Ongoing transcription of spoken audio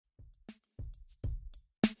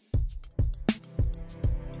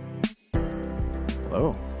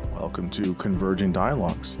Hello, welcome to Converging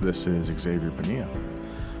Dialogues. This is Xavier Bonilla.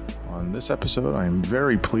 On this episode, I am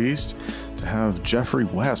very pleased to have Geoffrey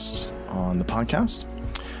West on the podcast.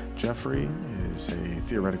 Geoffrey is a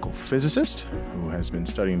theoretical physicist who has been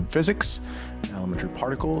studying physics and elementary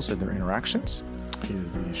particles and their interactions. He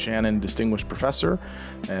is the Shannon Distinguished Professor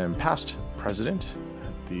and past president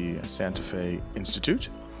at the Santa Fe Institute.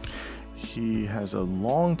 He has a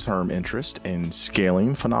long-term interest in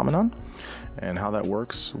scaling phenomenon and how that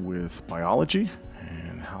works with biology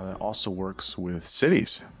and how that also works with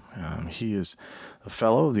cities. He is a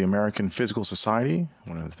fellow of the American Physical Society,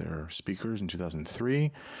 one of their speakers in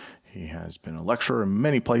 2003. He has been a lecturer in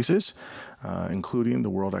many places, including the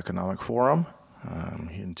World Economic Forum.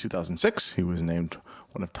 In 2006, he was named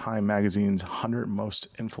one of Time Magazine's 100 most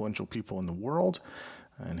influential people in the world,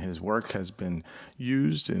 and his work has been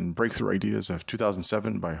used in Breakthrough Ideas of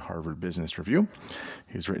 2007 by Harvard Business Review.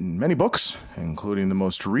 He's written many books, including the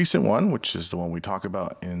most recent one, which is the one we talk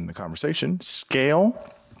about in the conversation, Scale: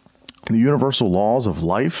 The Universal Laws of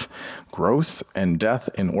Life, Growth, and Death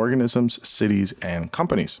in Organisms, Cities, and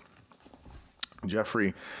Companies.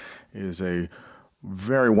 Geoffrey is a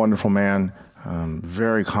very wonderful man,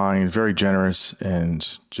 very kind, very generous,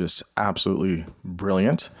 and just absolutely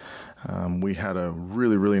brilliant. We had a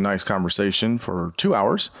really, really nice conversation for 2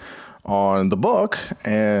 hours on the book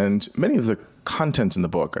and many of the contents in the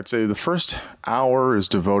book. I'd say the first hour is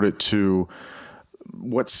devoted to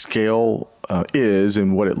what scale is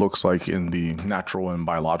and what it looks like in the natural and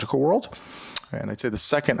biological world. And I'd say the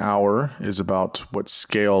second hour is about what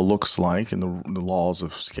scale looks like and the laws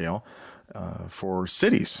of scale for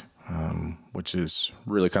cities, which is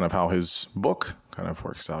really kind of how his book kind of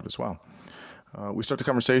works out as well. We start the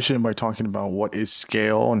conversation by talking about what is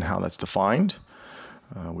scale and how that's defined.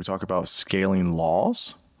 We talk about scaling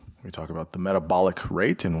laws. We talk about the metabolic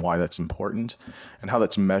rate and why that's important and how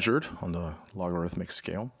that's measured on the logarithmic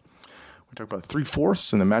scale. We talk about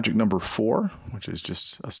 3/4 and the magic number 4, which is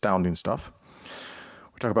just astounding stuff.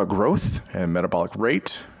 We talk about growth and metabolic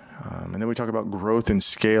rate. And then we talk about growth and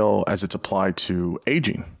scale as it's applied to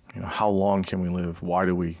aging. How long can we live? Why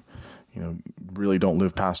do we really don't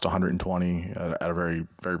live past 120 at a very,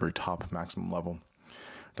 very, very top maximum level?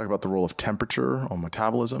 We talk about the role of temperature on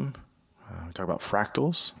metabolism. We talk about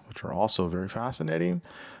fractals, which are also very fascinating.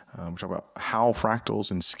 We talk about how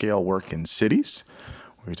fractals and scale work in cities.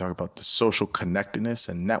 We talk about the social connectedness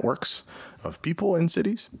and networks of people in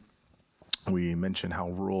cities. We mention how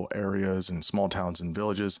rural areas and small towns and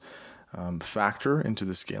villages factor into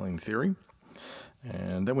the scaling theory.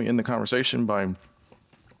 And then we end the conversation by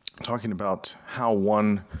talking about how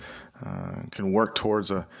one can work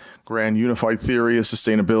towards a grand unified theory of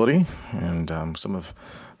sustainability and some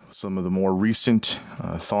of the more recent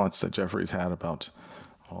thoughts that Geoffrey's had about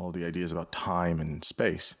all the ideas about time and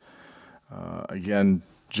space. Again,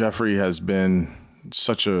 Geoffrey has been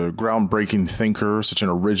such a groundbreaking thinker, such an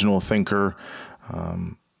original thinker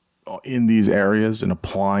in these areas and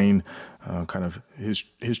applying kind of his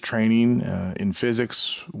training in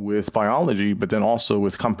physics with biology, but then also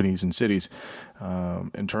with companies and cities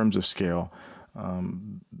in terms of scale.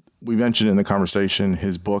 We mentioned in the conversation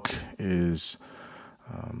his book is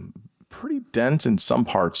pretty dense in some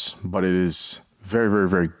parts, but it is very, very,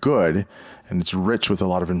 very good, and it's rich with a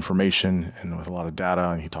lot of information and with a lot of data,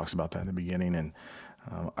 and he talks about that in the beginning. And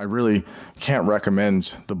I really can't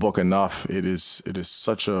recommend the book enough. It is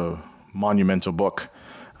such a monumental book.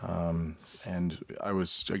 And I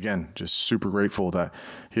was, again, just super grateful that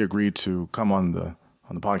he agreed to come on the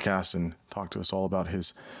podcast and talk to us all about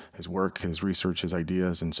his work, his research, his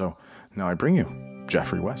ideas. And so now I bring you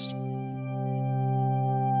Geoffrey West.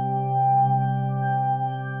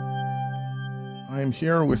 I'm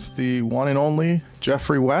here with the one and only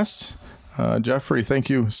Geoffrey West. Geoffrey, thank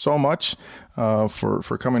you so much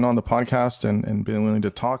for coming on the podcast and being willing to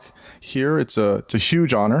talk here. It's a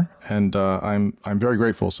huge honor, and I'm very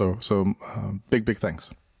grateful. So big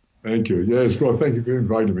thanks. Thank you. Yes, well, thank you for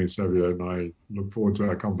inviting me, Xavier, and I look forward to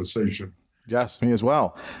our conversation. Yes, me as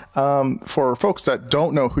well. For folks that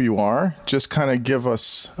don't know who you are, just kind of give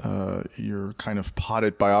us your kind of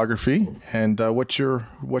potted biography and what you're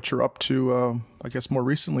up to. I guess more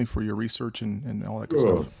recently for your research and all that good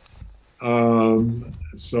stuff.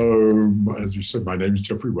 So, as you said, my name is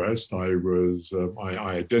Geoffrey West. I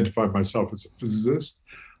identified myself as a physicist.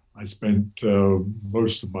 I spent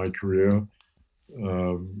most of my career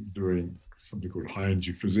doing something called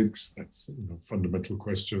high-energy physics. That's fundamental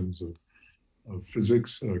questions of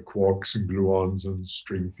physics, quarks and gluons and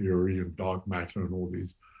string theory and dark matter and all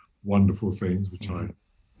these wonderful things, which I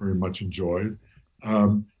very much enjoyed.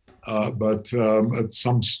 But at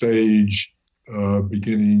some stage,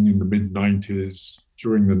 beginning in the mid-90s.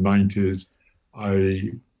 During the 90s,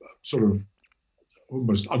 I sort of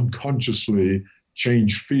almost unconsciously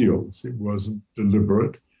changed fields. It wasn't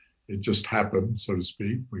deliberate. It just happened, so to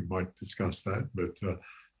speak. We might discuss that, but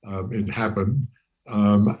it happened.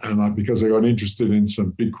 Because I got interested in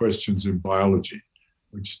some big questions in biology,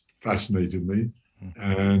 which fascinated me.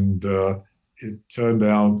 And it turned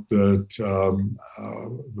out that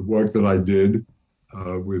the work that I did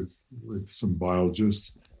with some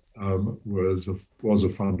biologists was a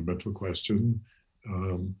fundamental question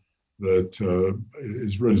that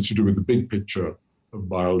is really to do with the big picture of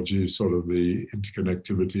biology, sort of the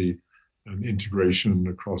interconnectivity and integration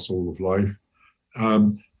across all of life.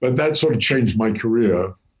 But that sort of changed my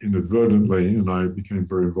career inadvertently, and I became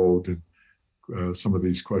very involved in some of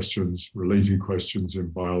these questions, related questions in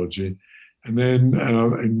biology. And then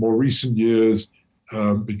in more recent years,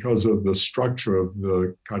 because of the structure of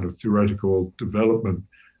the kind of theoretical development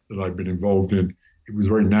that I've been involved in, it was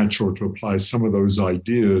very natural to apply some of those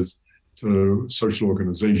ideas to social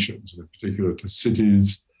organizations, in particular to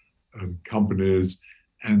cities and companies.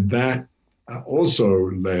 And that also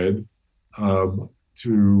led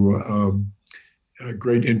to a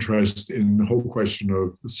great interest in the whole question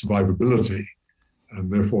of survivability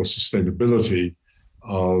and therefore sustainability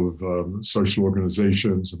of social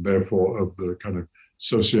organizations and therefore of the kind of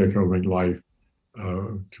socioeconomic life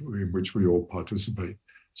in which we all participate.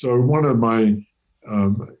 So one of my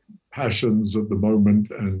passions at the moment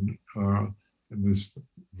and in this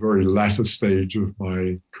very latter stage of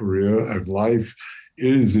my career and life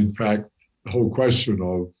is in fact the whole question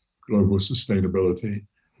of global sustainability.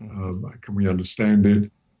 Can we understand it?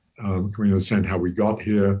 Can we understand how we got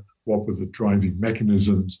here? What were the driving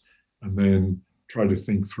mechanisms? And then try to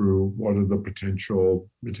think through what are the potential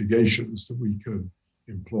mitigations that we could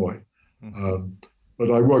employ.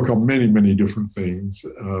 But I work on many, many different things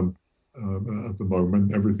at the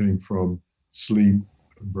moment, everything from sleep,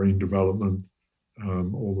 brain development,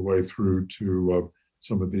 all the way through to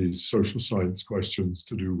some of these social science questions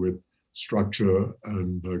to do with structure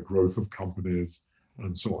and growth of companies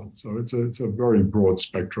and so on. So it's a very broad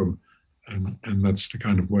spectrum, and that's the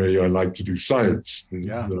kind of way I like to do science.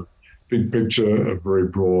 Yeah. It's a big picture, very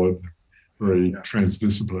broad, very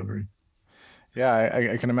transdisciplinary. Yeah,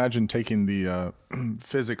 I can imagine taking the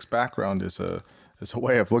physics background is a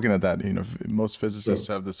way of looking at that. You know, most physicists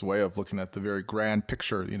have this way of looking at the very grand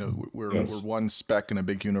picture. You know, we're one speck in a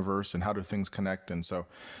big universe, and how do things connect? And so,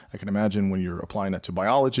 I can imagine when you're applying that to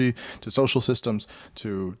biology, to social systems,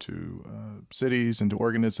 to cities, and to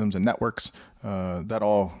organisms and networks, that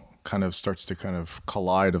all kind of starts to kind of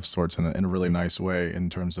collide of sorts in a really nice way in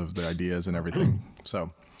terms of the ideas and everything. So,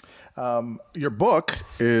 your book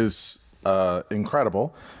is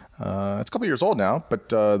incredible. It's a couple years old now, but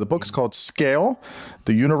the book is called Scale: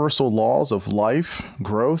 The Universal Laws of Life,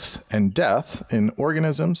 Growth, and Death in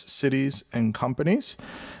Organisms, Cities, and Companies.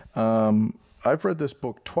 I've read this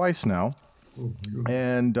book twice now,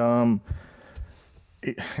 and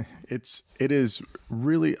it is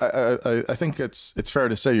really, I think it's fair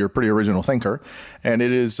to say you're a pretty original thinker, and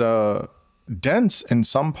it is dense in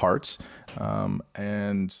some parts,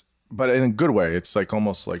 but in a good way. It's like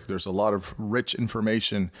almost like there's a lot of rich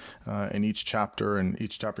information in each chapter, and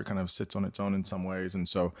each chapter kind of sits on its own in some ways. And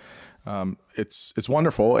so it's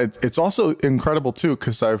wonderful. It's also incredible too,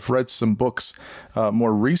 because I've read some books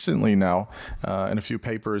more recently now in a few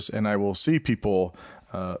papers, and I will see people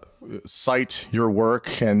cite your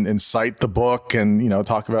work and cite the book and, you know,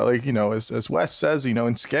 talk about, like, you know, as Wes says, you know,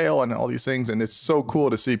 in Scale and all these things. And it's so cool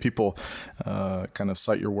to see people kind of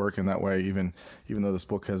cite your work in that way, even though this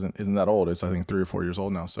book isn't that old. It's, I think, 3 or 4 years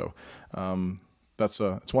old now. So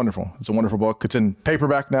it's wonderful. It's a wonderful book. It's in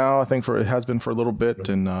paperback now, I think it has been for a little bit.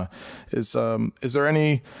 And is there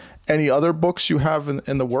any other books you have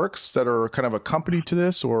in the works that are kind of accompanied to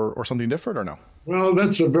this or something different, or no? Well,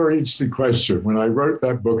 that's a very interesting question. When I wrote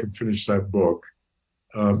that book and finished that book,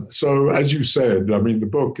 so as you said, I mean, the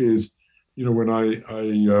book is, you know, when I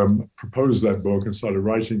proposed that book and started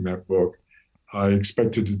writing that book, I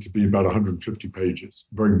expected it to be about 150 pages,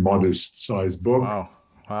 very modest sized book. Wow.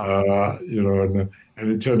 You know, and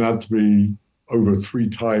it turned out to be over 3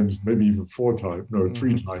 times, maybe even 4 times, no,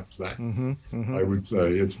 3 times that, I would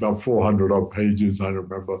say. It's about 400 odd pages, I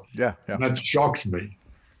remember. Yeah. And that shocked me.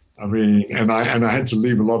 I mean, and I had to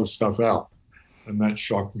leave a lot of stuff out, and that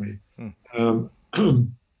shocked me. But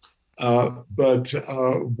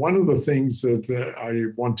one of the things that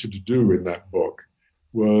I wanted to do in that book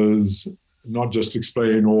was not just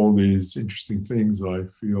explain all these interesting things that I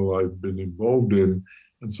feel I've been involved in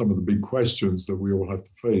and some of the big questions that we all have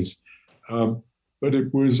to face, but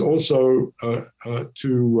it was also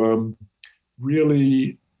to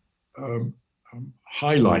really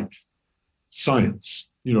highlight science.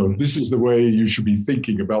 This is the way you should be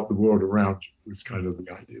thinking about the world around you, was kind of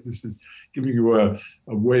the idea. This is giving you a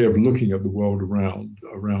way of looking at the world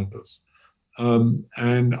around us.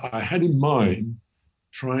 And I had in mind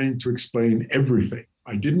trying to explain everything.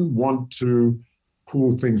 I didn't want to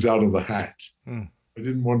pull things out of the hat. I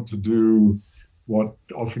didn't want to do what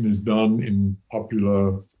often is done in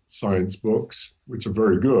popular science books, which are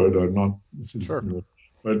very good. Sure.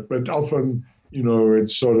 But often,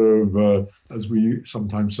 it's sort of, as we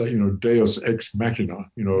sometimes say, Deus ex machina,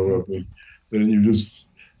 then you just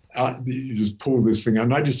pull this thing out.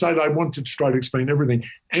 And I decided I wanted to try to explain everything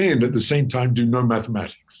and at the same time do no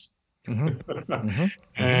mathematics. And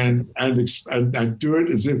do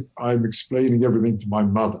it as if I'm explaining everything to my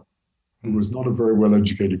mother, who was not a very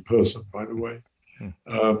well-educated person, by the way,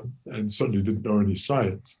 and certainly didn't know any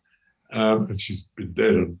science. And she's been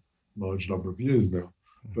dead a large number of years now.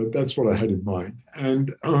 But that's what I had in mind.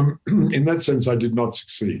 And in that sense, I did not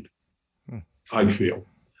succeed, I feel.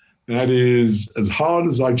 That is as hard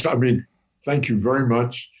as I mean, thank you very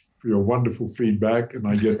much for your wonderful feedback. And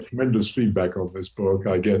I get tremendous feedback on this book.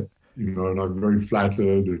 I get, and I'm very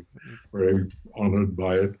flattered and very honored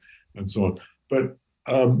by it and so on. But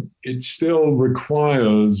it still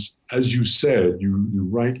requires, as you said, you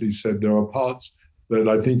rightly said, there are parts that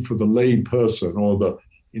I think for the lay person or the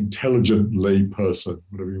intelligent lay person,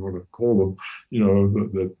 whatever you want to call them,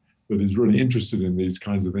 that is really interested in these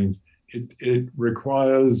kinds of things, it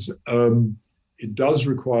requires, it does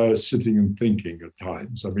require sitting and thinking at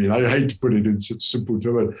times. I mean, I hate to put it in such simple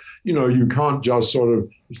terms, but, you can't just sort of,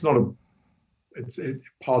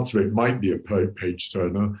 parts of it might be a page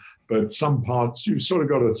turner, but some parts you sort of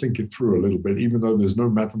got to think it through a little bit, even though there's no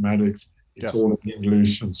mathematics, it's all in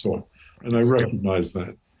English and so on. And I recognize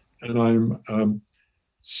that. And I'm,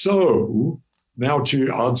 so now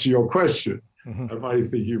to answer your question, am I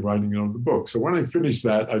thinking of writing another book? So when I finished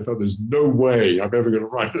that, I thought there's no way I'm ever going to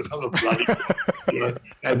write another bloody book.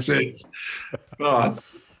 That's it. But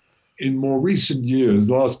in more recent years,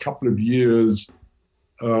 the last couple of years,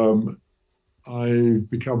 I've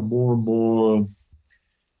become more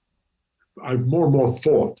and more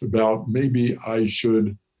thought about maybe I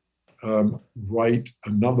should write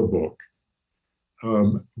another book,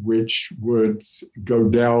 which would go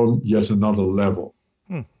down yet another level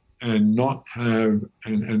and not have,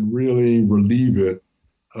 and really relieve it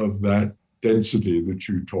of that density that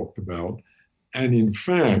you talked about. And in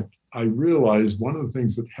fact, I realized one of the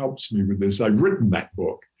things that helps me with this, I've written that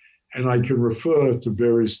book and I can refer to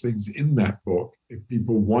various things in that book if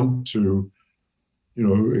people want to,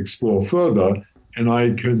 explore further, and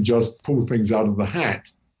I can just pull things out of the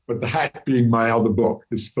hat, but the hat being my other book,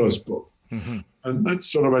 this first book. And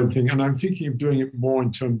that's sort of what I'm thinking. And I'm thinking of doing it more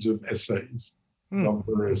in terms of essays about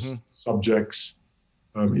various subjects,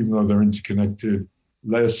 even though they're interconnected,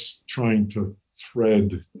 less trying to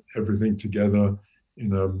thread everything together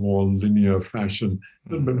in a more linear fashion,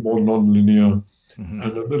 a little bit more non-linear and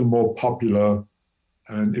a little more popular.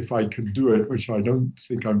 And if I could do it, which I don't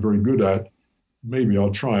think I'm very good at, maybe I'll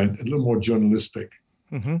try it, a little more journalistic.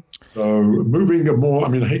 So moving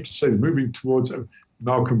I hate to say this, moving towards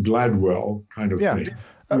Malcolm Gladwell kind of thing,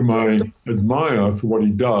 whom I admire for what he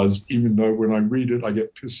does, even though when I read it, I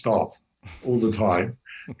get pissed off all the time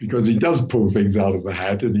because he does pull things out of the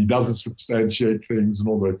hat and he doesn't substantiate things and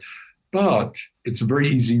all that. But it's a very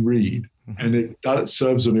easy read and it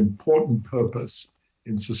serves an important purpose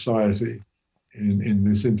in society, in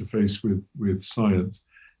this interface with science.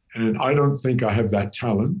 And I don't think I have that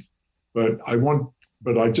talent, but I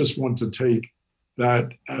just want to take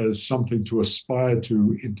that as something to aspire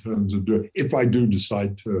to in terms of doing, if I do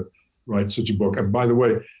decide to write such a book. And by the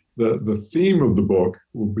way, the theme of the book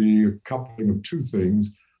will be a coupling of two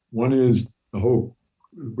things. One is part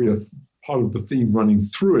of the theme running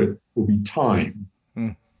through it will be time,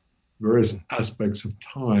 various aspects of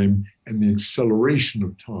time and the acceleration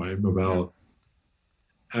of time of our,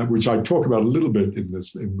 which I talk about a little bit in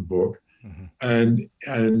the book. And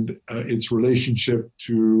its relationship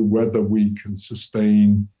to whether we can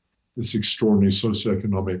sustain this extraordinary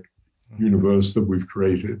socioeconomic universe that we've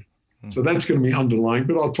created. So that's going to be underlying,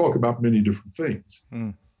 but I'll talk about many different things.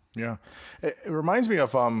 Yeah. It reminds me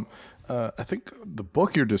of, I think the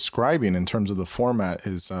book you're describing in terms of the format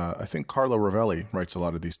is, I think Carlo Rovelli writes a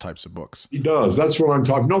lot of these types of books. He does. That's what I'm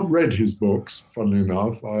talking. I've not read his books, funnily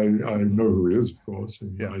enough. I know who he is, of course.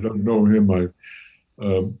 And I don't know him.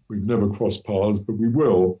 We've never crossed paths, but we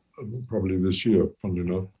will probably this year, funnily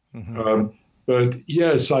enough. but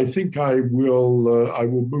yes, I think I will. I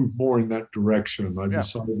will move more in that direction. I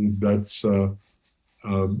decided that's, you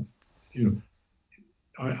know,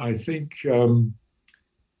 I think to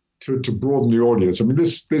broaden the audience. I mean,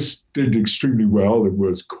 this did extremely well. It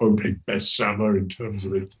was, quote, a bestseller in terms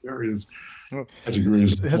of its various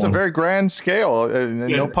categories. It has a very grand scale,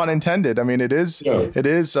 no pun intended. I mean, it is grand,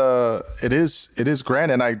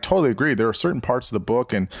 and I totally agree. There are certain parts of the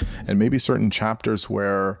book and maybe certain chapters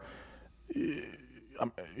where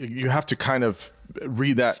you have to kind of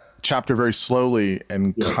read that chapter very slowly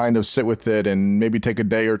and kind of sit with it, and maybe take a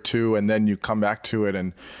day or two, and then you come back to it,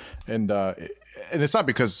 and it's not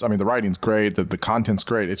because, I mean, the writing's great, the content's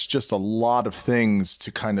great. It's just a lot of things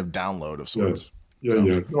to kind of download of sorts.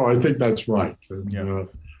 Yeah. No, I think that's right. And,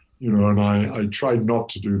 you know, and I tried not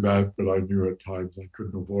to do that, but I knew at times I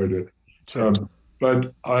couldn't avoid it.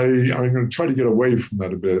 But I'm going to try to get away from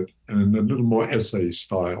that a bit and a little more essay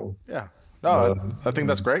style. Yeah. No, I think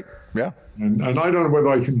that's great. Yeah. And I don't know whether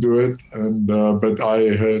I can do it. And but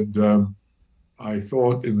I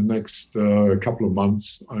thought in the next couple of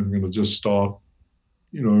months, I'm going to just start,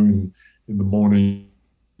 you know, in the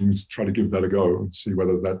mornings, try to give that a go and see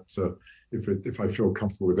whether that, if I feel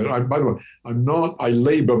comfortable with it. By the way, I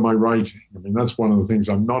labor my writing. I mean, that's one of the things.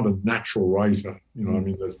 I'm not a natural writer. You know, I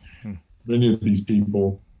mean, there's many of these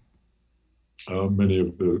people, many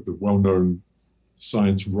of the well-known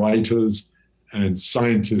science writers and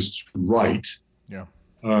scientists who write. Yeah.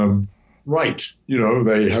 Write. You know,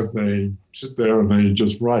 they sit there and they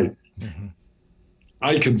just write. Mm-hmm.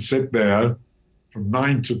 I can sit there from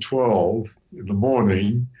 9 to 12 in the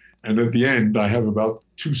morning, and at the end I have about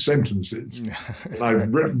 2 sentences. And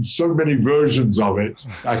I've written so many versions of it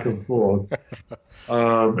back and forth.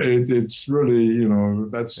 It's really, you know,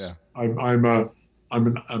 that's I'm a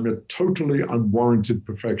totally unwarranted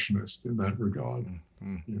perfectionist in that regard.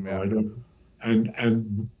 You know, I don't,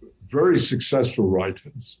 and very successful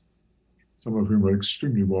writers, some of whom are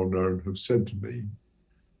extremely well known, have said to me,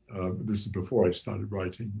 this is before I started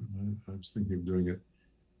writing, I was thinking of doing it.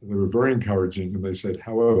 They were very encouraging, and they said,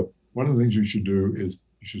 however, one of the things you should do is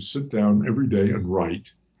you should sit down every day and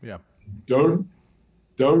write. Yeah. Don't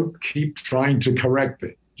keep trying to correct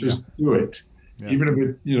it. Just do it. Yeah. Even if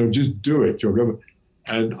it, you know, just do it. You'll go.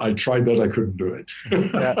 And I tried that. I couldn't do it.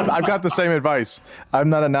 I've got the same advice. I'm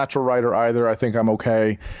not a natural writer either. I think I'm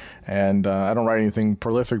okay, and I don't write anything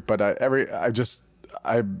prolific. But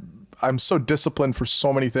I'm so disciplined for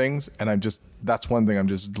so many things, and that's one thing I'm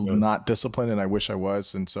just not disciplined, and I wish I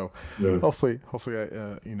was. And so hopefully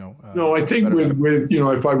I, you know. No, I think with you know,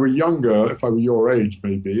 if I were younger, if I were your age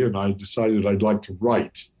maybe, and I decided I'd like to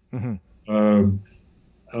write,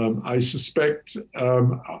 I suspect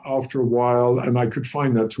after a while, and I could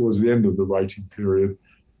find that towards the end of the writing period,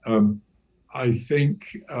 I think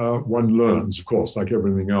one learns, of course, like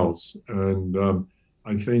everything else, and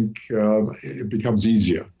I think it becomes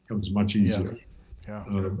easier. Becomes much easier. Yeah.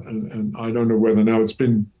 And I don't know whether now, it's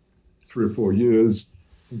been 3 or 4 years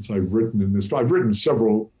since I've written in this. I have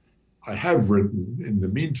written in the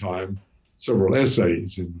meantime several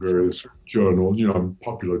essays in various journals, you know,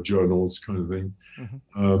 popular journals kind of thing.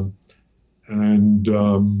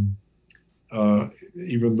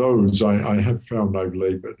 Even those I have found I've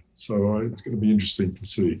labored. So it's going to be interesting to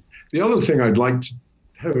see. The other thing I'd like to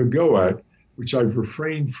have a go at, which I've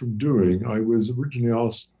refrained from doing, I was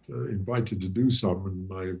originally invited to do some,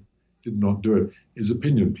 and I did not do it, is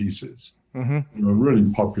opinion pieces. You know, really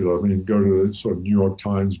popular. I mean, go to the sort of New York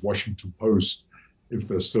Times, Washington Post, if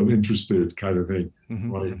they're still interested, kind of thing.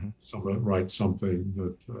 Write something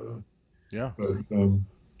that. But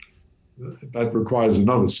that requires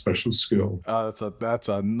another special skill. That's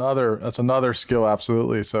another skill,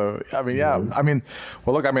 absolutely. So I mean, I mean,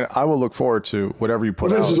 well, look, I mean, I will look forward to whatever you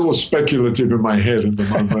put out. This is all speculative in my head at the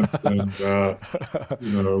moment, and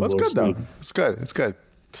you know, that's good though. It's good. It's good.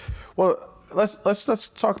 Well, let's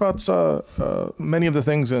talk about many of the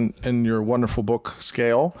things in your wonderful book,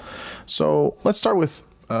 Scale. So let's start with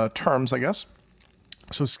terms, I guess.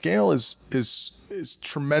 So scale is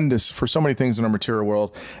tremendous for so many things in our material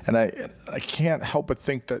world, and I can't help but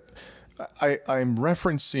think that I'm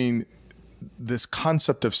referencing this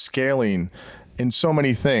concept of scaling in so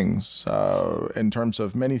many things, in terms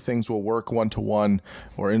of many things will work one-to-one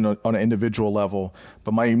or on an individual level.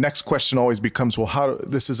 But my next question always becomes, well,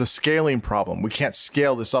 this is a scaling problem. We can't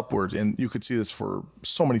scale this upward, and you could see this for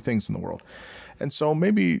so many things in the world. And so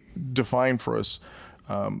maybe define for us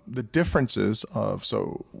the differences of,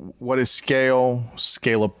 so what is scale,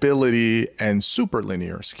 scalability, and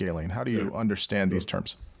superlinear scaling? How do you understand these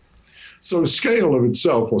terms? So scale of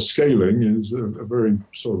itself, or scaling, is a very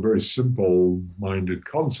simple-minded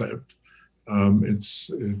concept.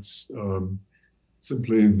 It's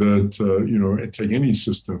simply that, take any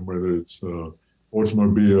system, whether it's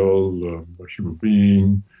automobile, a human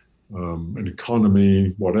being, an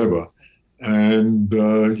economy, whatever, and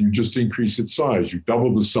you just increase its size. You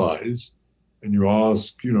double the size, and you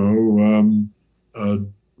ask,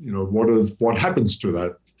 what happens to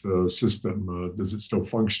that system? Does it still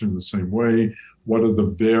function in the same way? What are the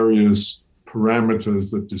various parameters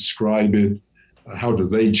that describe it? How do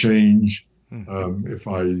they change? If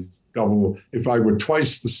I were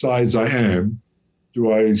twice the size I am,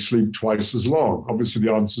 do I sleep twice as long? Obviously,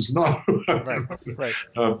 the answer is no. Right.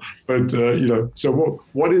 So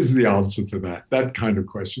what is the answer to that kind of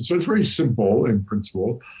question? So it's very simple in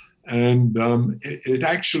principle, and it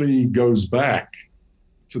actually goes back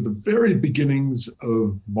to the very beginnings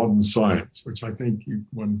of modern science, which I think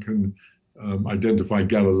one can identify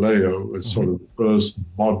Galileo as sort of the first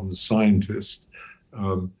modern scientist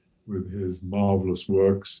with his marvelous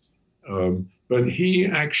works. But he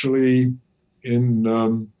actually, in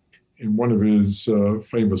one of his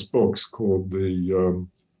famous books called the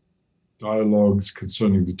Dialogues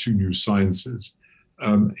Concerning the Two New Sciences,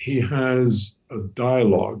 he has a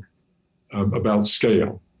dialogue about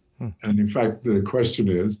scale. And in fact, the question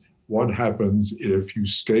is, what happens if you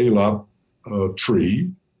scale up a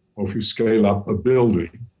tree or if you scale up a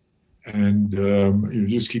building and you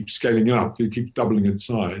just keep scaling it up, you keep doubling its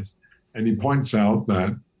size? And he points out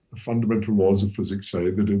that the fundamental laws of physics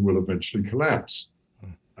say that it will eventually collapse.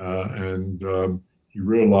 He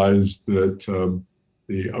realized that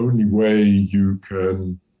the only way you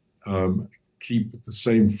can keep the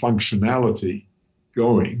same functionality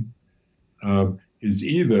going is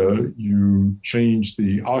either you change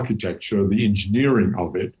the architecture, the engineering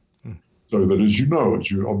of it, so that, as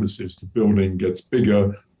the building gets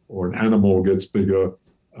bigger or an animal gets bigger,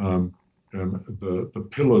 the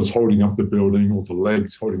pillars holding up the building or the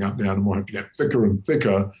legs holding up the animal have to get thicker and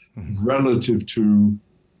thicker relative to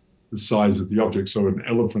the size of the object. So an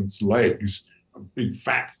elephant's legs are big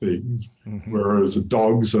fat things, whereas a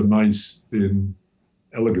dog's are nice, thin,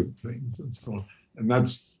 elegant things, and so on. And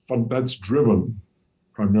that's driven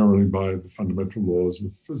primarily by the fundamental laws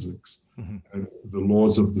of physics and the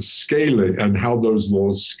laws of the scaling and how those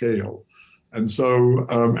laws scale. And so,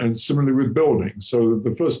 and similarly with building. So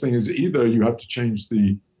the first thing is either you have to change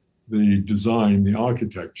the design, the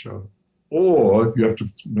architecture, or you have to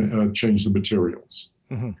change the materials.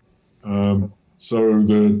 So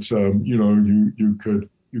that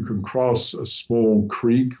you can cross a small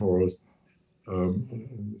creek or a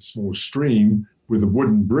small stream with a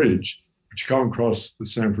wooden bridge, but you can't cross the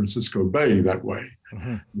San Francisco Bay that way.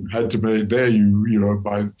 You had to make there.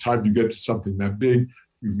 By the time you get to something that big,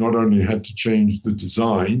 you've not only had to change the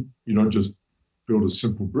design. You don't just build a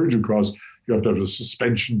simple bridge across. You have to have a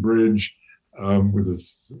suspension bridge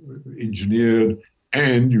engineered,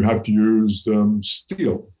 and you have to use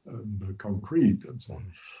steel and concrete and so on.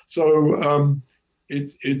 So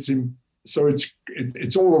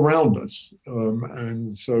it's all around us,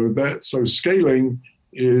 and so scaling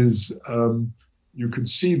is you can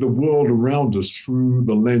see the world around us through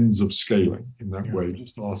the lens of scaling in that way.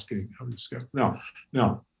 Just asking how you scale. Now,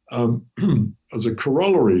 as a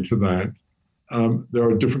corollary to that, there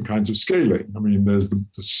are different kinds of scaling. I mean, there's the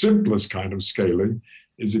simplest kind of scaling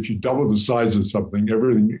is if you double the size of something,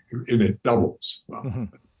 everything in it doubles. Well,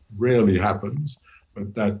 that rarely happens,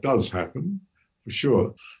 but that does happen for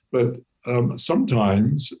sure. But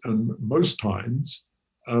sometimes, and most times,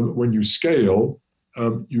 when you scale,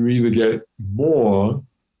 you either get more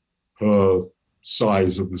per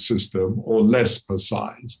size of the system or less per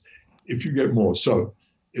size. If you get more, so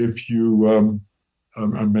if you,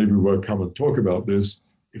 and maybe we'll come and talk about this,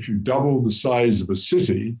 if you double the size of a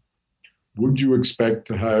city, would you expect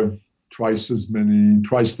to have twice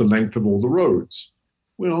the length of all the roads?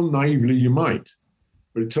 Well, naively you might,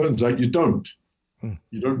 but it turns out you don't.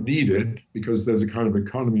 You don't need it because there's a kind of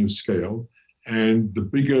economy of scale, and the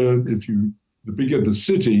bigger the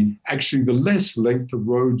city, actually the less length of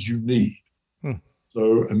roads you need.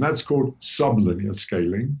 So, and that's called sublinear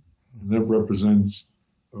scaling, and that represents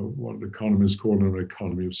what economists call an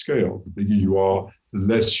economy of scale. The bigger you are, the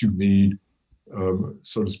less you need,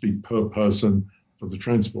 so to speak, per person for the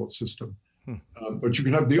transport system. But you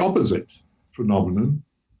can have the opposite phenomenon,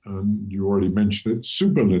 and you already mentioned it,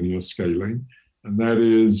 superlinear scaling, and that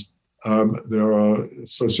is there are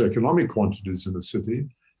socioeconomic quantities in a city,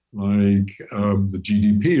 like the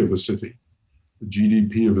GDP of a city. The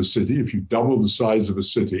GDP of a city, if you double the size of a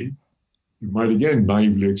city, you might again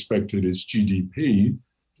naively expect its GDP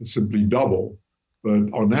to simply double.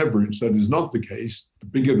 But on average, that is not the case. The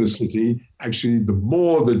bigger the city, actually, the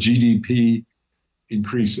more the GDP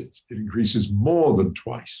increases. It increases more than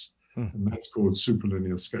twice. And that's called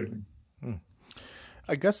superlinear scaling.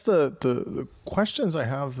 I guess the questions I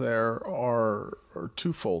have there are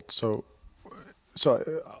twofold. So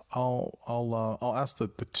I'll ask the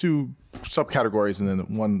two subcategories and then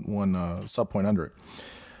one subpoint under it.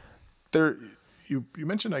 There, you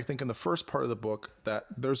mentioned, I think, in the first part of the book that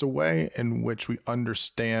there's a way in which we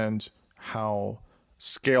understand how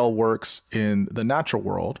scale works in the natural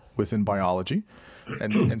world within biology,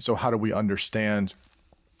 and so how do we understand?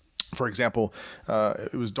 For example,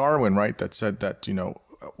 it was Darwin, right, that said that, you know,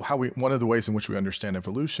 one of the ways in which we understand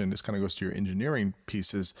evolution, this kind of goes to your engineering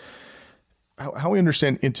pieces, how we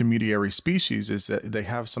understand intermediary species is that they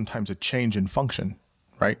have sometimes a change in function,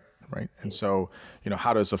 right? And so, you know,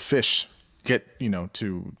 how does a fish get, you know,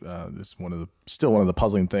 to this still one of the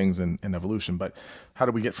puzzling things in evolution, but how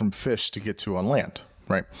do we get from fish to get to on land?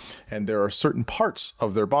 Right. And there are certain parts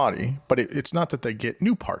of their body, but it's not that they get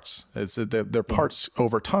new parts. It's that their parts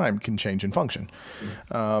over time can change in function.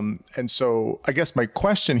 And so I guess my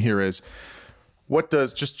question here is, what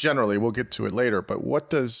does, just generally, we'll get to it later, but what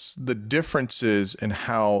does the differences in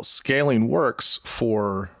how scaling works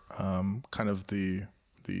for kind of the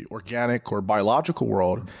organic or biological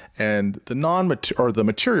world and the the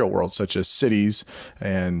material world, such as cities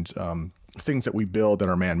and things that we build that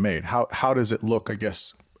are man-made? How does it look, I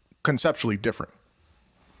guess, conceptually different?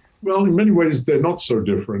 Well, in many ways, they're not so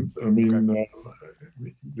different. I mean,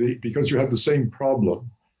 because you have the same problem,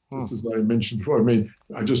 just as I mentioned before. I mean,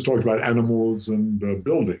 I just talked about animals and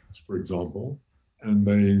buildings, for example, and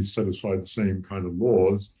they satisfy the same kind of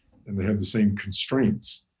laws, and they have the same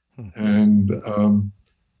constraints. And,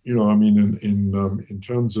 you know, I mean, in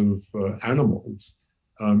terms of animals,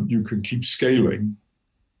 you can keep scaling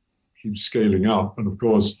up. And of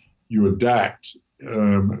course, you adapt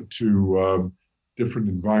to different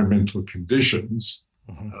environmental conditions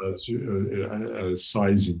as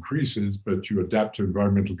size increases, but you adapt to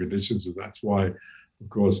environmental conditions. And that's why, of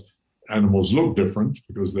course, animals look different,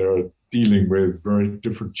 because they're dealing with very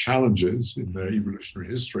different challenges in their evolutionary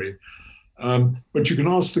history. But you can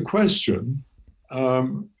ask the question,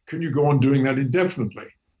 can you go on doing that indefinitely?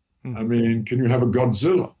 I mean, can you have a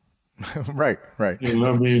Godzilla? Right. You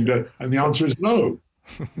know, I mean, and the answer is no,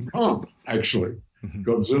 you can't, actually.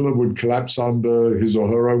 Godzilla would collapse under his or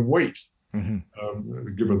her own weight,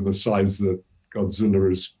 given the size that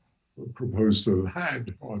Godzilla is proposed to have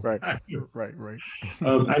had. Right.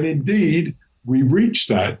 And indeed, we reached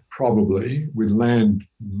that probably with land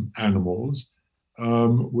animals,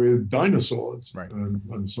 with dinosaurs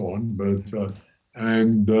and so on.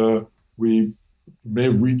 But we may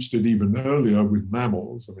have reached it even earlier with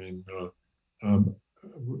mammals. I mean, there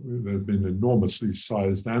have been enormously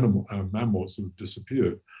sized mammals that have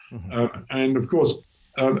disappeared. And of course,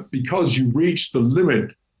 because you reach the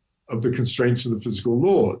limit of the constraints of the physical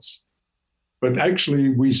laws, but actually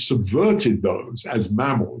we subverted those as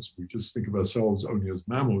mammals. We just think of ourselves only as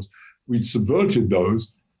mammals. We subverted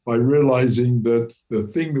those by realizing that the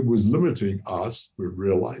thing that was limiting us, I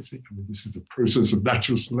mean, this is the process of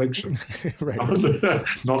natural selection,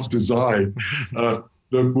 not design,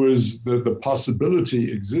 there was the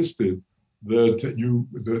possibility existed that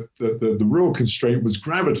the real constraint was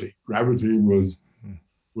gravity. Gravity was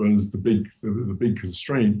the big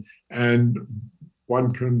constraint, and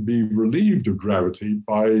one can be relieved of gravity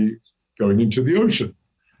by going into the ocean.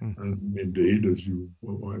 And indeed, as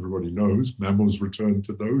everybody knows, mammals return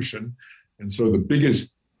to the ocean. And so the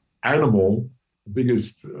biggest animal, the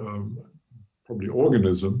biggest probably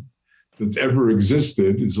organism that's ever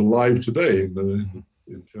existed is alive today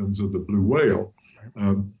in terms of the blue whale.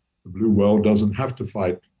 The blue whale doesn't have to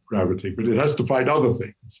fight gravity, but it has to fight other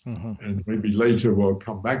things. And maybe later we'll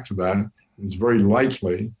come back to that. It's very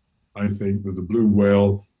likely, I think, that the blue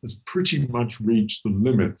whale has pretty much reached the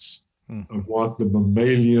limits of what the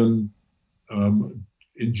mammalian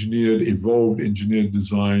evolved engineered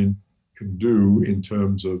design can do in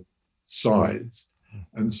terms of size.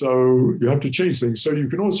 And so you have to change things. So you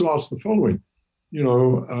can also ask the following, you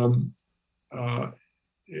know,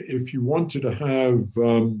 if you wanted to have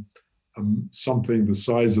something the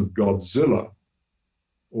size of Godzilla,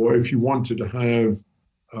 or if you wanted to have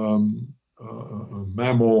a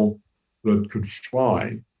mammal that could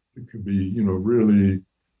fly, it could be, you know, really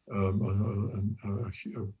an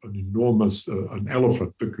enormous, an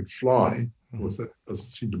elephant that could fly. Of course, that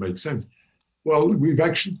doesn't seem to make sense. Well,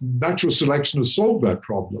 natural selection has solved that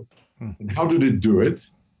problem. And how did it do it?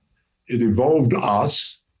 It evolved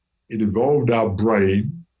us, it evolved our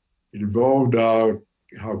brain, it evolved our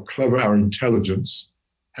how clever our intelligence,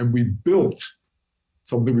 and we built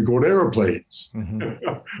something we called airplanes,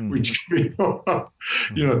 which can be,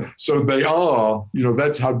 so they are,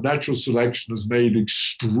 that's how natural selection has made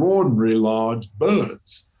extraordinarily large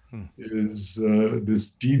birds, is this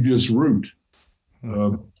devious route.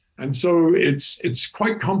 And so it's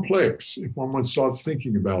quite complex if one starts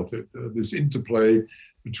thinking about it, this interplay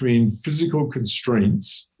between physical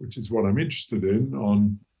constraints, which is what I'm interested in,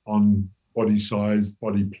 on body size,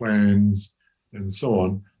 body plans, and so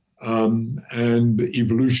on, and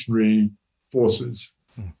evolutionary forces.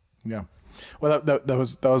 Yeah. Well, that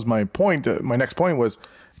was my point. My next point was,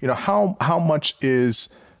 how much is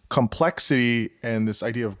complexity and this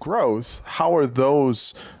idea of growth? How are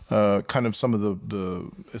those kind of some of the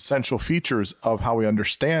essential features of how we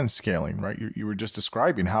understand scaling? Right. You were just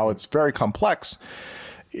describing how it's very complex.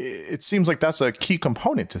 It seems like that's a key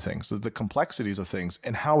component to things, the complexities of things,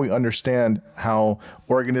 and how we understand how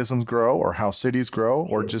organisms grow, or how cities grow,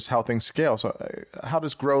 or just how things scale. So how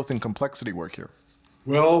does growth and complexity work here?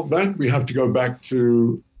 Well, then we have to go back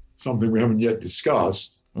to something we haven't yet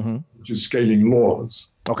discussed, which is scaling laws.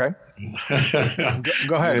 Okay.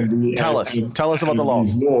 Go ahead. Tell us about the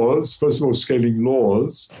laws. These laws, first of all, scaling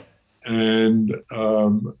laws, and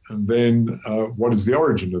then what is the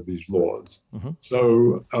origin of these laws?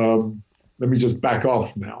 So let me just back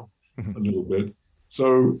off now a little bit.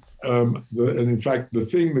 So, and in fact, the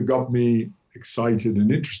thing that got me excited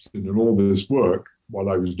and interested in all this work while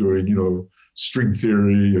I was doing, string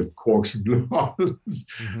theory and quarks and gluons,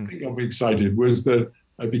 I got me excited, was that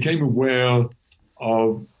I became aware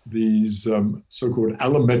of these so-called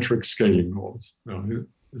allometric scaling laws. Now,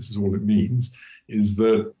 this is all it means, is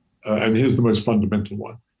that and here's the most fundamental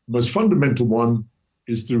one. The most fundamental one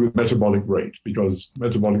is to do with metabolic rate, because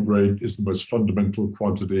metabolic rate is the most fundamental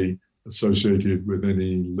quantity associated with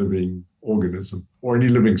any living organism, or any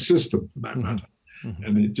living system for that matter.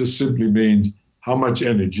 And it just simply means how much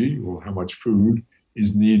energy or how much food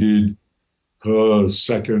is needed per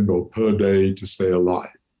second or per day to stay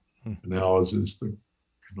alive. And ours is the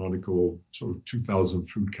canonical sort of 2,000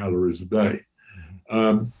 food calories a day.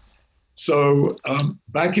 So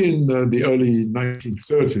back in the early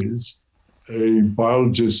 1930s, a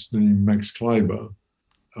biologist named Max Kleiber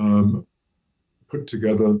put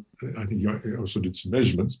together, I think he also did some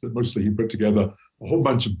measurements, but mostly he put together a whole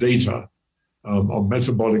bunch of data on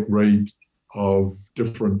metabolic rate of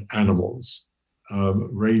different animals,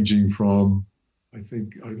 ranging from, I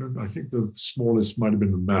think the smallest might have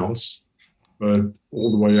been a mouse, but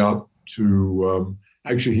all the way up to,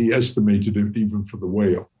 actually he estimated it even for the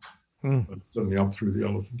whale. Certainly up through the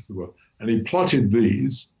elephant to the whale. And he plotted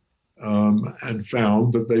these and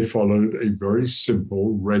found that they followed a very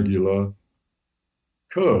simple, regular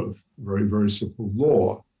curve, very, very simple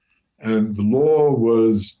law. And the law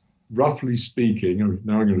was, roughly speaking,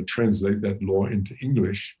 now I'm going to translate that law into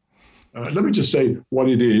English. Let me just say what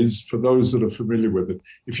it is for those that are familiar with it.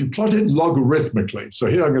 If you plot it logarithmically, so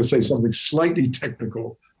here I'm going to say something slightly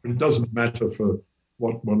technical, but it doesn't matter for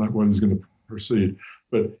what is going to proceed.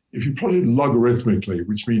 But if you plot it logarithmically,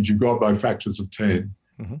 which means you go up by factors of 10,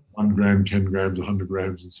 1 gram, 10 grams, 100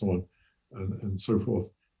 grams, and so on, and so forth,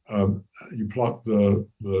 you plot the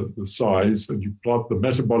size, and you plot the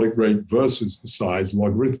metabolic rate versus the size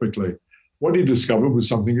logarithmically. What he discovered was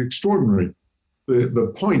something extraordinary.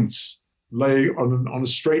 The points lay on a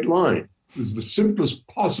straight line. It was the simplest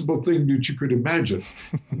possible thing that you could imagine.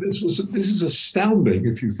 This is astounding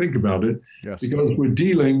if you think about it, because we're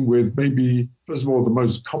dealing with maybe, first of all, the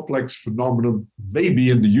most complex phenomenon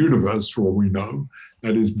maybe in the universe, for all we know,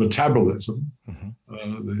 that is metabolism,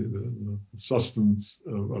 the sustenance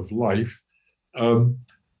of life.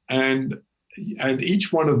 And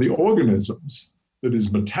each one of the organisms that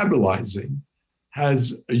is metabolizing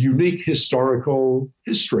has a unique historical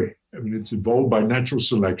history. I mean, it's evolved by natural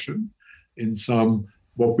selection in some,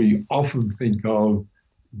 what we often think of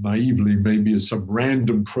naively maybe as some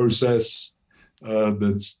random process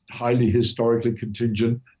that's highly historically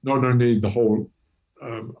contingent, not only the whole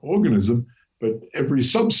organism, but every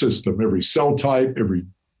subsystem, every cell type, every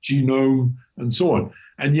genome, and so on.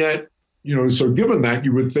 And yet, so given that,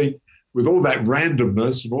 you would think with all that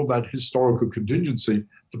randomness and all that historical contingency,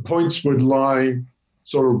 the points would lie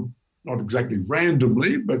sort of not exactly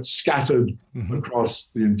randomly, but scattered across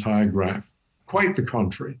the entire graph. Quite the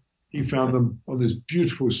contrary. He found them on this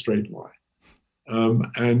beautiful straight line.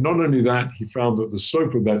 And not only that, he found that the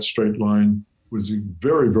slope of that straight line was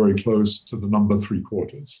very, very close to the number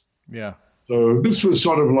 3/4. Yeah. So this was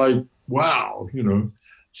sort of like, wow,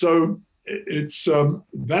 So it's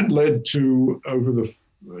that led to, over the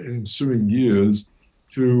ensuing years,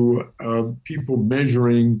 to people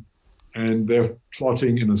measuring, and they're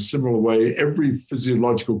plotting in a similar way every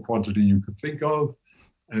physiological quantity you could think of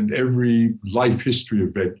and every life history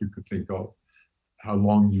event you could think of. How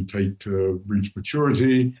long you take to reach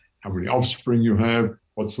maturity, how many offspring you have,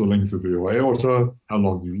 what's the length of your aorta, how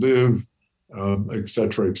long you live, et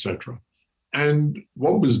cetera, et cetera. And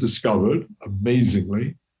what was discovered,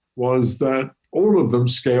 amazingly, was that all of them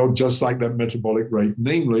scaled just like that metabolic rate.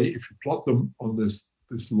 Namely, if you plot them on this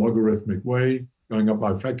logarithmic way, going up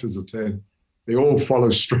by factors of 10, they all follow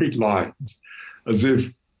straight lines, as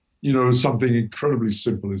if, you know, something incredibly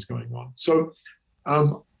simple is going on. So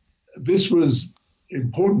this was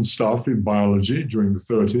important stuff in biology during the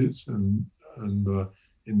 30s and in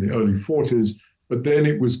the early 40s, but then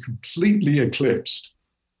it was completely eclipsed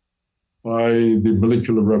by the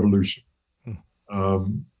molecular revolution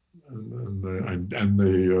and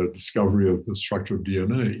the discovery of the structure of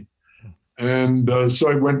DNA. And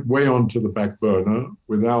so it went way onto the back burner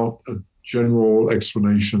without a general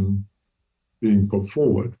explanation being put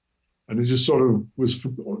forward. And it just sort of was,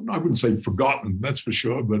 I wouldn't say forgotten, that's for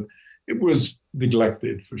sure, but it was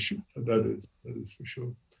neglected for sure. That is for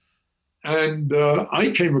sure. And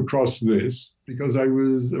I came across this because I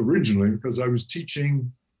was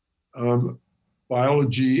teaching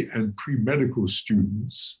biology and pre-medical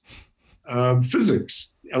students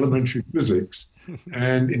physics, elementary physics.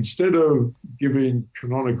 And instead of giving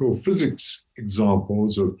canonical physics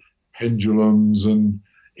examples of pendulums and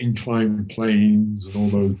inclined planes and all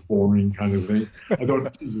those boring kind of things, I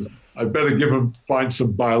thought, I better find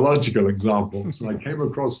some biological examples. And I came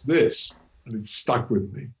across this, and it stuck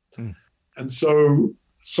with me. And so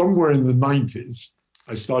somewhere in the 90s,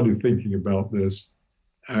 I started thinking about this,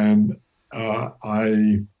 and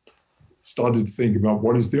I started to think about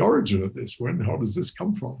what is the origin of this? How does this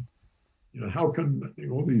come from? You know, how can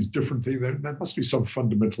all these different things, there must be some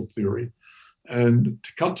fundamental theory. And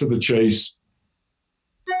to cut to the chase,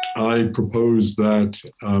 I proposed that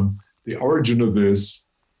the origin of this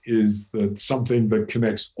is that something that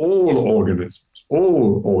connects all organisms,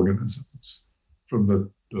 from the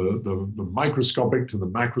microscopic to the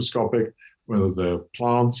macroscopic, whether they're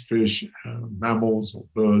plants, fish, mammals, or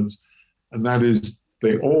birds, and that is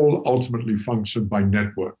they all ultimately function by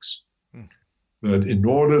networks. That in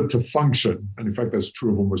order to function, and in fact that's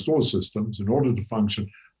true of almost all systems, in order to function,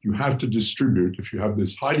 you have to distribute. If you have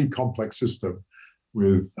this highly complex system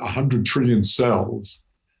with 100 trillion cells,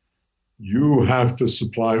 you have to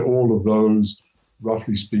supply all of those,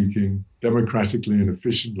 roughly speaking, democratically and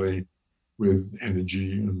efficiently with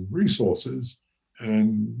energy and resources.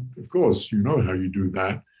 And of course, you know how you do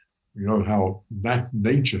that. You know how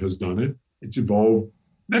nature has done it. It's evolved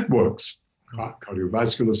networks,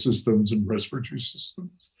 cardiovascular systems and respiratory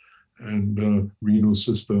systems and renal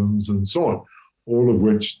systems and so on, all of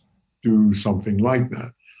which do something like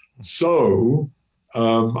that. So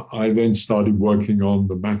I then started working on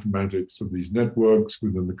the mathematics of these networks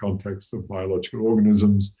within the context of biological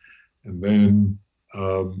organisms. And then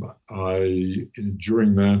during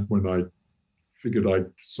that, when I figured I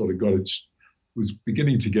sort of was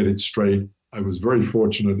beginning to get it straight, I was very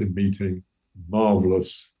fortunate in meeting a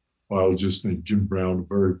marvelous biologist named Jim Brown, a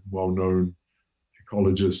very well-known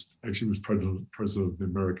ecologist, actually was president of the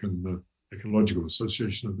American Ecological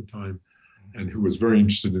Association at the time, and who was very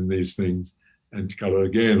interested in these things. And to cut it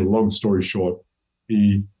again, a long story short,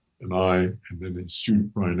 he and I, and then his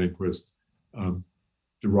student Brian Enquist,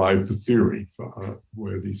 derived the theory for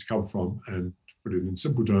where these come from. And to put it in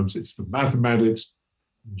simple terms, it's the mathematics,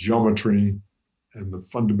 geometry, and the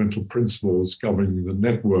fundamental principles governing the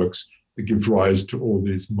networks that give rise to all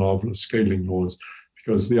these marvelous scaling laws.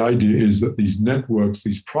 Because the idea is that these networks,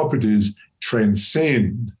 these properties,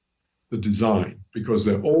 transcend the design, because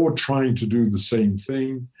they're all trying to do the same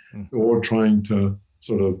thing. They're all trying to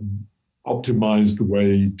sort of optimize the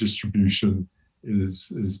way distribution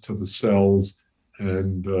is to the cells,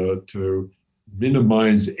 and to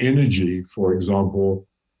minimize energy, for example.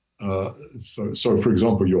 So for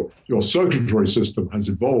example, your circulatory system has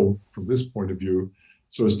evolved from this point of view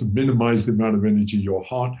so as to minimize the amount of energy your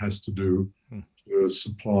heart has to do to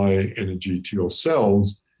supply energy to your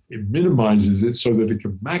cells. It minimizes it so that it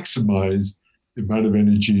can maximize the amount of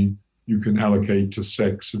energy you can allocate to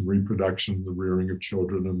sex and reproduction, the rearing of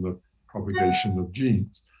children, and the propagation of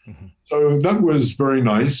genes. So that was very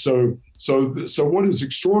nice. So what is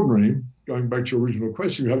extraordinary, going back to your original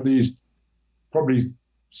question, you have these probably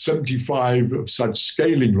 75 of such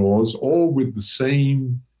scaling laws, all with the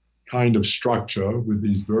same kind of structure, with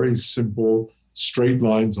these very simple straight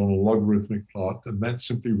lines on a logarithmic plot, and that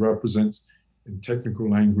simply represents in technical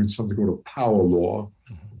language, something called a power law.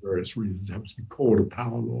 For various reasons, it happens to be called a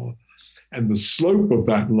power law. And the slope of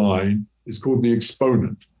that line is called the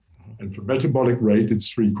exponent. And for metabolic rate, it's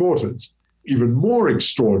 3/4. Even more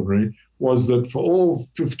extraordinary was that for all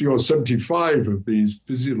 50 or 75 of these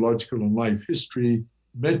physiological and life history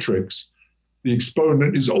metrics, the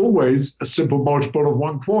exponent is always a simple multiple of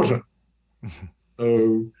 1/4.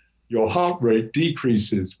 So your heart rate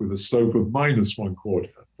decreases with a slope of -1/4,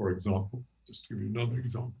 for example, just to give you another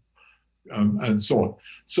example, and so on.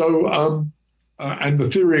 So, and the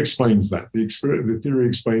theory explains that. The theory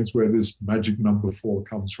explains where this magic number 4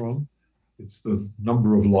 comes from. It's the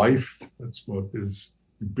number of life. That's what is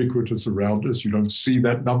ubiquitous around us. You don't see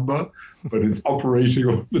that number, but it's operating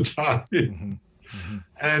all the time.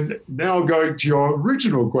 And now going to your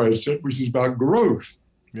original question, which is about growth,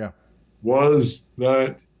 was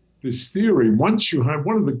that this theory, once you have,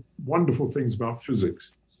 one of the wonderful things about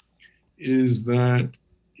physics is that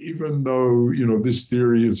even though, you know, this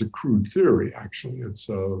theory is a crude theory, actually, it's,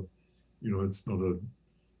 you know, it's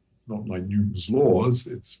not like Newton's laws.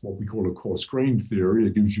 It's what we call a coarse-grained theory.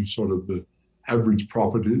 It gives you sort of the average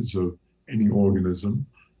properties of any organism.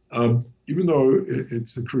 Even though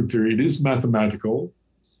it's a crude theory, it is mathematical,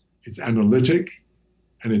 it's analytic,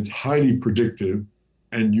 and it's highly predictive,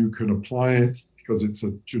 and you can apply it, because it's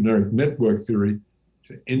a generic network theory,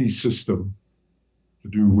 to any system to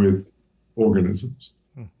do with organisms.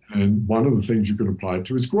 And one of the things you can apply it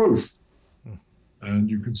to is growth. And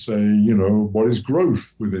you can say, you know, what is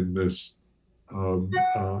growth within this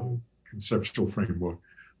conceptual framework?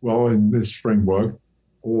 Well, in this framework,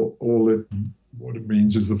 what it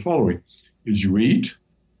means is the following: is you eat,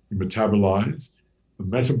 you metabolize, the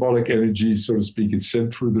metabolic energy, so to speak, is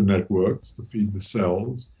sent through the networks to feed the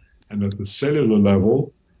cells, and at the cellular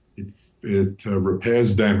level, it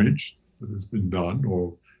repairs damage that has been done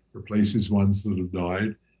or replaces ones that have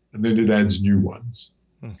died, and then it adds new ones.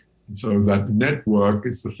 And so that network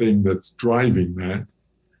is the thing that's driving that.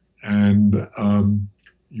 And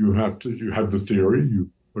you have the theory, you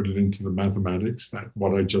put it into the mathematics, that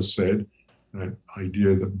what I just said, that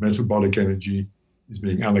idea that metabolic energy is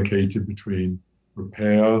being allocated between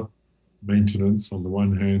repair, maintenance on the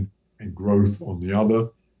one hand, and growth on the other.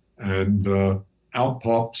 And out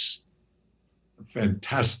pops a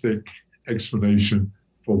fantastic explanation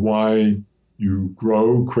for why you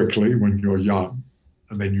grow quickly when you're young,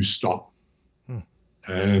 and then you stop.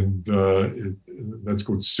 And that's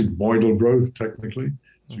called sigmoidal growth, technically.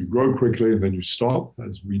 So you grow quickly and then you stop,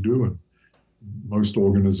 as we do, and most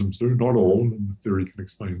organisms do, not all, and the theory can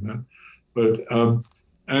explain that. But,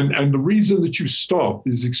 and the reason that you stop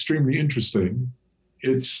is extremely interesting.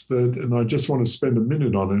 It's that, and I just want to spend a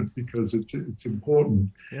minute on it because it's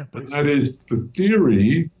important. And that is, the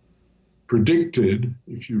theory predicted,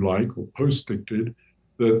 if you like, or post-dicted,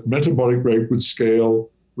 that metabolic rate would scale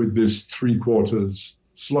with this 3/4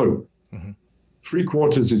 slope.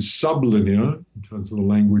 3/4 is sublinear in terms of the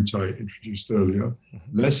language I introduced earlier,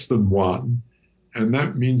 less than 1, and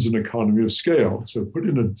that means an economy of scale. So put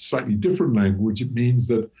in a slightly different language, it means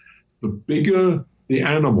that the bigger the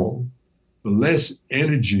animal, the less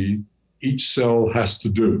energy each cell has to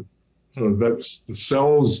do. So that's the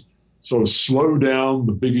cells sort of slow down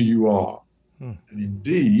the bigger you are. And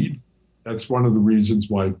indeed, that's one of the reasons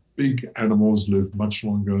why big animals live much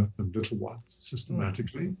longer than little ones,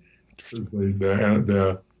 systematically, because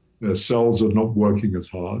their cells are not working as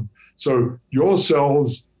hard. So your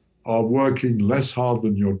cells are working less hard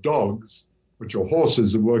than your dogs, but your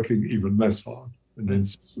horses are working even less hard, and then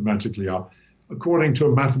systematically up, according to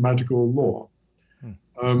a mathematical law.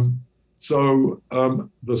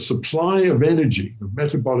 The supply of energy, of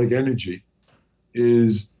metabolic energy,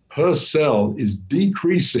 is per cell is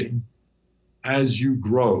decreasing as you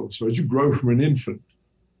grow. So as you grow from an infant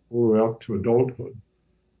all the way up to adulthood,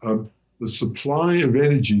 the supply of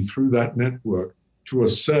energy through that network to a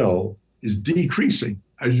cell is decreasing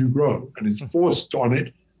as you grow, and it's forced on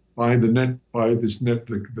it by the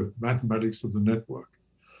mathematics of the network.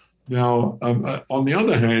 Now, on the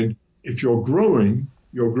other hand, if you're growing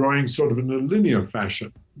sort of in a linear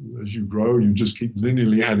fashion. As you grow, you just keep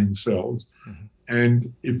linearly adding cells.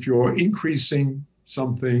 And if you're increasing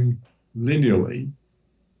something linearly,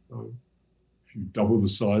 if you double the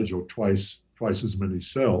size, you're twice as many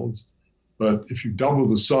cells. But if you double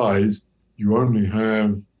the size, you only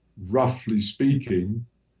have, roughly speaking,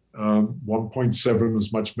 1.7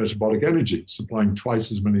 as much metabolic energy, supplying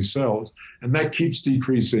twice as many cells. And that keeps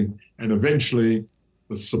decreasing. And eventually,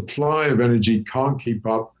 the supply of energy can't keep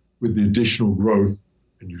up with the additional growth,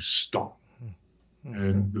 and you stop.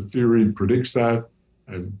 And the theory predicts that,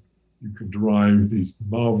 and you can derive these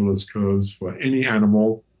marvelous curves for any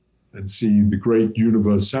animal and see the great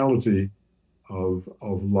universality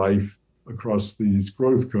of life across these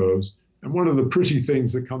growth curves. And one of the pretty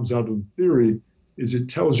things that comes out of the theory is it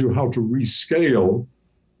tells you how to rescale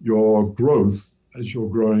your growth as you're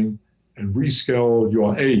growing and rescale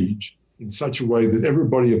your age in such a way that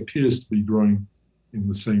everybody appears to be growing in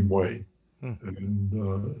the same way.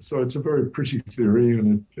 And so it's a very pretty theory,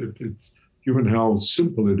 and it's given how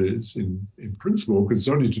simple it is in principle, because it's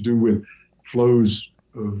only to do with flows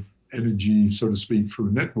of energy, so to speak,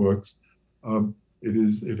 through networks.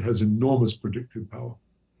 It has enormous predictive power.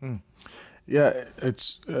 Yeah,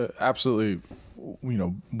 it's absolutely,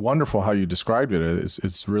 wonderful how you described it.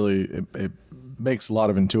 It's really, it makes a lot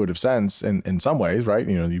of intuitive sense in some ways, right?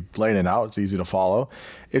 You laid it out, it's easy to follow.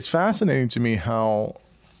 It's fascinating to me how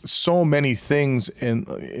so many things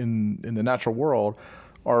in the natural world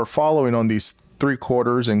are following on these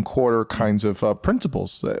 3/4 and quarter kinds of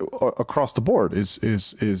principles across the board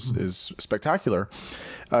is spectacular.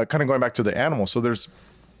 Kind of going back to the animals. So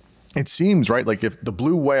it seems, right, like if the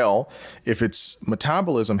blue whale, if its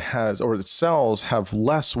metabolism or its cells have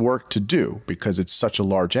less work to do because it's such a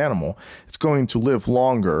large animal, it's going to live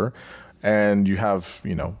longer. And you have,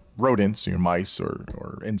 rodents, your mice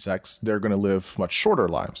or insects, they're going to live much shorter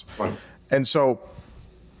lives. Right. And so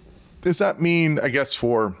does that mean, I guess,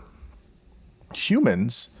 for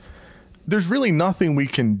humans, there's really nothing we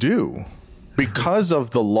can do because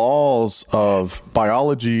of the laws of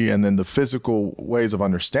biology and then the physical ways of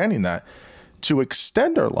understanding that to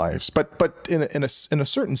extend our lives? But in a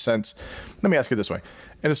certain sense, let me ask it this way.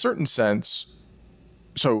 In a certain sense,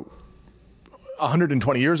 so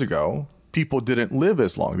 120 years ago, people didn't live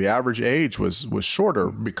as long. The average age was shorter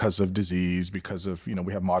because of disease, because of,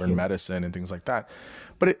 we have modern medicine and things like that.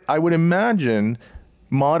 But I would imagine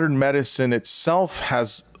modern medicine itself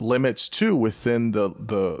has limits too within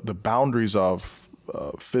the boundaries of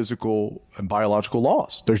physical and biological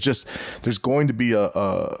laws. There's going to be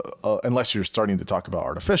unless you're starting to talk about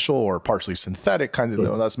artificial or partially synthetic kind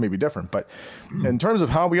of, that's maybe different. But in terms of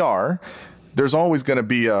how we are, there's always going to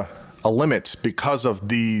be a limit because of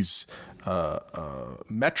these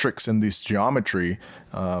metrics in this geometry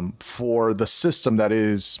for the system that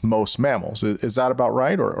is most mammals. Is that about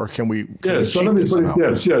right, or can we? So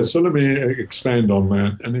let me expand on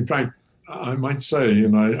that. And in fact, I might say,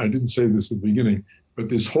 and I didn't say this at the beginning, but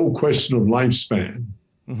this whole question of lifespan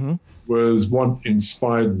was what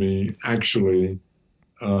inspired me actually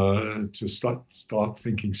to start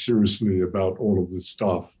thinking seriously about all of this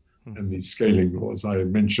stuff and these scaling laws. I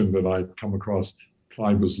had mentioned that I'd come across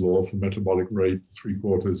Kleiber's law for metabolic rate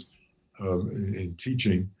 3/4 in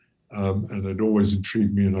teaching, and it always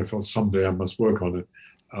intrigued me, and I thought someday I must work on it.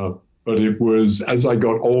 But it was as I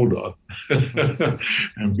got older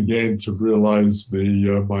and began to realize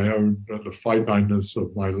the finiteness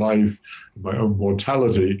of my life, my own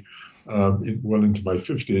mortality, well into my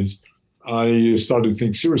 50s, I started to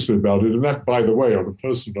think seriously about it. And that, by the way, on a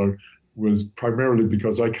personal note, was primarily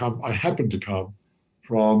because I happened to come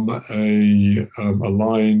from a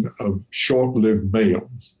line of short-lived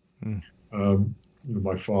males.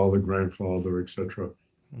 My father, grandfather, etc.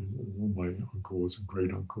 All my uncles and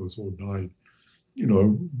great uncles all died,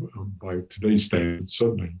 by today's standards,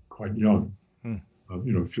 certainly quite young,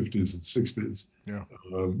 50s and 60s. Yeah.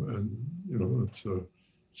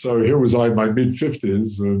 So here was I in my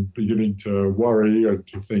mid-50s and beginning to worry and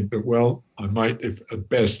to think that, well, I might, if at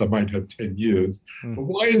best, I might have 10 years. But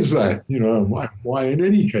why is that? Why in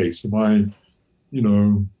any case am I,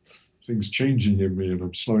 things changing in me, and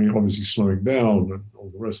I'm obviously slowing down and all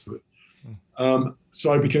the rest of it.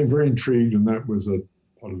 So I became very intrigued, and that was a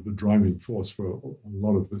part of the driving force for a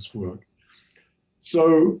lot of this work.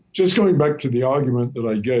 So just going back to the argument that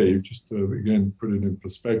I gave, just to, again, put it in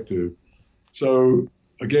perspective. So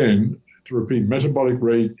again, to repeat, metabolic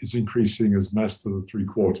rate is increasing as mass to the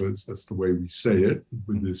 3/4. That's the way we say it,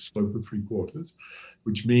 with this slope of 3/4,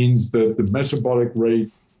 which means that the metabolic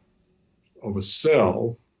rate of a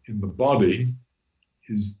cell in the body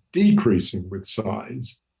is decreasing with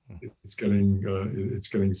size. It's getting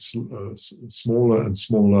smaller and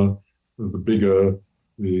smaller the bigger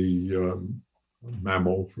the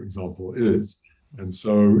mammal, for example, is. And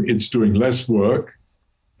so it's doing less work.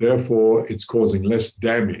 Therefore, it's causing less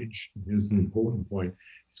damage. Here's the important point.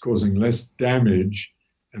 It's causing less damage,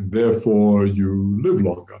 and therefore you live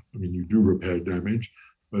longer. I mean, you do repair damage,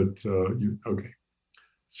 but okay.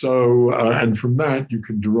 So, and from that, you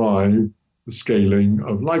can derive the scaling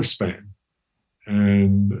of lifespan.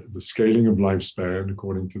 And the scaling of lifespan,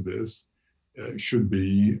 according to this, should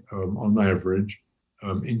be, on average,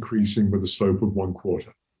 increasing with a slope of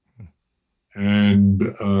 1/4. And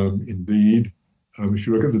indeed, if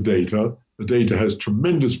you look at the data has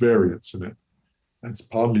tremendous variance in it. That's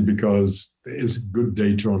partly because there is good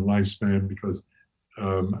data on lifespan because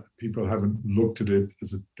people haven't looked at it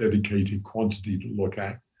as a dedicated quantity to look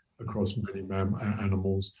at across many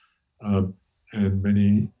animals. And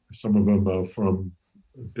some of them are from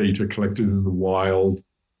data collected in the wild.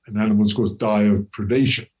 And animals, of course, die of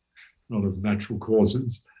predation, not of natural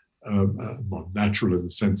causes. Not natural in the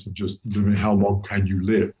sense of just living, how long can you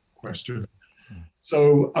live question.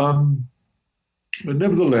 So, but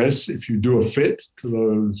nevertheless, if you do a fit to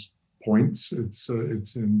those points, it's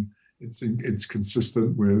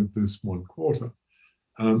consistent with this 1/4.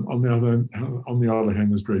 On the other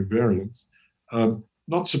hand, there's great variance.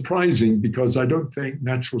 Not surprising because I don't think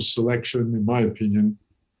natural selection, in my opinion,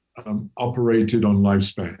 operated on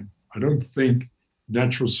lifespan. I don't think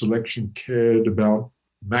natural selection cared about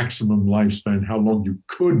maximum lifespan, how long you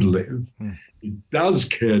could live. It does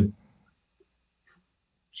care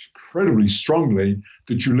incredibly strongly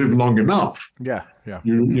that you live long enough. Yeah.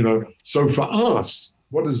 You know. So for us,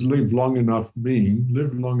 what does live long enough mean?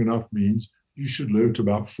 Live long enough means you should live to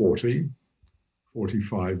about 40,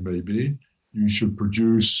 45 maybe. You should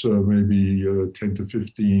produce maybe 10 to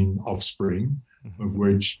 15 offspring, of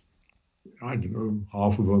which, I don't know,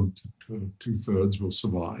 half of them to 2/3 will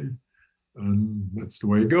survive. And that's the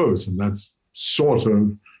way it goes. And that's sort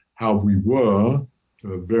of how we were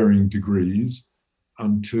to varying degrees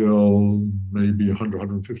until maybe 100,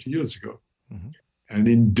 150 years ago. And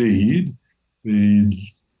indeed, the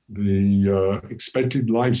expected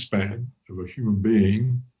lifespan of a human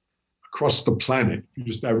being across the planet, if you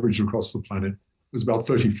just average across the planet, was about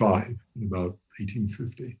 35 in about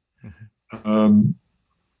 1850.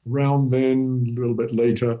 Around then, a little bit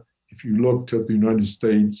later, if you looked at the United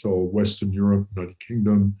States or Western Europe, United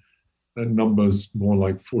Kingdom, that number's more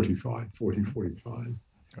like 45.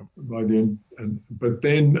 Yep. By the end, but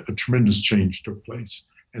then a tremendous change took place.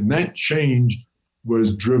 And that change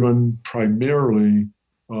was driven primarily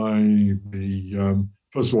by the,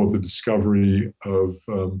 first of all, the discovery of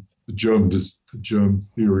the germ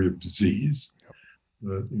theory of disease. Yep.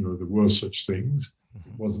 That, you know, there were such things.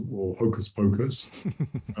 It wasn't all hocus pocus.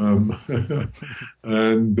 And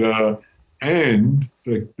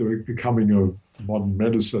the coming of modern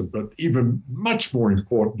medicine, but even much more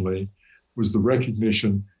importantly, was the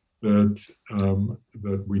recognition that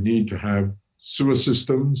that we need to have sewer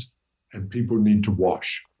systems and people need to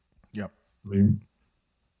wash. Yep. I mean,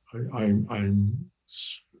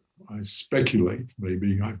 I speculate,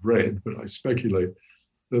 maybe I've read, but I speculate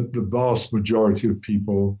that the vast majority of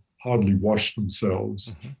people hardly wash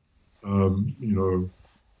themselves. You know,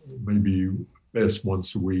 maybe best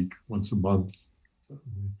once a week, once a month.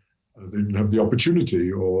 They didn't have the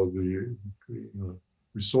opportunity or the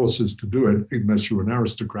resources to do it unless you were an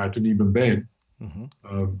aristocrat, and even then,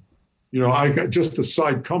 you know, I got just a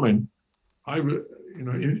side comment.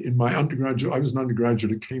 In my undergraduate, I was an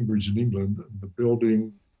undergraduate at Cambridge in England, and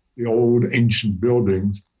the old ancient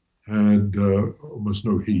buildings had almost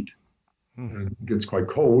no heat. And it gets quite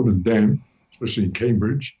cold and damp, especially in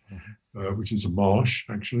Cambridge, which is a marsh,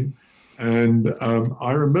 actually. And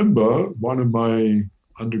I remember one of my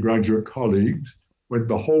undergraduate colleagues went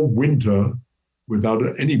the whole winter without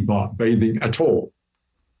any bathing at all.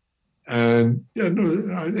 And you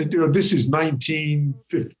know, this is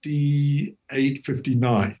 1958,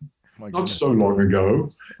 59, not so long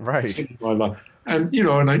ago. Right. And, you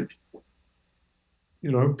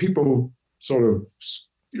know, people sort of,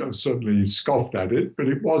 you know, certainly scoffed at it, but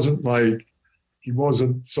it wasn't like he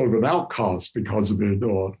wasn't sort of an outcast because of it,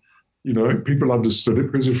 or, you know, people understood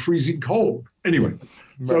it because of freezing cold. Anyway,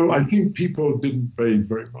 so I think people didn't bathe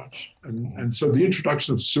very much. And so the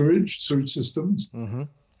introduction of sewage systems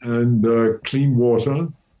and clean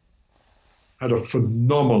water had a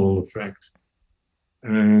phenomenal effect.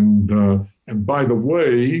 And by the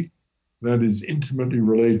way, that is intimately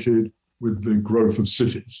related with the growth of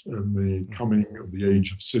cities and the coming of the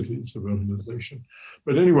age of cities, of urbanization.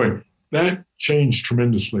 But anyway, that changed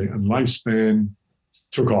tremendously, and lifespan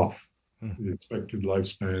took off. The expected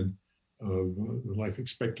lifespan of the life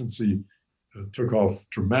expectancy took off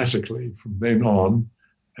dramatically from then on,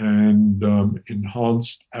 and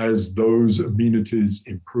enhanced as those amenities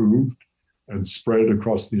improved and spread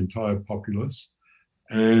across the entire populace.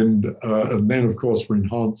 And then, of course, were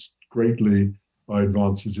enhanced greatly by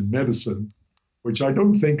advances in medicine, which I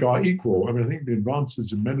don't think are equal. I mean, I think the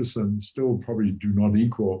advances in medicine still probably do not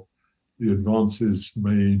equal the advances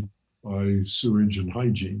made by sewage and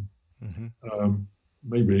hygiene.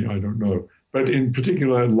 Maybe, I don't know. But in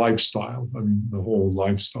particular, lifestyle, I mean, the whole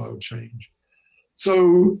lifestyle change.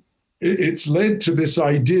 So it's led to this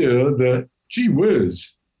idea that, gee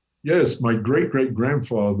whiz, yes, my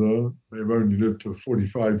great-great-grandfather may have only lived to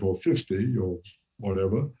 45 or 50 or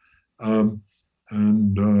whatever, but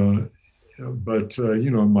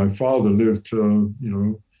my father lived to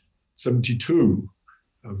 72,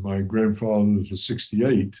 and my grandfather was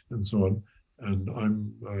 68, and so on. And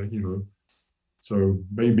I'm so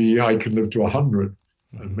maybe I can live to 100,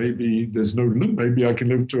 and maybe there's no limit. Maybe I can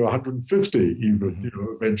live to 150 even,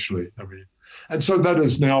 eventually. I mean, and so that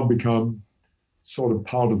has now become sort of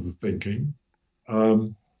part of the thinking.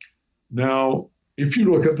 Now, if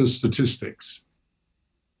you look at the statistics,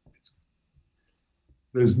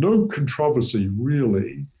 there's no controversy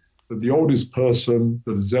really that the oldest person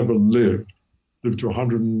that has ever lived to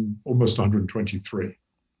 100, almost 123.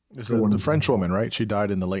 Is that the French woman, right? She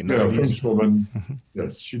died in the late 90s. Yeah, French woman.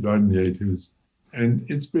 Yes, she died in the 80s. And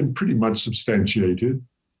it's been pretty much substantiated.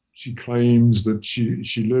 She claims that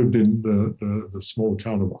she lived in the small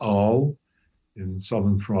town of Arles in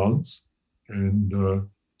southern France. And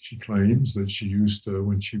she claims that she used to,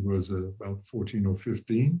 when she was about 14 or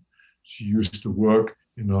 15, she used to work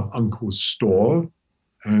in her uncle's store,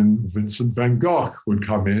 and Vincent van Gogh would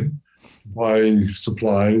come in to buy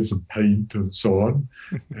supplies and paint and so on.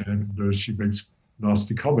 And she makes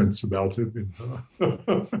nasty comments about it in her.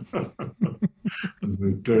 As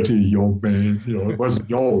this dirty old man, it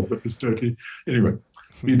wasn't old, but it's dirty. Anyway,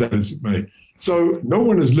 be that as it may. So no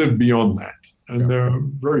one has lived beyond that. And there are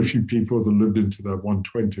very few people that lived into their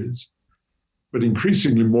 120s, but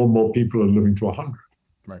increasingly more and more people are living to 100.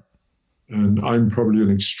 Right. And I'm probably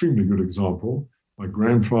an extremely good example. My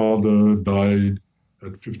grandfather died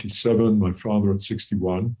at 57, my father at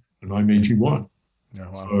 61, and I'm 81. Yeah,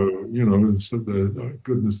 wow. So, it's the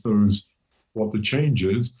goodness knows what the change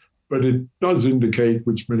is, but it does indicate,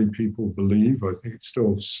 which many people believe, I think it's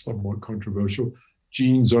still somewhat controversial,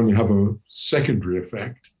 genes only have a secondary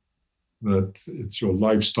effect, that it's your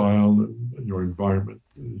lifestyle and your environment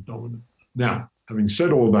that is dominant. Now, having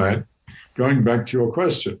said all that, going back to your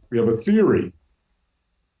question, we have a theory,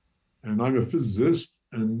 and I'm a physicist,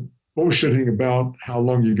 and bullshitting about how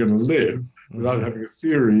long you're going to live without having a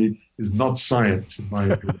theory is not science, in my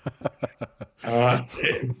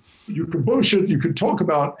opinion. You can bullshit, you can talk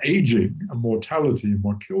about aging and mortality and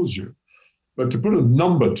what kills you, but to put a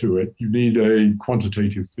number to it, you need a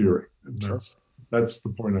quantitative theory. And that's the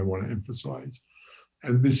point I want to emphasize.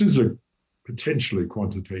 And this is a potentially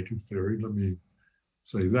quantitative theory, let me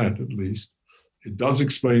say that at least. It does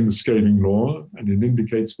explain the scaling law, and it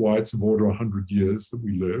indicates why it's of order 100 years that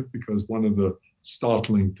we live, because one of the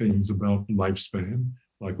startling things about lifespan,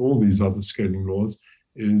 like all these other scaling laws,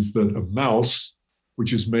 is that a mouse,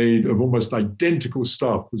 which is made of almost identical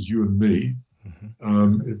stuff as you and me,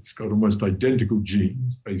 it's got almost identical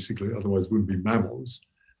genes, basically, otherwise it wouldn't be mammals,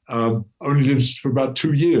 only lives for about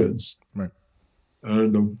 2 years. Right.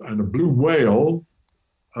 And a blue whale,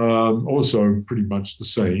 also pretty much the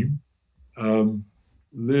same,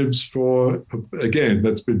 lives for, again,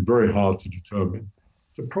 that's been very hard to determine,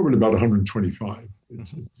 so probably about 125,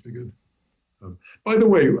 it's figured. By the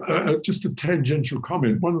way, just a tangential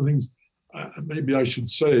comment, one of the things maybe I should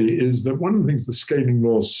say is that one of the things the scaling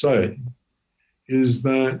laws say is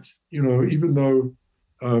that, even though,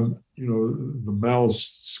 the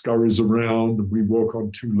mouse scurries around and we walk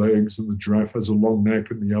on 2 legs and the giraffe has a long neck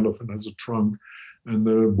and the elephant has a trunk and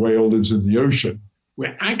the whale lives in the ocean,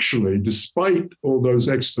 we're actually, despite all those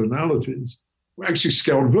externalities, we're actually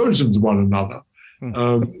scaled versions of one another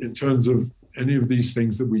in terms of any of these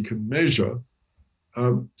things that we can measure.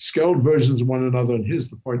 Scaled versions of one another, and here's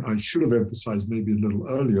the point I should have emphasized maybe a little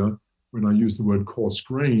earlier when I used the word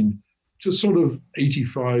coarse-grained, to sort of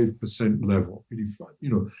 85% level. 85,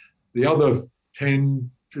 the other 10,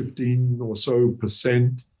 15 or so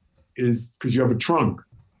percent is because you have a trunk,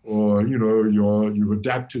 or you've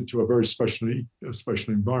adapted to a very special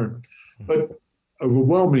environment. But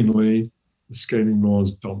overwhelmingly, the scaling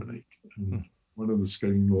laws dominate. And one of the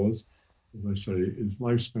scaling laws, as I say, is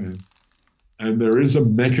lifespan. And there is a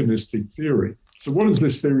mechanistic theory. So what does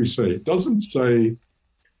this theory say? It doesn't say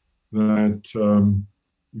that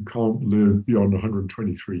you can't live beyond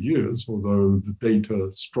 123 years, although the data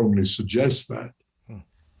strongly suggests that.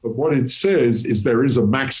 But what it says is there is a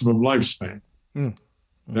maximum lifespan.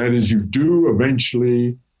 That is, you do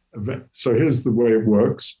eventually, so here's the way it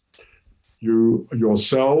works. Your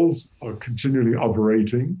cells are continually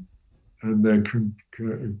operating, and they're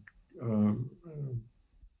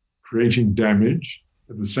creating damage.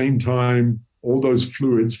 At the same time, all those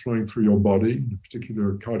fluids flowing through your body, in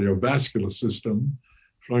particular cardiovascular system,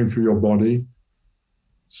 flowing through your body,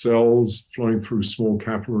 cells flowing through small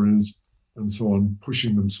capillaries, and so on,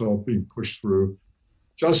 pushing themselves, being pushed through.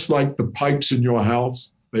 Just like the pipes in your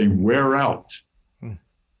house, they wear out. Of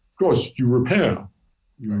course, you repair.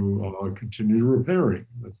 You continue repairing.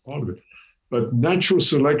 That's part of it. But natural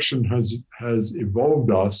selection has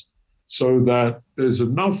evolved us so that there's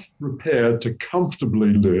enough repair to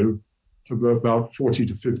comfortably live to about 40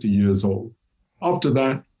 to 50 years old. After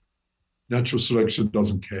that, natural selection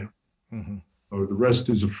doesn't care. So the rest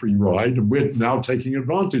is a free ride, and we're now taking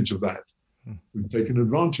advantage of that. We've taken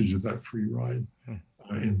advantage of that free ride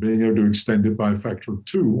in being able to extend it by a factor of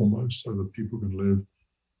 2 almost, so that people can live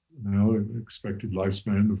now an expected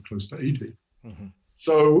lifespan of close to 80.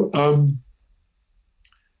 So,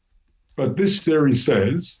 but this theory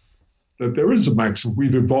says that there is a maximum.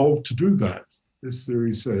 We've evolved to do that. This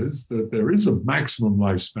theory says that there is a maximum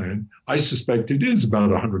lifespan. I suspect it is about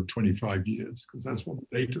 125 years, because that's what the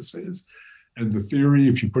data says. And the theory,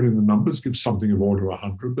 if you put in the numbers, gives something of order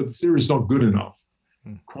 100, but the theory is not good enough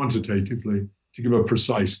quantitatively to give a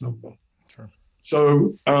precise number. Sure.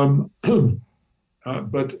 So,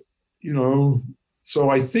 but, you know, so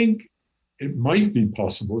I think it might be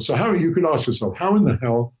possible. So how, you could ask yourself, how in the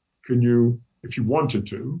hell can you, if you wanted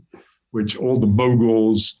to, which all the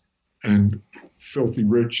moguls and filthy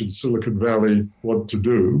rich in Silicon Valley want to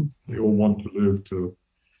do, they all want to live to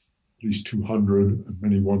at least 200, and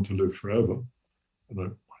many want to live forever. And I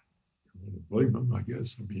don't blame them, I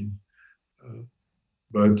guess. I mean,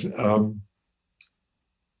 but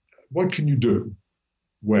what can you do?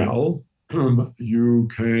 Well, you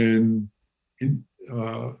can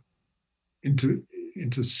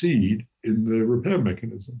intercede in the repair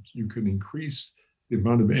mechanisms. You can increase the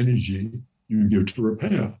amount of energy you give to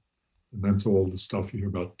repair. And that's all the stuff you hear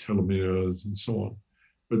about telomeres and so on.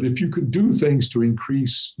 But if you could do things to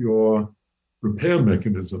increase your repair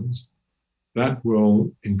mechanisms, that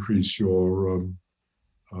will increase your,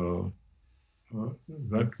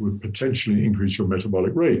 that would potentially increase your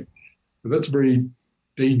metabolic rate. But that's a very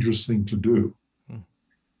dangerous thing to do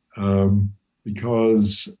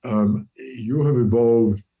because you have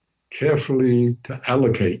evolved carefully to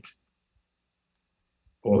allocate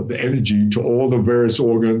or the energy to all the various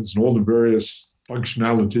organs and all the various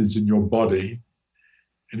functionalities in your body.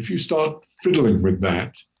 And if you start fiddling with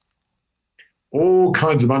that, all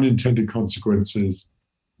kinds of unintended consequences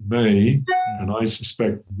may, and I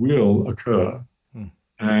suspect will, occur.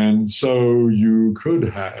 And so you could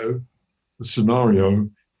have a scenario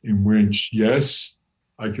in which, yes,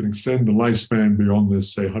 I can extend the lifespan beyond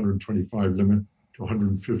this, say, 125 limit to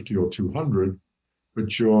 150 or 200,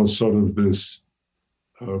 but you're sort of this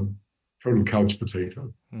total couch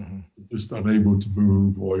potato, just unable to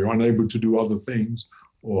move, or you're unable to do other things,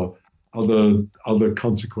 or other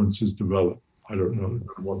consequences develop. I don't know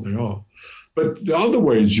what they are. But the other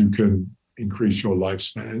ways you can increase your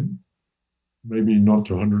lifespan, maybe not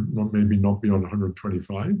to 100, maybe not beyond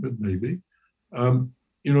 125, but maybe,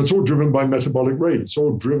 you know, it's all driven by metabolic rate. It's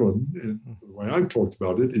all driven, in the way I've talked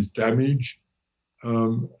about it, is damage,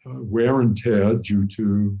 wear and tear due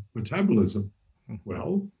to metabolism.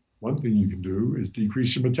 Well, one thing you can do is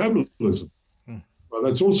decrease your metabolism. Well,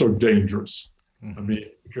 that's also dangerous. I mean,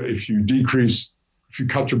 if you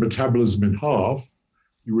cut your metabolism in half,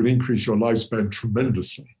 you would increase your lifespan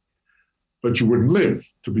tremendously, but you wouldn't live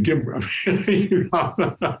to begin with.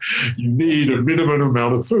 You need a minimum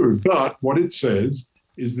amount of food. But what it says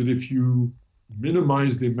is that if you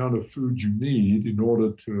minimize the amount of food you need in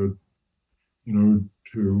order to, you know,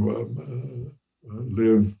 to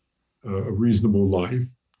live a reasonable life,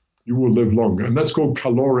 you will live longer. And that's called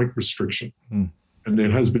caloric restriction. And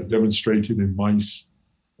it has been demonstrated in mice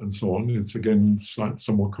and so on. It's, again,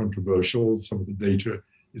 somewhat controversial. Some of the data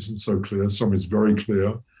isn't so clear. Some is very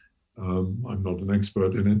clear. I'm not an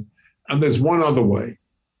expert in it. And there's one other way.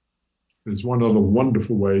 There's one other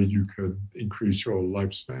wonderful way you can increase your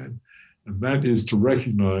lifespan, and that is to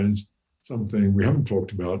recognize something we haven't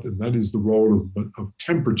talked about, and that is the role of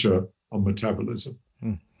temperature on metabolism.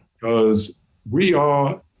 Because we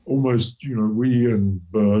are almost, you know, we and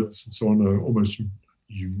birds and so on are almost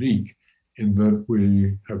unique in that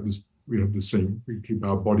we have the same, we keep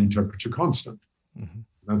our body temperature constant.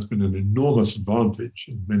 That's been an enormous advantage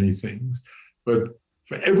in many things. But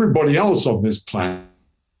for everybody else on this planet,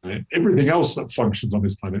 everything else that functions on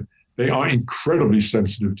this planet, they are incredibly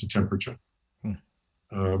sensitive to temperature.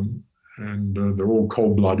 And they're all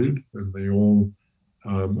cold-blooded, and they all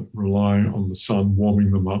rely on the sun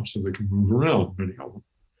warming them up so they can move around, many of them.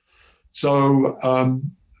 So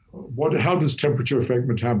how does temperature affect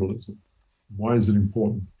metabolism? Why is it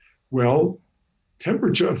important? Well,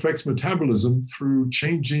 temperature affects metabolism through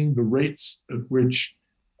changing the rates at which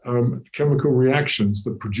chemical reactions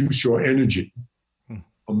that produce your energy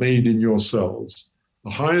are made in your cells.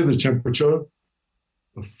 The higher the temperature,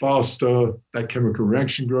 the faster that chemical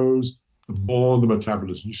reaction grows, the more the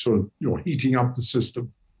metabolism. You're heating up the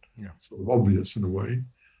system. Yeah. Sort of obvious in a way.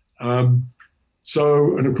 And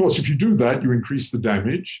of course, if you do that, you increase the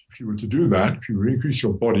damage. If you were to do that, if you were to increase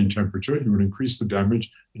your body temperature, you would increase the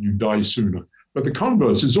damage and you die sooner. But the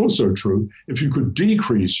converse is also true. If you could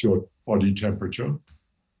decrease your body temperature,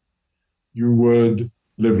 you would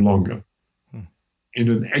live longer in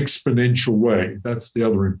an exponential way. That's the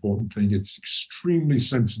other important thing. It's extremely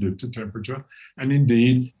sensitive to temperature. And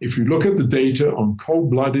indeed, if you look at the data on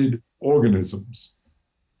cold-blooded organisms,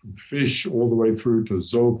 from fish all the way through to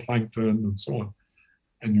zooplankton and so on,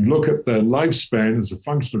 and you look at their lifespan as a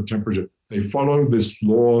function of temperature, they follow this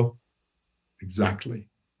law exactly,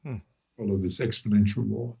 follow this exponential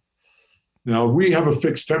law. Now, we have a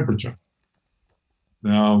fixed temperature.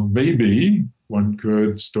 Now, maybe one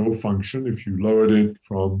could still function if you lowered it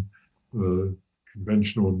from the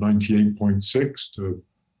conventional 98.6 to,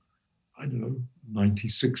 I don't know,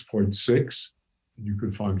 96.6, and you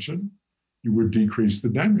could function. You would decrease the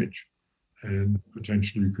damage, and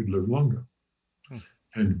potentially you could live longer.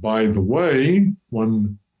 And by the way,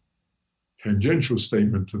 one tangential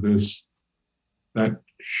statement to this, that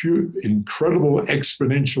incredible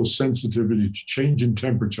exponential sensitivity to change in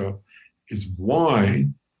temperature is why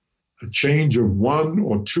a change of 1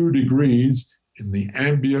 or 2 degrees in the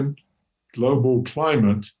ambient global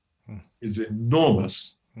climate is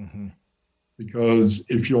enormous. Because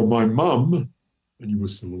if you're my mum, and you were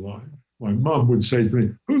still alive, my mum would say to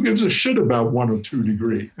me, who gives a shit about 1 or 2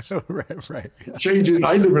 degrees? Right. Yeah. Changes.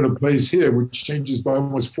 I live in a place here which changes by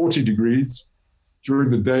almost 40 degrees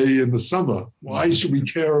during the day in the summer. Why should we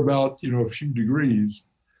care about, a few degrees?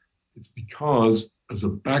 It's because as a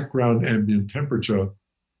background ambient temperature,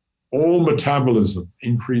 all metabolism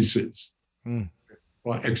increases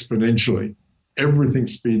exponentially. Everything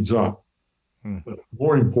speeds up. But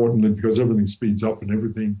more importantly, because everything speeds up and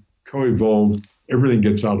everything co-evolved, everything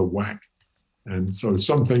gets out of whack. And so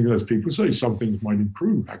some things, as people say, some things might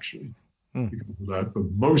improve actually because of that, but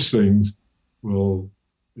most things will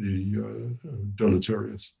be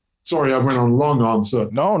deleterious. Sorry, I went on a long answer.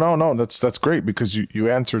 No. That's great because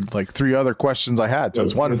you answered like 3 other questions I had. So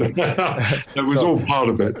it's wonderful. That was all part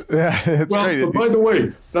of it. Yeah, it's great. But by the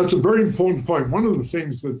way, that's a very important point. One of the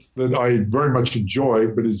things that I very much enjoy,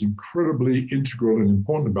 but is incredibly integral and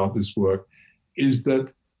important about this work, is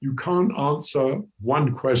that you can't answer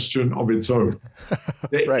one question of its own.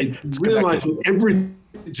 Right. You realize that everything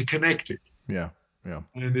is connected. Yeah.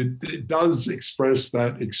 And it does express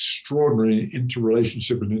that extraordinary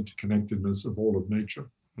interrelationship and interconnectedness of all of nature.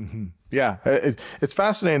 Yeah, it's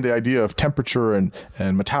fascinating, the idea of temperature and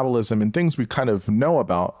metabolism and things we kind of know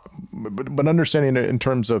about, but understanding it in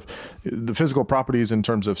terms of the physical properties, in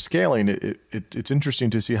terms of scaling, it's interesting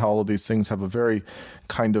to see how all of these things have a very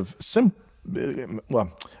kind of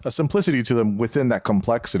a simplicity to them within that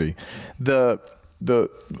complexity. I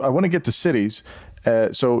want to get to cities,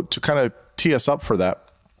 so to kind of tee us up for that,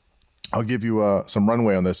 I'll give you some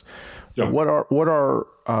runway on this. Yeah. What are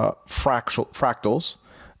fractals?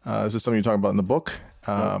 Is this something you're talking about in the book?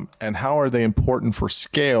 And how are they important for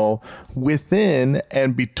scale within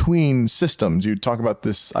and between systems? You talk about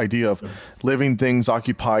this idea of living things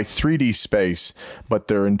occupy 3D space, but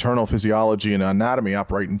their internal physiology and anatomy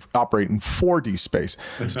operate in 4D space.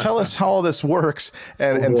 So tell us how all this works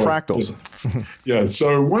and fractals. Yeah.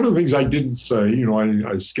 So one of the things I didn't say,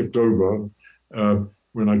 I skipped over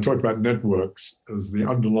when I talked about networks as the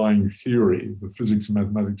underlying theory, the physics and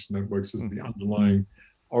mathematics of networks as the underlying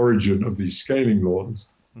origin of these scaling laws.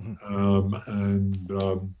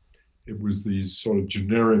 It was these sort of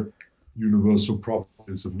generic universal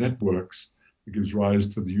properties of networks that gives rise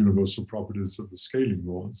to the universal properties of the scaling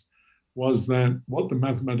laws, was that what the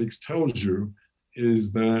mathematics tells you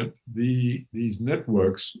is that these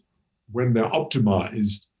networks, when they're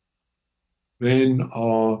optimized, then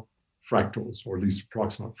are fractals, or at least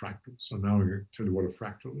approximate fractals. So now I'm going to tell you what a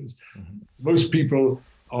fractal is. Most people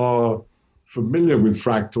are familiar with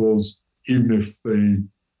fractals, even if they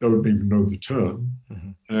don't even know the term,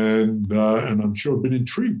 and I'm sure have been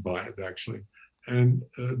intrigued by it actually. And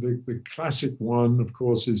the classic one, of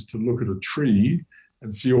course, is to look at a tree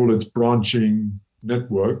and see all its branching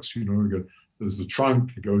networks. There's the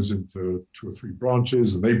trunk, it goes into 2 or 3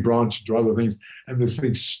 branches, and they branch into other things, and this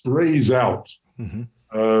thing sprays out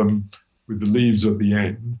with the leaves at the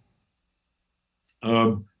end.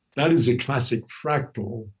 That is a classic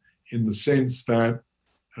fractal, in the sense that,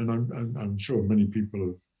 and I'm sure many people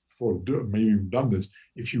have before, maybe even done this.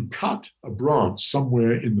 If you cut a branch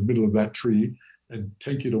somewhere in the middle of that tree and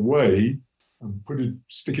take it away and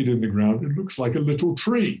stick it in the ground, it looks like a little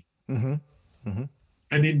tree. Mm-hmm. Mm-hmm.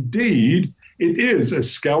 And indeed, it is a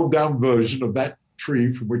scaled down version of that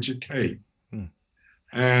tree from which it came. Mm.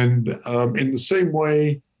 And in the same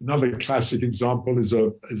way, another classic example is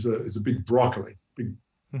a big broccoli, big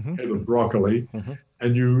mm-hmm. head of broccoli, mm-hmm.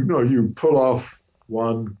 and you pull off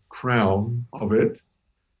one crown of it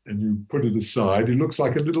and you put it aside. It looks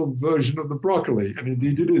like a little version of the broccoli, and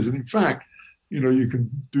indeed it is. And in fact, you can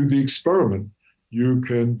do the experiment. You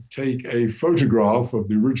can take a photograph of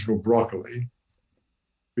the original broccoli,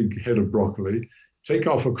 big head of broccoli, take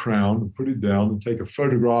off a crown and put it down and take a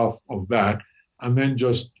photograph of that, and then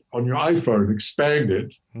just on your iPhone expand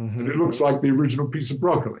it, mm-hmm. and it looks like the original piece of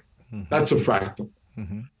broccoli. Mm-hmm. That's a fractal.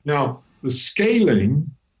 Mm-hmm. Now, the scaling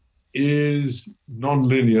is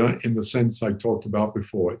nonlinear in the sense I talked about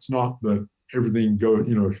before. It's not that everything goes,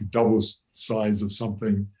 if you double the size of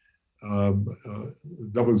something,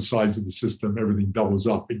 double the size of the system, everything doubles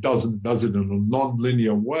up. It does it in a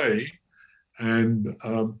nonlinear way, and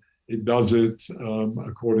it does it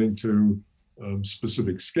according to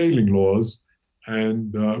specific scaling laws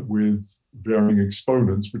and with varying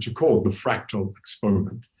exponents, which are called the fractal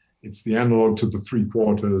exponent. It's the analog to the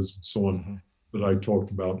 3/4 and so on mm-hmm. that I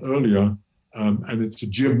talked about earlier, and it's a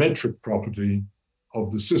geometric property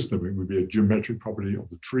of the system. It would be a geometric property of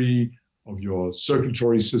the tree, of your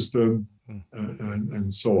circulatory system,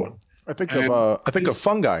 and so on. I think of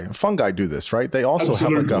fungi. Fungi do this, right? They also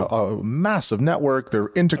absolutely. Have like a massive network.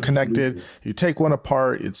 They're interconnected. Absolutely. You take one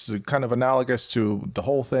apart, it's kind of analogous to the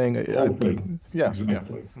whole thing. Yeah, exactly. Yeah.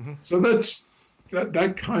 Mm-hmm. So that's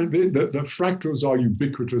that kind. The fractals are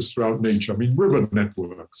ubiquitous throughout nature. I mean, river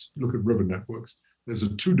networks. Look at river networks. There's a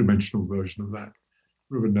two-dimensional version of that.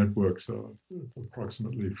 River networks are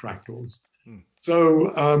approximately fractals.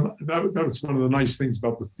 So that's one of the nice things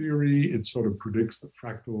about the theory. It sort of predicts that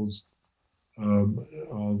fractals are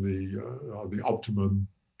the optimum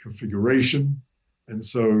configuration, and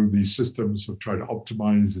so these systems have tried to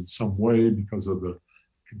optimize in some way because of the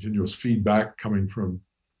continuous feedback coming from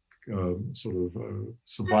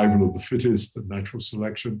survival of the fittest and natural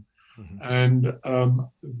selection, mm-hmm. and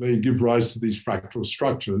they give rise to these fractal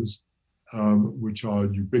structures, which are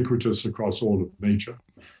ubiquitous across all of nature.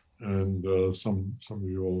 And some of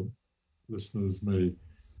your listeners may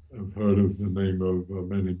have heard of the name of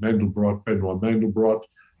Mandelbrot. Benoit Mandelbrot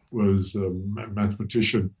was a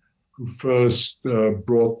mathematician who first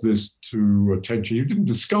brought this to attention. He didn't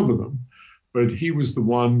discover them, but he was the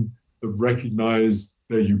one that recognized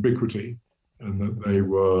their ubiquity and that they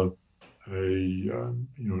were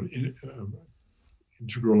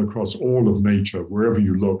integral across all of nature. Wherever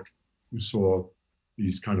you looked, you saw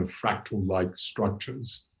these kind of fractal-like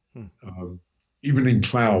structures. Even in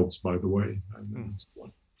clouds, by the way.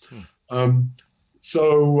 And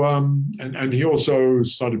he also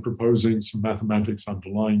started proposing some mathematics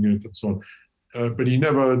underlying it and so on. But he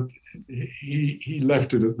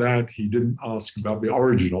left it at that. He didn't ask about the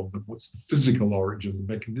origin of them. What's the physical origin, the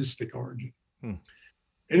mechanistic origin?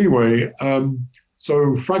 Anyway,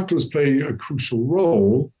 so fractals play a crucial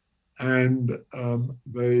role, and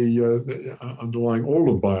they underlying all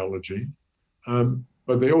of biology.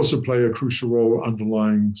 But they also play a crucial role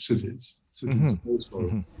underlying cities. Cities mm-hmm. also.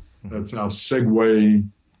 Mm-hmm. That's our segue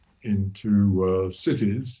into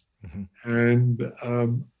cities. Mm-hmm. And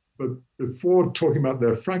but before talking about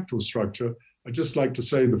their fractal structure, I'd just like to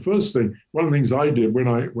say the first thing. One of the things I did when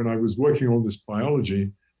I was working on this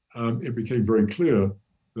biology, it became very clear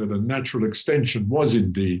that a natural extension was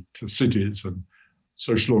indeed to cities and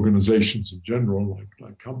social organizations in general,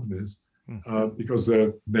 like companies. Because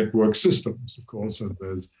they're network systems, of course, and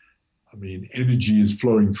energy is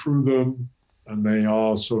flowing through them, and they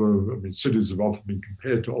are cities have often been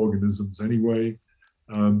compared to organisms anyway.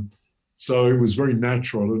 So it was very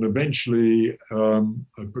natural, and eventually I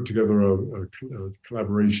put together a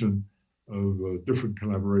collaboration different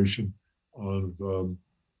collaboration of the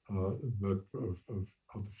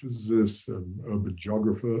physicists and urban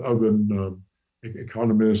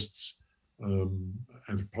economists,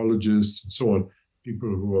 anthropologists, and so on, people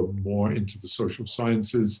who are more into the social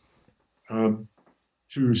sciences,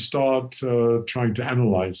 to start trying to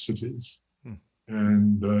analyze cities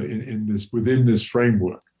and within this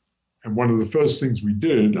framework. And one of the first things we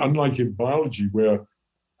did, unlike in biology, where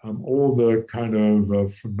all the kind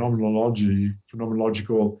of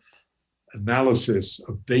phenomenological analysis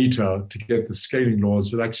of data to get the scaling laws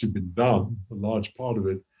had actually been done, a large part of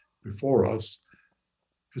it before us.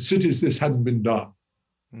 For cities, this hadn't been done.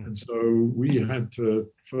 And so we had to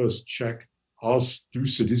first check do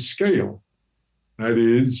cities scale? That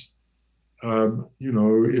is,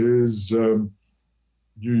 is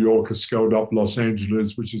New York a scaled up Los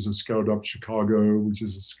Angeles, which is a scaled up Chicago, which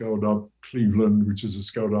is a scaled up Cleveland, which is a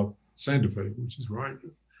scaled up Santa Fe, which is right.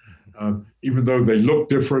 Even though they look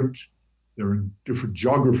different, they're in different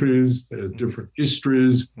geographies, they're different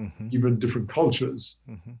histories, even different cultures.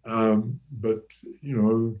 But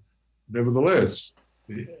nevertheless,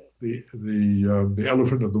 the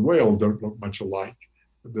elephant and the whale don't look much alike,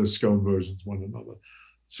 but they're scaled versions of one another.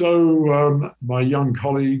 So my young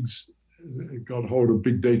colleagues got hold of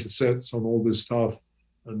big data sets on all this stuff,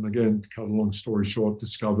 and again, to cut a long story short,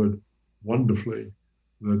 discovered wonderfully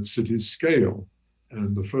that cities scale.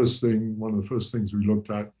 And one of the first things we looked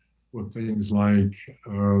at were things like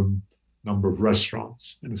number of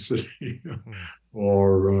restaurants in a city,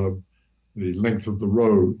 or the length of the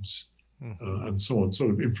roads, and so on,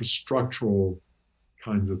 sort of infrastructural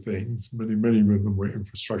kinds of things. Many of them were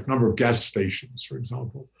infrastructure, number of gas stations, for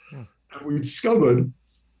example. And we discovered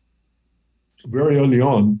very early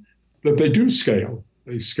on that they do scale.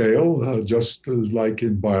 They scale just as like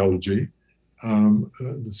in biology.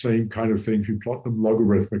 The same kind of thing, if you plot them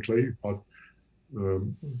logarithmically, plot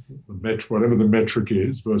whatever the metric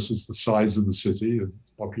is versus the size of the city,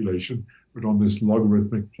 its population, but on this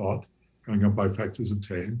logarithmic plot, going up by factors of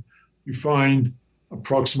 10, you find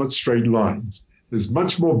approximate straight lines. There's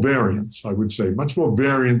much more variance, I would say, much more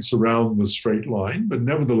variance around the straight line, but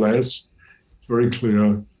nevertheless, it's very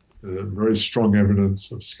clear, very strong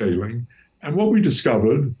evidence of scaling. And what we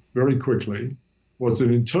discovered very quickly was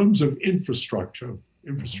that in terms of infrastructural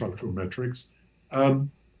metrics,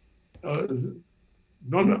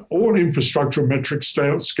 not all infrastructural metrics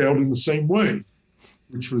scaled in the same way,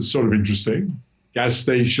 which was sort of interesting. Gas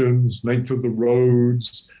stations, length of the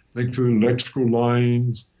roads, length of the electrical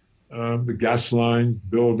lines, the gas lines,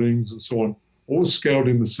 buildings, and so on, all scaled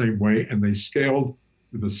in the same way, and they scaled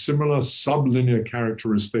with a similar sublinear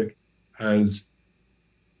characteristic as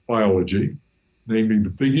biology, namely the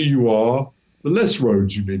bigger you are, the less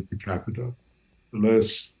roads you need per capita, the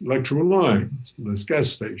less electrical lines, the less gas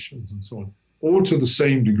stations, and so on, all to the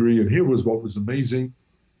same degree. And here was what was amazing.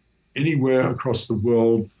 Anywhere across the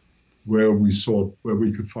world where we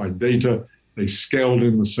could find data, they scaled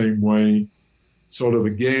in the same way, sort of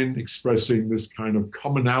again expressing this kind of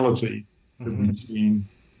commonality that we've seen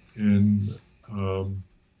in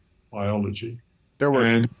biology. There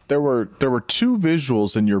were two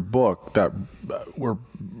visuals in your book that were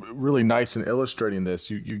really nice in illustrating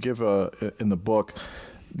this. You give in the book,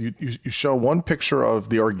 you show one picture of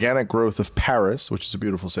the organic growth of Paris, which is a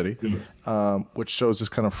beautiful city, which shows this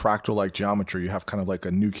kind of fractal-like geometry. You have kind of like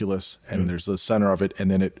a nucleus, and there's the center of it,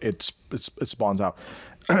 and then it spawns out.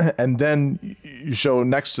 And then you show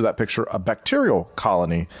next to that picture a bacterial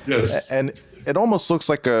colony. Yes. And it almost looks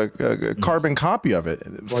like a carbon copy of it.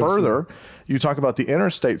 Further, you talk about the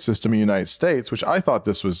interstate system in the United States, which I thought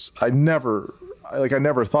this was, I never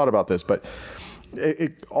thought about this, but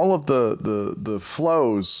all of the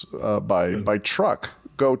flows by truck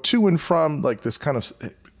go to and from like this kind of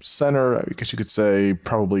center, I guess you could say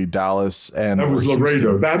probably Dallas and that was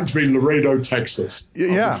Laredo. That would be Laredo, Texas.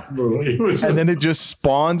 Yeah. And then it just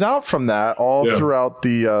spawns out from that all throughout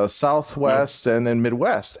the Southwest and then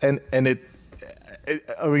Midwest. And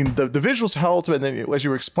I mean, the visuals helped, and then as you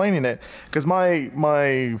were explaining it, because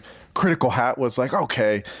my critical hat was like,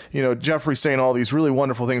 okay, Geoffrey's saying all these really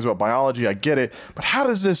wonderful things about biology, I get it, but how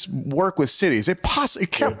does this work with cities? It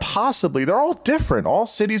can't possibly. They're all different. All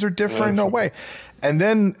cities are different, no way. And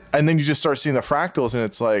then you just start seeing the fractals, and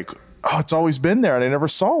it's like, oh, it's always been there, and I never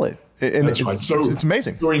saw it. And That's right. So it's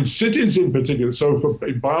amazing. So in cities in particular,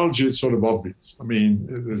 in biology, it's sort of obvious. I mean,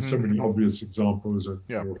 there's so many obvious examples, and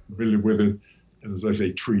you're familiar with it. And as I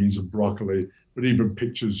say, trees and broccoli, but even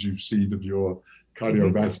pictures you've seen of your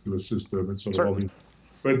cardiovascular system, it's sort of obvious.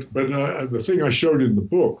 But the thing I showed in the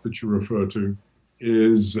book that you refer to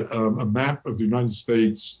is a map of the United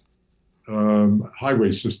States highway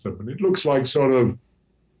system. And it looks like sort of,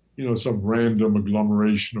 some random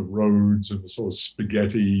agglomeration of roads and sort of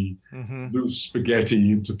spaghetti, loose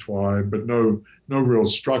spaghetti intertwined, but no real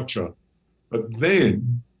structure. But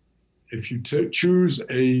then if you choose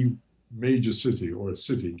a major city or a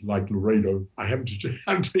city like Laredo, I happen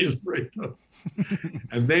to be Laredo,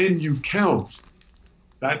 and then you count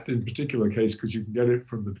that in particular case, because you can get it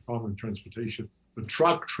from the Department of Transportation, the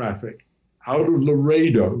truck traffic out of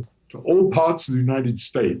Laredo to all parts of the United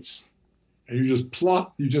States, and you just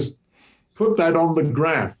put that on the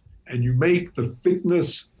graph, and you make the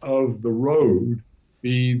thickness of the road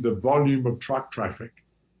be the volume of truck traffic.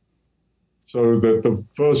 So that the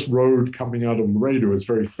first road coming out of Laredo is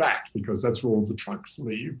very fat because that's where all the trucks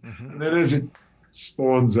leave. And then as it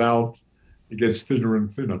spawns out, it gets thinner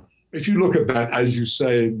and thinner. If you look at that, as you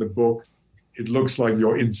say in the book, it looks like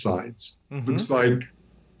your insides. Looks like,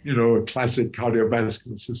 you know, a classic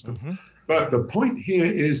cardiovascular system. But the point here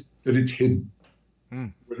is that it's hidden.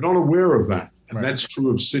 We're not aware of that. And that's true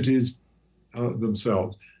of cities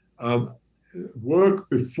themselves. Work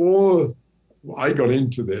before I got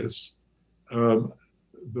into this, the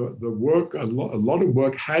work, a lot of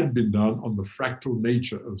work had been done on the fractal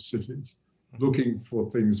nature of cities, looking for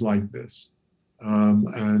things like this.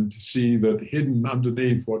 And to see that hidden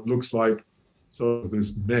underneath what looks like sort of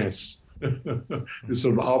this mess, this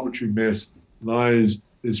sort of arbitrary mess, lies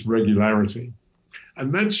this regularity.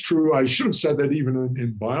 And that's true. I should have said that even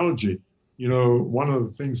in biology. You know, one of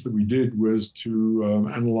the things that we did was to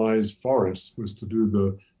analyze forests, was to do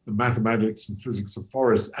the mathematics and physics of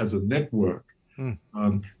forests as a network. You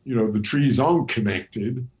know, the trees aren't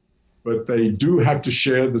connected, but they do have to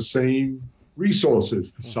share the same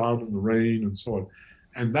resources, the sun and the rain and so on.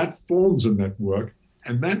 And that forms a network.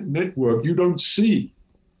 And that network you don't see.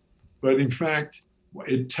 But in fact,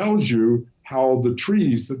 it tells you how the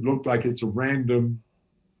trees that look like it's a random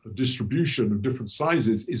distribution of different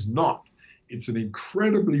sizes is not. It's an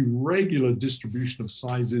incredibly regular distribution of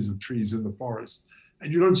sizes of trees in the forest.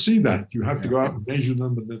 And you don't see that. You have to go out and measure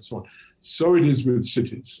them and then so on. So it is with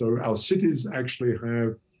cities. So our cities actually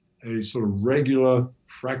have a sort of regular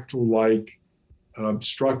fractal-like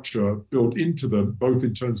structure built into them, both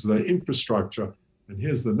in terms of their infrastructure, and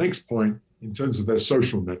here's the next point, in terms of their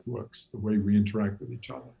social networks, the way we interact with each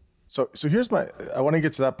other. So here's I want to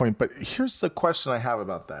get to that point, but here's the question I have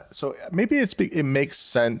about that. So maybe it makes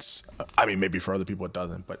sense. I mean, maybe for other people it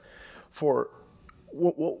doesn't, but for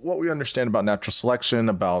what we understand about natural selection,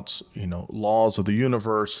 about, you know, laws of the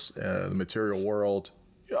universe, the material world,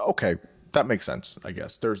 okay, that makes sense. I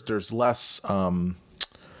guess there's less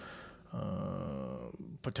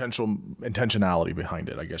potential intentionality behind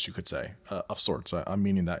it, I guess you could say, of sorts. I'm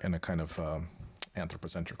meaning that in a kind of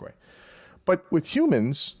anthropocentric way. But with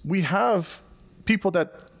humans, we have people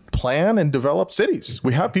that plan and develop cities.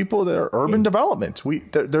 We have people that are urban development.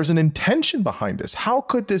 There's an intention behind this. How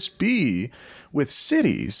could this be with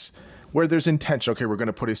cities where there's intention? Okay, we're going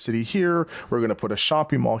to put a city here. We're going to put a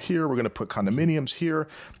shopping mall here. We're going to put condominiums here.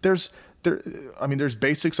 There's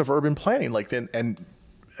basics of urban planning, like then, and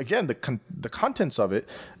again, the contents of it,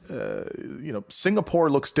 you know, Singapore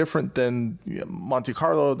looks different than Monte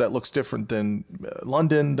Carlo, that looks different than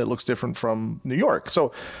London, that looks different from New York.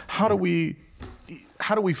 So how do we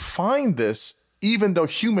find this, even though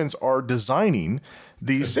humans are designing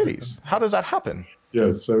these cities? How does that happen?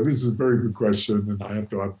 Yes, so this is a very good question, and I have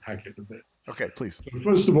to unpack it a bit. Okay, please. So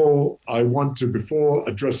first of all, I want to, before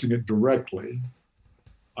addressing it directly,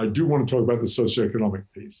 I do want to talk about the socioeconomic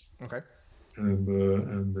piece. Okay. And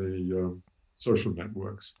the social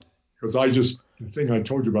networks. Because the thing I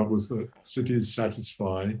told you about was that cities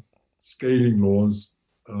satisfy scaling laws,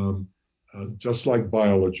 just like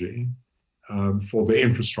biology, for the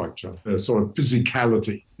infrastructure, their sort of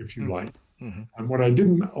physicality, if you like. And what I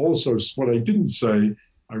didn't say,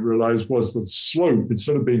 I realized, was that slope,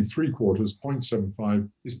 instead of being 3/4, 0.75,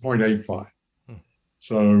 is 0.85.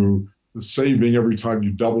 So the saving every time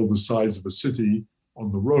you double the size of a city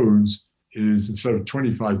on the roads is, instead of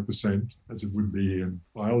 25%, as it would be in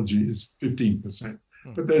biology, is 15%.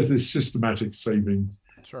 But there's this systematic saving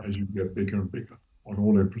as you get bigger and bigger on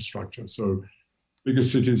all infrastructure. So bigger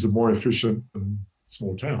cities are more efficient than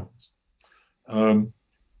small towns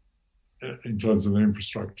in terms of the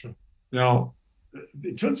infrastructure. Now,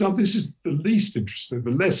 it turns out this is the less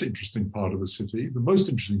interesting part of a city. The most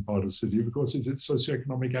interesting part of a city, of course, is its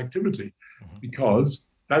socioeconomic activity, because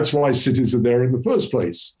that's why cities are there in the first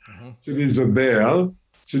place. Cities are there,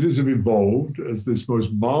 cities have evolved as this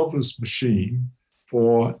most marvelous machine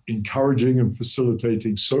for encouraging and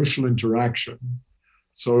facilitating social interaction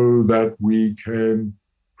so that we can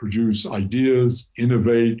produce ideas,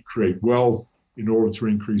 innovate, create wealth in order to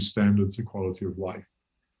increase standards and quality of life.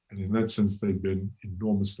 And in that sense, they've been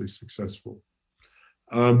enormously successful.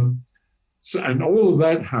 And all of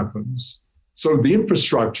that happens. So the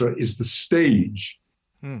infrastructure is the stage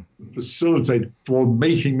facilitate for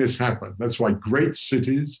making this happen. That's why great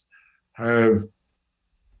cities have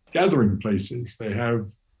gathering places. They have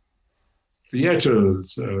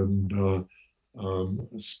theaters and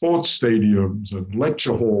sports stadiums and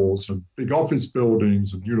lecture halls and big office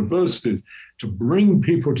buildings and universities to bring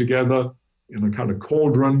people together in a kind of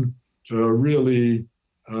cauldron to really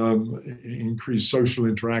increase social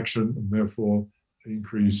interaction and therefore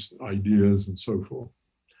increase ideas and so forth.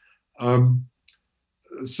 Um,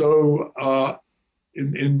 so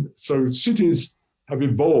so cities have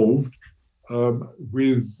evolved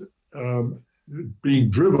with being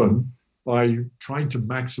driven by trying to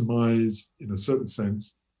maximize, in a certain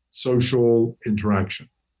sense, social interaction.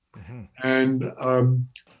 Mm-hmm. And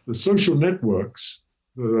the social networks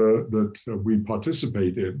that we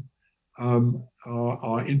participate in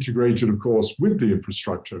are integrated, of course, with the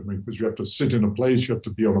infrastructure. I mean, because you have to sit in a place, you have to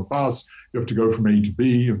be on a bus, you have to go from A to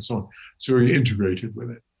B, and so on. So you're integrated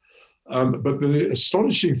with it. But the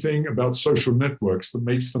astonishing thing about social networks that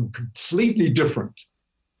makes them completely different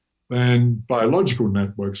than biological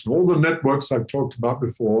networks, and all the networks I've talked about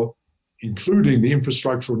before, including the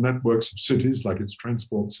infrastructural networks of cities, like its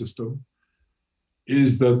transport system,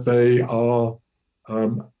 is that they are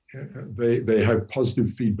they have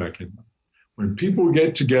positive feedback in them. When people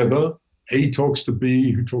get together, A talks to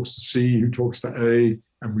B, who talks to C, who talks to A,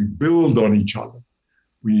 and we build on each other.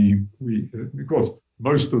 We of course,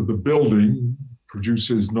 most of the building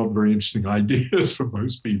produces not very interesting ideas for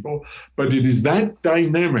most people, but it is that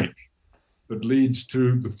dynamic that leads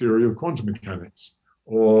to the theory of quantum mechanics,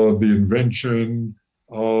 or the invention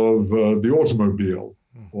of the automobile,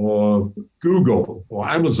 or Google, or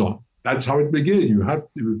Amazon. That's how it begins. You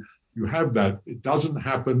have that. It doesn't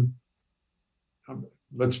happen.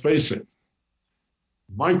 Let's face it.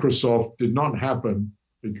 Microsoft did not happen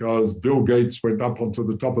because Bill Gates went up onto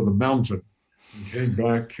the top of the mountain and came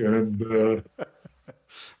back and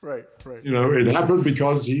right. It happened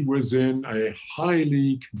because he was in a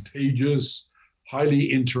highly contagious,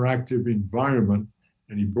 highly interactive environment,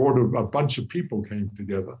 and he brought a bunch of people came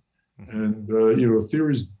together. Mm-hmm. And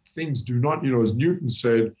things do not, as Newton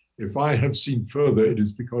said, if I have seen further, it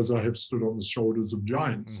is because I have stood on the shoulders of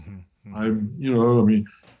giants. Mm-hmm. Mm-hmm.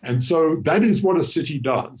 And so that is what a city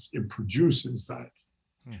does. It produces that.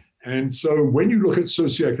 And so when you look at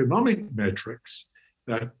socioeconomic metrics,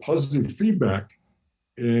 that positive feedback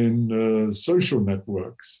in social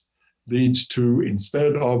networks leads to,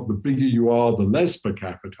 instead of the bigger you are, the less per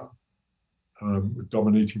capita, with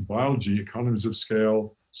dominating biology, economies of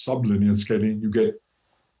scale, sublinear scaling, you get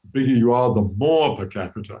the bigger you are, the more per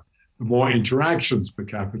capita, the more interactions per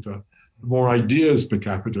capita, the more ideas per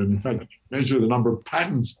capita. And in fact, measure the number of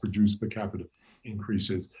patents produced per capita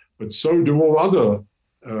increases. But so do all other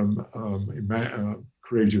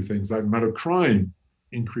creative things, like the amount of crime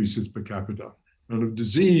increases per capita, the amount of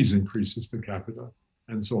disease increases per capita,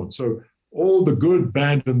 and so on. So all the good,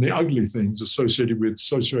 bad, and the ugly things associated with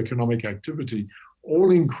socioeconomic activity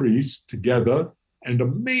all increase together. And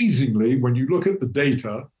amazingly, when you look at the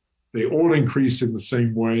data, they all increase in the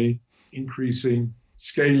same way, increasing,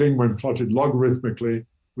 scaling when plotted logarithmically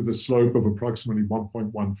with a slope of approximately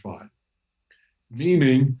 1.15.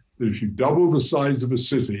 Meaning that if you double the size of a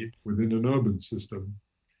city within an urban system,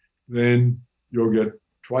 then you'll get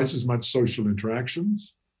twice as much social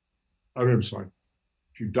interactions. I'm sorry.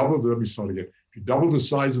 Let me start again. If you double the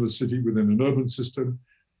size of a city within an urban system,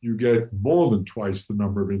 you get more than twice the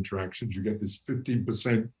number of interactions. You get this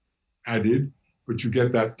 15% added, but you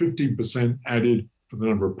get that 15% added for the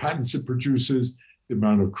number of patents it produces, the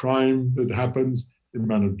amount of crime that happens, the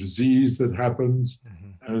amount of disease that happens,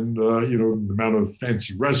 mm-hmm. and the amount of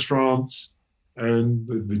fancy restaurants and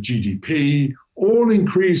the GDP all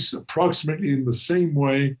increase approximately in the same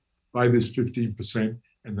way by this 15%,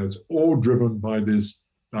 and that's all driven by this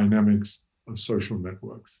dynamics of social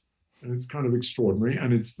networks. And it's kind of extraordinary,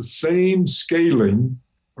 and it's the same scaling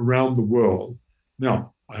around the world.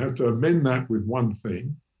 Now, I have to amend that with one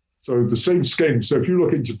thing. So the same scaling. So if you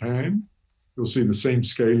look in Japan, you'll see the same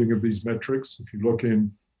scaling of these metrics. If you look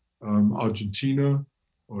in Argentina,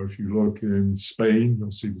 or if you look in Spain,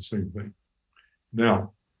 you'll see the same thing.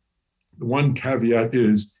 Now, the one caveat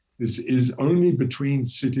is this is only between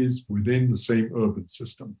cities within the same urban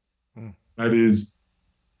system. That is,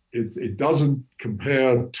 it doesn't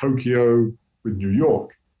compare Tokyo with New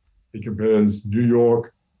York. It compares New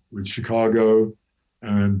York with Chicago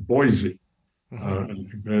and Boise. And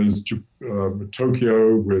it compares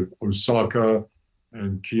Tokyo with Osaka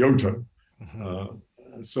and Kyoto.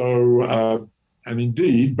 And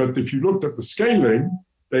indeed, but if you looked at the scaling,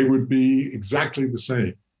 they would be exactly the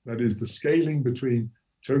same. That is, the scaling between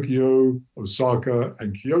Tokyo, Osaka,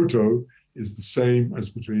 and Kyoto is the same as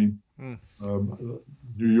between New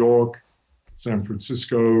York, San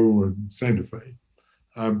Francisco, and Santa Fe.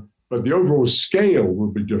 But the overall scale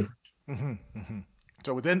will be different.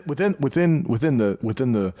 So within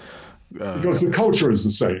the because the culture is the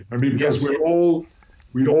same. I mean, because yes.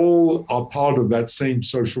 we all are part of that same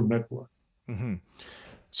social network.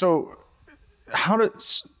 So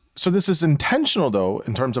So this is intentional, though,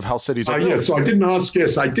 in terms of how cities are built. Yes, I didn't ask.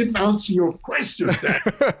 Yes, I didn't answer your question.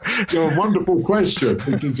 Your wonderful question.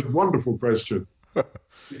 It is a wonderful question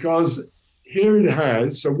because here it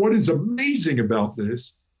has. So what is amazing about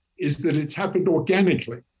this is that it's happened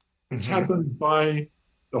organically. It's happened by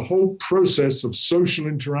the whole process of social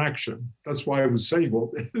interaction. That's why I was saying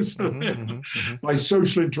all this. By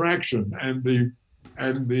social interaction and the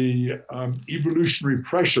evolutionary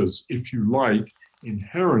pressures, if you like,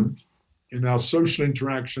 inherent in our social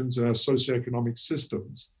interactions and our socioeconomic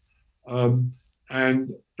systems.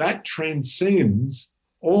 And that transcends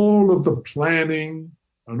all of the planning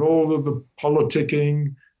and all of the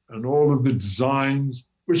politicking and all of the designs,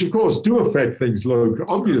 which of course do affect things locally.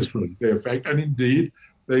 Obviously they affect, and indeed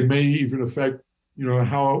they may even affect,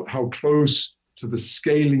 how close to the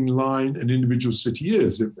scaling line an individual city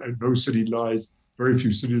is. Very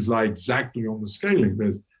few cities lie exactly on the scaling.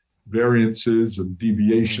 There's variances and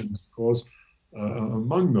deviations, of course,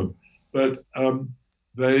 among them. But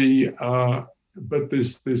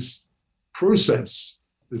this process,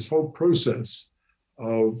 this whole process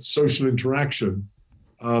of social interaction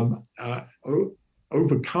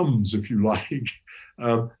overcomes, if you like,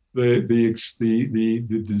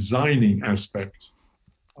 the designing aspect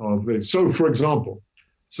of it. So, for example,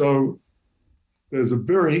 there's a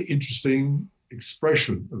very interesting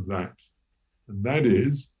expression of that, and that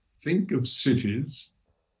is, think of cities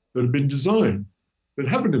that have been designed, that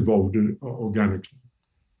haven't evolved organically.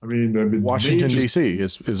 I mean, Washington, D.C.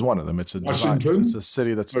 is one of them. It's it's a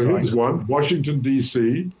city that's designed. Here's one: Washington,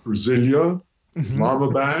 D.C., Brasilia,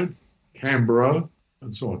 Islamabad, Canberra,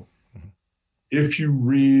 and so on. If you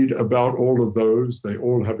read about all of those, they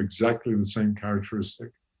all have exactly the same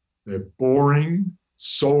characteristic. They're boring,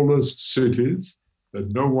 soulless cities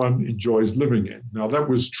that no one enjoys living in. Now, that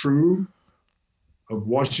was true of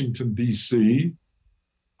Washington, D.C.,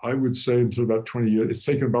 I would say until about 20 years. It's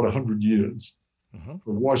taken about 100 years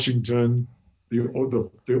for Washington, the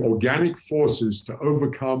organic forces to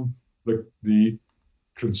overcome the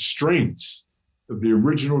constraints that the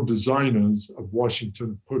original designers of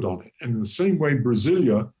Washington put on it. And in the same way,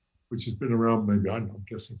 Brasilia, which has been around maybe, I don't know, I'm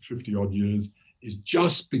guessing 50 odd years, is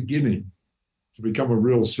just beginning to become a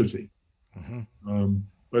real city.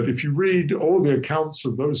 But if you read all the accounts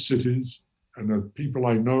of those cities, and the people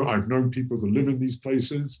I know, I've known people that live in these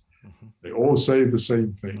places, they all say the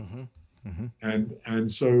same thing.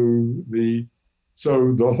 And so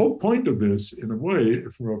the whole point of this, in a way,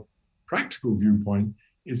 from a practical viewpoint,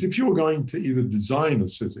 is if you're going to either design a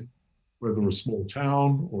city, whether a small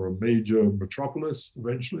town or a major metropolis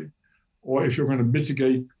eventually, or if you're going to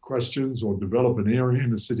mitigate questions or develop an area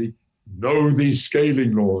in a city, know these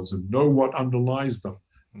scaling laws and know what underlies them.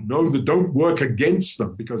 Know that, don't work against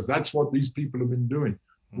them, because that's what these people have been doing.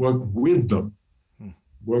 Work with them.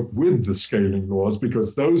 Work with the scaling laws,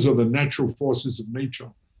 because those are the natural forces of nature.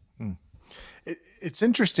 It's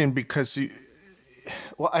interesting because,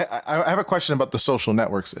 I have a question about the social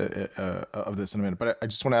networks of this in a minute, but I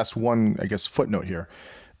just want to ask one, I guess, footnote here.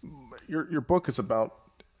 Your book is about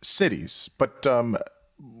cities, but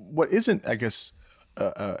what isn't, I guess,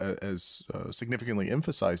 as significantly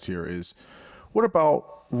emphasized here is, what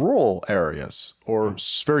about rural areas or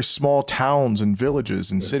very small towns and villages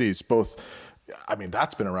and cities? Both, I mean,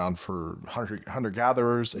 that's been around for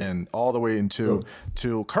hunter-gatherers and all the way into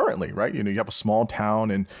to currently, right? You have a small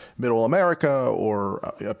town in Middle America or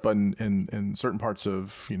up in certain parts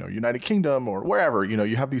of United Kingdom or wherever.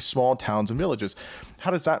 You have these small towns and villages.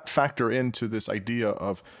 How does that factor into this idea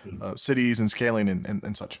of cities and scaling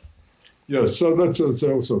and such? Yes, so that's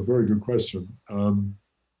also a very good question.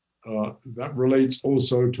 That relates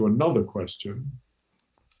also to another question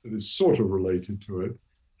that is sort of related to it,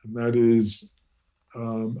 and that is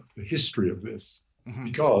the history of this.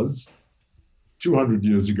 Because 200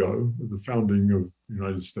 years ago, at the founding of the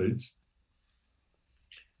United States,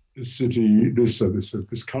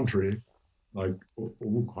 this country, like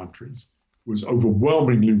all countries, was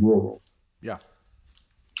overwhelmingly rural. Yeah.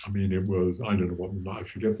 I mean, it was, I don't know what, I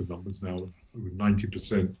forget the numbers now, it was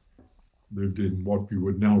 90% lived in what we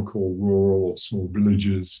would now call rural or small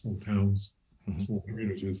villages, small towns, small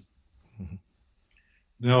communities.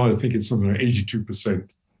 Now I think it's something like 82%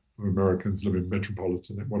 of Americans live in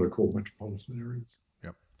what are called metropolitan areas.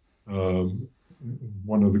 Yep.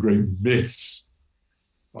 One of the great myths,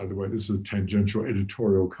 by the way, this is a tangential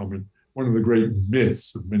editorial comment, one of the great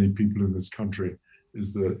myths of many people in this country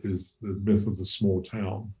is the myth of the small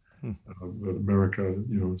town. That America,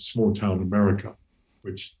 small town America,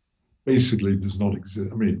 which basically does not exist.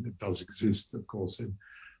 I mean, it does exist, of course,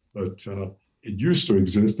 but it used to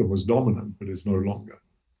exist and was dominant, but is no longer.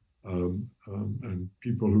 And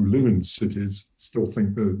people who live in cities still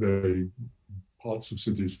think that parts of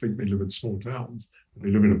cities think they live in small towns. They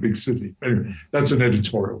live in a big city. Anyway, that's an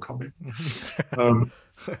editorial comment.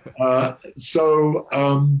 So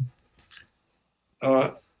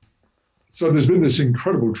there's been this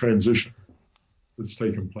incredible transition that's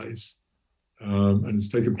taken place, and it's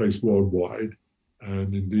taken place worldwide.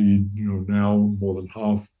 And indeed, now more than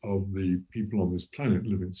half of the people on this planet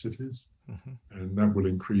live in cities, and that will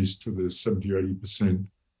increase to the 70 or 80%,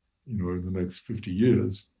 in the next 50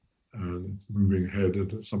 years, and it's moving ahead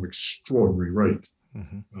at some extraordinary rate.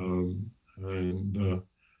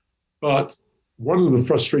 But one of the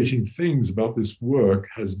frustrating things about this work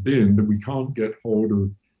has been that we can't get hold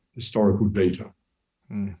of historical data.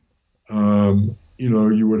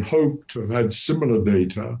 You would hope to have had similar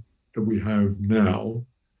data that we have now,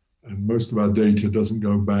 and most of our data doesn't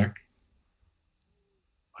go back.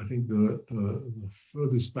 I think the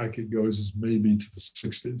furthest back it goes is maybe to the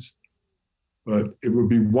 60s. But it would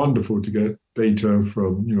be wonderful to get data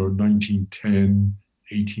from 1910,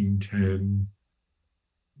 1810,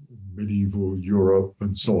 medieval Europe,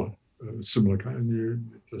 and so on. Similar kind.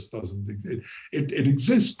 It just doesn't. It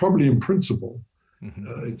exists probably in principle.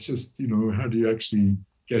 It's just how do you actually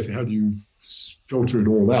get? How do you filter it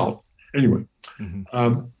all out? Anyway,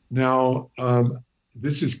 now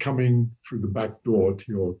this is coming through the back door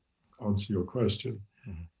to answer your question.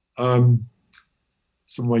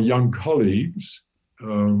 Some of my young colleagues,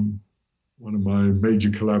 one of my major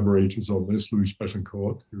collaborators on this, Louis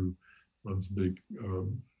Betancourt, who runs a big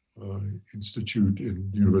institute in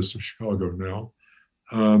the University of Chicago now,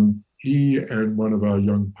 he and one of our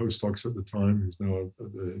young postdocs at the time, who's now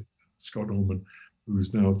at the Scott Norman, who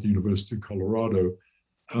is now at the University of Colorado,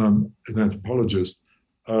 an anthropologist,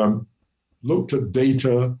 looked at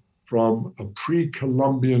data from a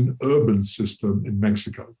pre-Columbian urban system in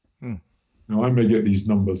Mexico. Now, I may get these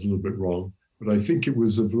numbers a little bit wrong, but I think it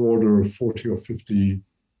was of the order of 40 or 50,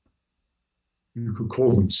 you could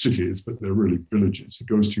call them cities, but they're really villages. It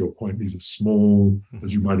goes to your point, these are small,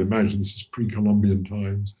 as you might imagine, this is pre-Columbian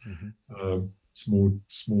times, small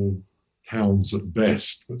towns at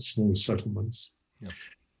best, but small settlements.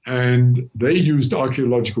 And they used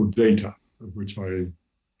archaeological data, of which I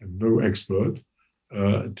am no expert,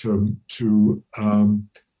 to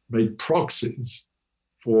make proxies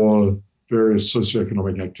for various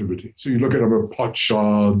socioeconomic activities. So you look at them at pot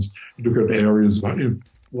shards, you look at areas,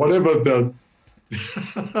 whatever the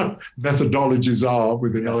methodologies are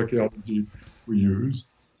within archaeology we use.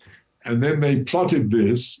 And then they plotted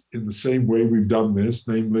this in the same way we've done this,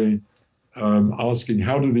 namely asking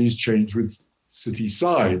how do these change with city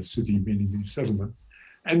size, city meaning the settlement.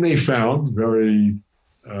 And they found,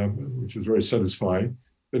 which was very satisfying,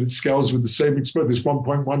 that it scales with the same exposure, this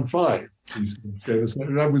 1.15.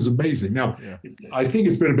 That was amazing. Now, I think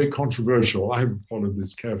it's been a bit controversial. I haven't followed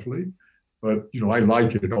this carefully, but I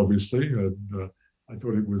like it, obviously, and I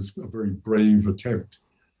thought it was a very brave attempt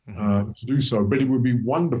to do so. But it would be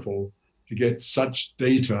wonderful to get such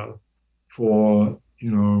data for,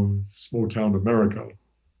 small town America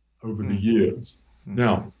over the years.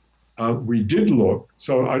 Now, we did look,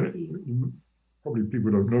 so probably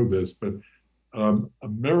people don't know this, but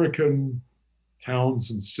American towns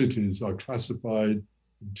and cities are classified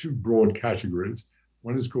in two broad categories.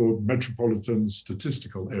 One is called metropolitan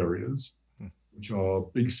statistical areas, which are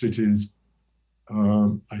big cities.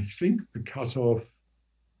 I think the cutoff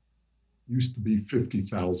used to be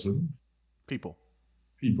 50,000 people.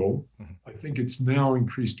 I think it's now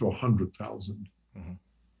increased to 100,000.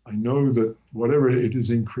 I know that whatever it is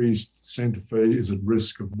increased, Santa Fe is at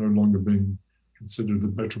risk of no longer being considered a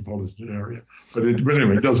metropolitan area. But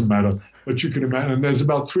anyway, it doesn't matter. But you can imagine, and there's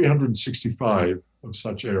about 365 of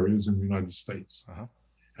such areas in the United States.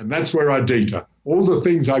 And that's where our data, all the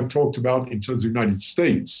things I've talked about in terms of the United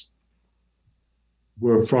States,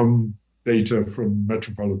 were from data from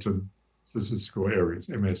metropolitan statistical areas,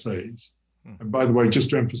 MSAs. And by the way, just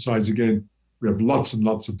to emphasize again, we have lots and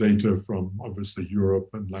lots of data from obviously Europe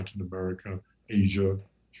and Latin America, Asia,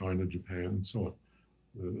 China, Japan, and so on.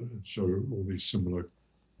 Show all these similar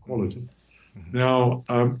qualities. Now,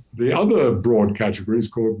 the other broad category is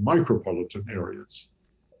called micropolitan areas,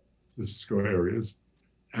 statistical areas,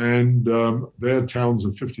 and they're towns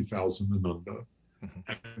of 50,000 and under.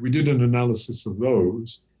 And we did an analysis of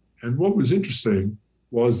those, and what was interesting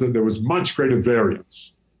was that there was much greater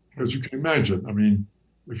variance, because you can imagine, I mean,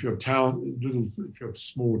 if you have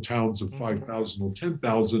small towns of 5,000 or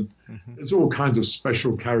 10,000, there's all kinds of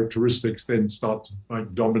special characteristics then start to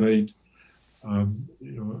dominate, and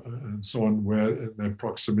so on, where their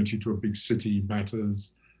proximity to a big city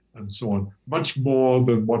matters, and so on, much more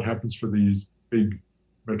than what happens for these big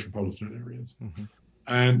metropolitan areas. Mm-hmm.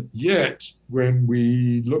 And yet, when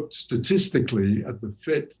we looked statistically at the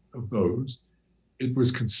fit of those, it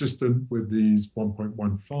was consistent with these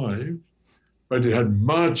 1.15, but it had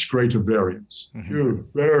much greater variance. Mm-hmm.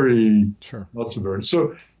 Lots of variance.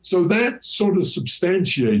 So that sort of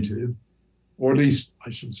substantiated, or at least I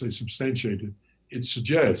shouldn't say substantiated, it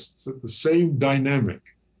suggests that the same dynamic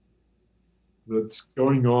that's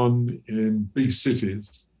going on in big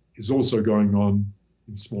cities is also going on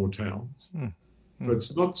in small towns. Mm-hmm. But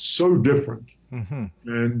it's not so different, mm-hmm.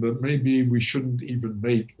 and that maybe we shouldn't even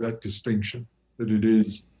make that distinction, that it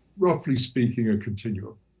is, roughly speaking, a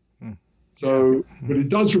continuum. Mm. So, but it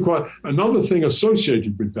does require, another thing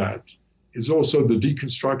associated with that is also the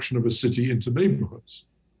deconstruction of a city into neighborhoods.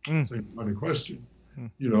 Mm. Same kind of question.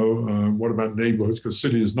 Mm. You know, what about neighborhoods? Because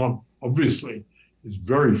city is not, obviously, is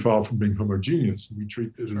very far from being homogeneous. We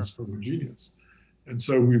treat it as homogeneous. And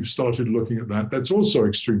so we've started looking at that. That's also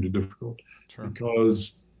extremely difficult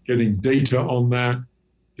because getting data on that,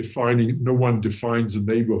 defining, no one defines a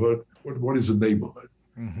neighborhood. What is a neighborhood?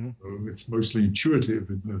 Mm-hmm. It's mostly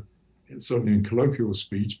intuitive, certainly in colloquial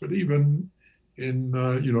speech, but even in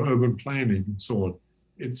urban planning and so on,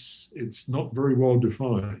 it's not very well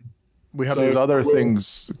defined. We have these other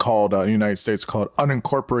things called in the United States called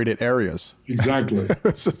unincorporated areas. Exactly.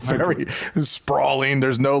 It's very sprawling.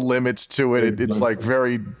 There's no limits to it. Exactly. It's like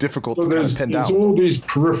very difficult to kind of pin down. There's all these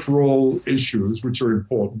peripheral issues which are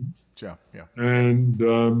important. Yeah. And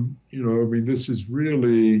this is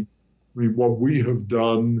really, what we have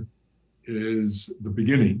done is the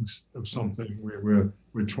beginnings of something where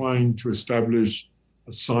we're trying to establish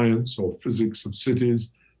a science or physics of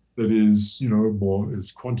cities that is, more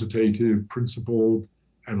is quantitative, principled,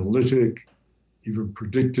 analytic, even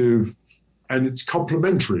predictive, and it's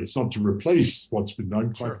complementary. It's not to replace what's been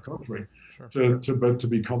done, quite the contrary, but to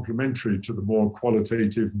be complementary to the more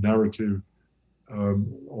qualitative, narrative,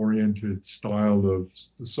 oriented style of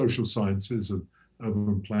the social sciences and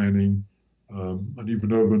urban planning, and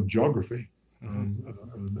even urban geography, and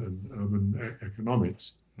urban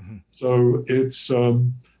economics. Mm-hmm. So it's,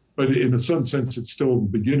 but in a certain sense, it's still the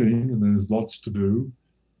beginning, and there's lots to do,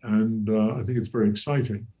 and I think it's very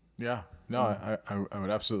exciting. Yeah, no, I would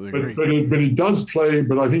absolutely agree. But it does play.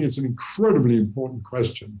 But I think it's an incredibly important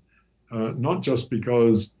question, not just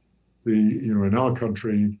because in our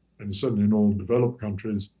country, and certainly in all developed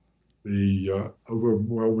countries, the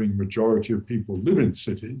overwhelming majority of people live in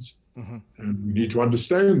cities, mm-hmm. and we need to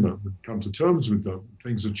understand them and come to terms with them.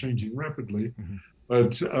 Things are changing rapidly, mm-hmm.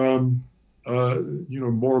 but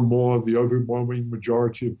more and more, the overwhelming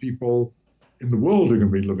majority of people in the world are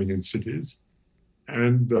going to be living in cities,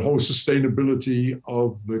 and the whole sustainability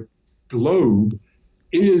of the globe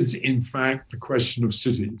is, in fact, a question of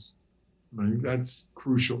cities. I think that's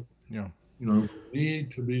crucial. Yeah. We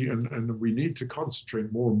need to be, and we need to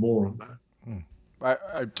concentrate more and more on that.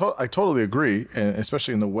 I totally agree, and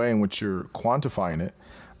especially in the way in which you're quantifying it.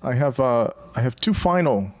 I have two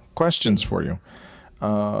final questions for you.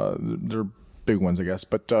 They're big ones, I guess.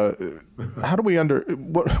 But how do we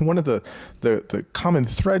one of the common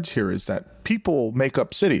threads here is that people make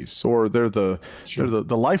up cities, or they're the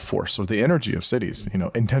life force or the energy of cities,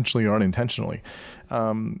 intentionally or unintentionally.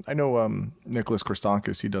 I know Nicholas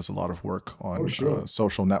Christakis, he does a lot of work on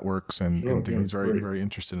social networks and he's very, very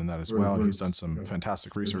interested in that as well. And he's done some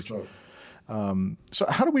fantastic research. So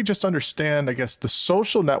how do we just understand, I guess, the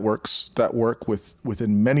social networks that work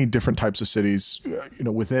within many different types of cities,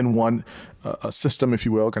 within one a system, if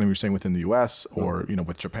you will, kind of you're saying within the U.S. or,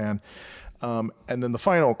 with Japan. And then the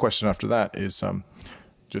final question after that is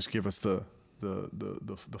just give us the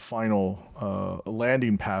final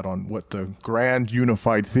landing pad on what the grand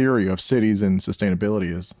unified theory of cities and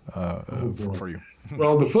sustainability is for you.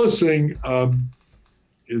 Well, the first thing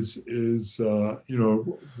is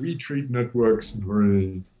we treat networks in a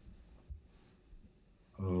very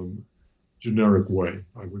generic way,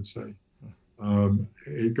 I would say.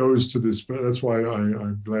 It goes to this, that's why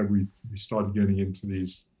I'm glad we started getting into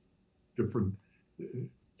these different,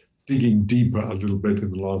 digging deeper a little bit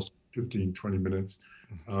in the last 15, 20 minutes.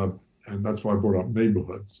 And that's why I brought up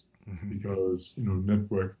neighborhoods, because,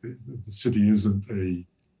 network, the city isn't a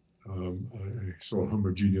sort of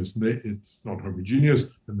homogeneous, it's not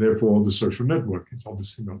homogeneous, and therefore the social network is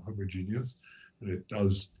obviously not homogeneous, and it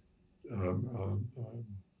does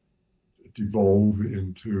devolve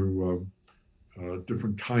into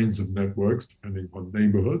different kinds of networks depending on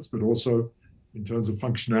neighborhoods, but also in terms of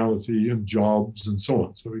functionality and jobs and so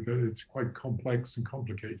on. So it's quite complex and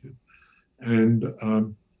complicated. And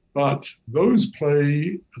But those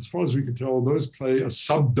play, as far as we can tell, those play a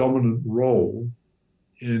subdominant role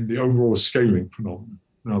in the overall scaling phenomenon.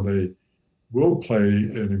 Now, they will play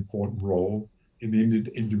an important role in the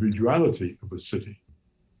individuality of a city.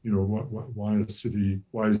 You know, why a city,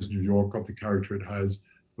 why has New York got the character it has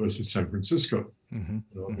versus San Francisco? Mm-hmm.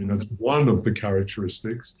 You know, I mean, that's one of the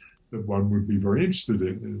characteristics that one would be very interested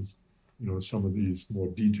in is, you know, some of these more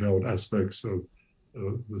detailed aspects of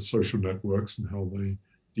the social networks and how they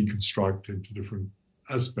deconstruct into different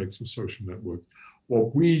aspects of social networks.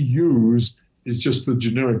 What we use is just the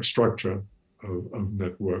generic structure of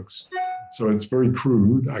networks. So it's very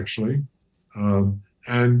crude, actually,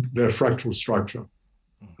 and their fractal structure.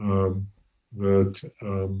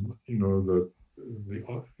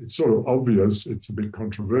 It's sort of obvious, it's a bit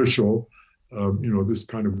controversial, you know, this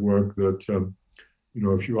kind of work that, you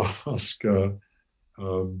know, if you ask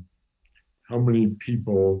how many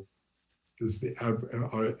people is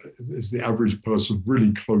the average person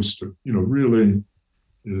really close to, you know, really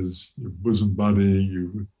is your bosom buddy,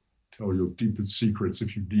 you tell your deepest secrets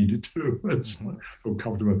if you needed to, it's feel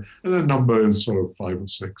comfortable. And that number is sort of 5 or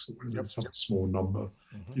 6, it's some small number,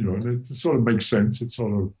 you know, and it sort of makes sense. It's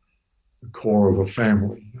sort of the core of a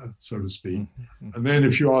family, so to speak. And then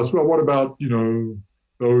if you ask, well, what about, you know,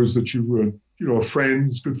 those that you were, you know,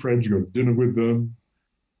 friends, good friends, you go to dinner with them,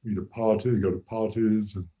 you go to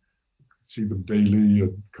parties and see them daily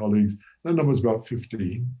and colleagues, that number's about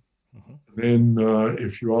 15. And then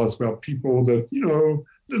if you ask about people that, you know,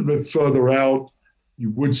 a little bit further out, you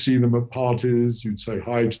would see them at parties, you'd say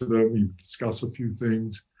hi to them, you'd discuss a few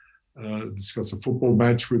things, discuss a football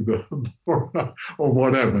match with them or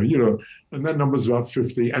whatever, you know, and that number's about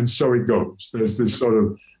 50, and so it goes. There's this sort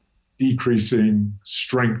of decreasing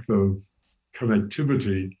strength of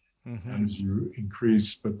connectivity as you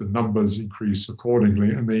increase, but the numbers increase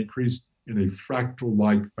accordingly, and they increase in a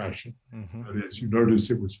fractal-like fashion. That is, you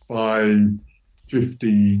notice it was 5,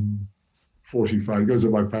 15, 45, it goes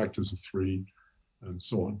up by factors of 3, and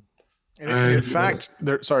so on. And in fact,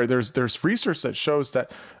 there's research that shows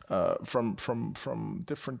that from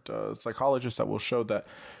different psychologists that will show that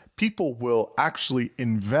people will actually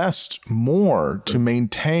invest more to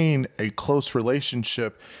maintain a close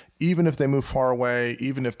relationship, even if they move far away,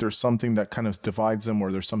 even if there's something that kind of divides them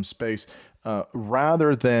or there's some space,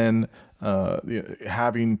 rather than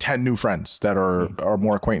having 10 new friends that are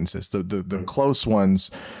more acquaintances. The close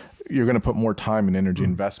ones, you're going to put more time and energy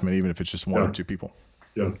investment, even if it's just 1 or 2 people.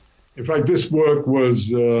 Yeah. In fact, this work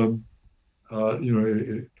was, you know,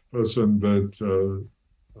 a person that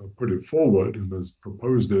put it forward and has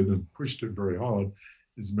proposed it and pushed it very hard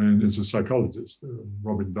is a psychologist,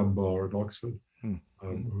 Robin Dunbar at Oxford,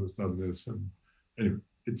 who has done this. And anyway,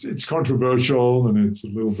 it's controversial, and it's a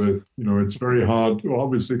little bit, you know, it's very hard, well,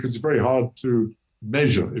 obviously, because it's very hard to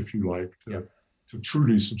measure, if you like, to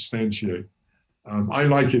truly substantiate. I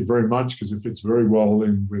like it very much because it fits very well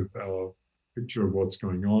in with our picture of what's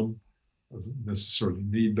going on. Doesn't necessarily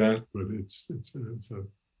need that, but it's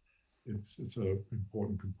an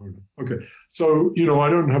important component. Okay, so, you know, I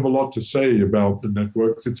don't have a lot to say about the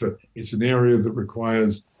networks. It's an area that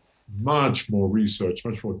requires much more research,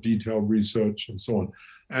 much more detailed research, and so on.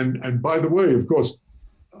 And by the way, of course,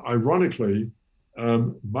 ironically,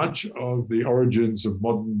 much of the origins of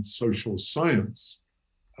modern social science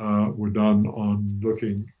were done on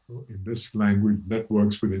looking, in this language,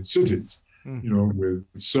 networks within cities, you know, with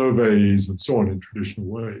surveys and so on in traditional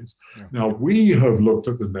ways. Now, we have looked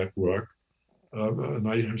at the network, and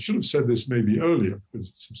I should have said this maybe earlier because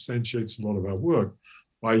it substantiates a lot of our work,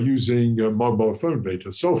 by using mobile phone data,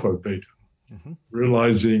 cell phone data,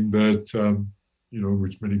 realizing that, you know,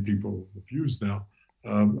 which many people have used now,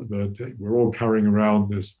 that we're all carrying around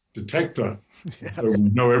this detector, so we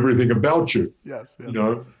know everything about you. You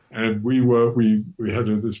know, and we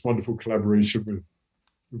had this wonderful collaboration with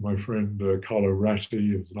my friend Carlo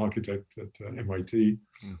Ratti, who's an architect at MIT,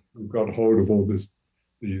 who got hold of all these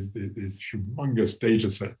humongous data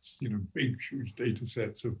sets, you know, big, huge data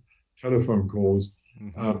sets of telephone calls.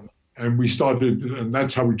 And we started, and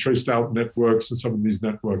that's how we traced out networks and some of these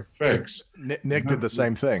network effects. Nick did the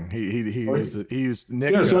same thing. He used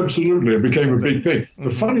Nick. Yes, absolutely. It became a big thing. The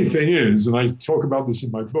funny thing is, and I talk about this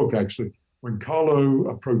in my book, actually, when Carlo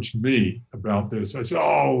approached me about this, I said,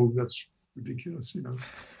 "Oh, that's ridiculous. You know,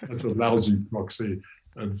 that's a lousy proxy,"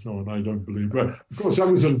 and so on. I don't believe. But of course, that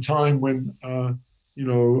was at a time when, you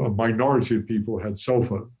know, a minority of people had cell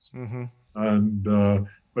phones, and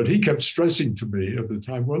but he kept stressing to me at the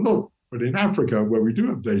time, well, look, but in Africa, where we do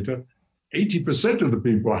have data, 80% of the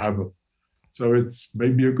people have them. So it's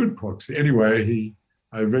maybe a good proxy. Anyway, he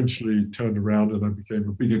I eventually turned around and I became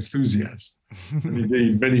a big enthusiast. And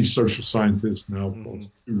indeed, many social scientists now, of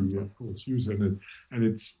course, use it. And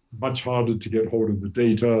it's much harder to get hold of the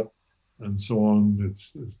data and so on.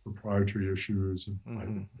 It's proprietary issues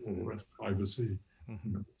and all the rest, privacy.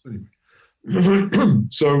 Anyway.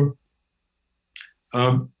 So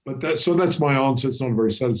that's my answer. It's not a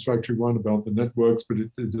very satisfactory one about the networks, but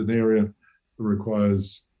it is an area that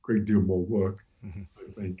requires a great deal more work, I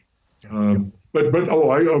think.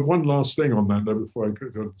 One last thing on that, though, before I go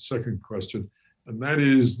to the second question, and that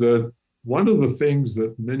is that one of the things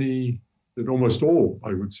that almost all,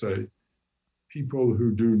 I would say, people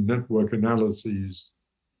who do network analyses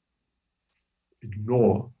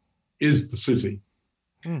ignore is the city.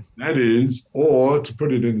 That is, or to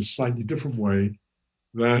put it in a slightly different way,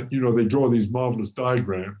 that, they draw these marvelous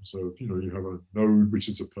diagrams of, you have a node, which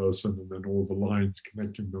is a person, and then all the lines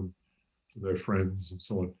connecting them to their friends and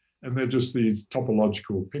so on. And they're just these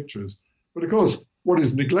topological pictures. But of course, what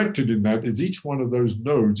is neglected in that is each one of those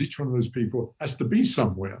nodes, each one of those people has to be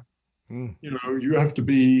somewhere. You have to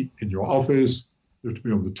be in your office, you have to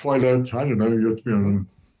be on the toilet, I don't know, you have to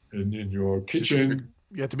be in your kitchen.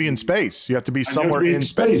 You have to be in space. You have to be somewhere in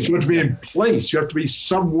space. You have to be in place. You have to be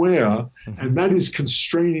somewhere. And that is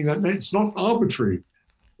constraining. It's not arbitrary.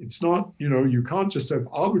 It's not, you can't just have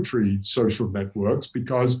arbitrary social networks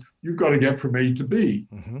because you've got to get from A to B.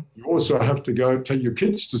 You also have to go take your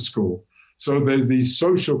kids to school. So there's these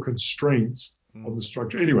social constraints on the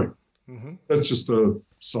structure. Anyway, that's just a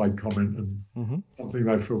side comment and something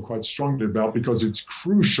I feel quite strongly about because it's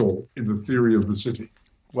crucial in the theory of the city.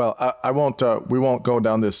 Well, I won't. We won't go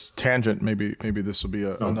down this tangent. Maybe this will be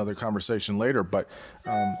another conversation later. But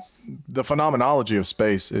the phenomenology of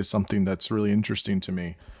space is something that's really interesting to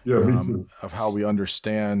me. Yeah, me too. Of how we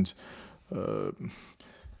understand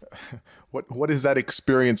what is that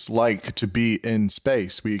experience like to be in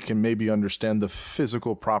space. We can maybe understand the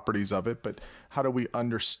physical properties of it, but how do we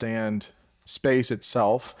understand space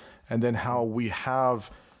itself, and then how we have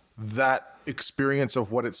that experience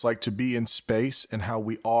of what it's like to be in space and how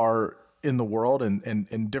we are in the world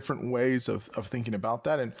and different ways of thinking about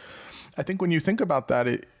that. And I think when you think about that,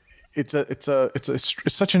 it's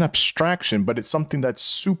such an abstraction, but it's something that's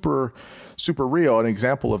super, super real. An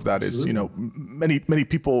example of that is, many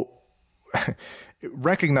people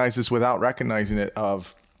recognize this without recognizing it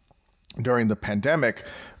during the pandemic,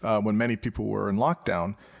 when many people were in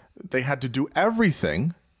lockdown, they had to do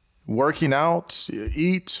everything, working out,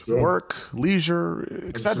 eat, work, leisure,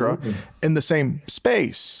 etc., in the same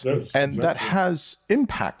space. Yes, and that has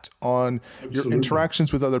impact on your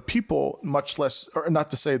interactions with other people, much less, or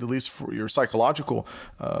not to say the least, for your psychological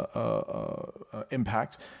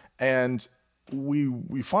impact. And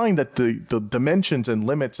we find that the dimensions and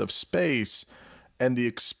limits of space and the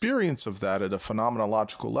experience of that at a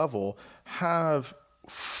phenomenological level have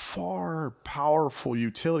far powerful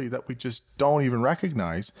utility that we just don't even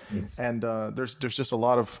recognize. And there's a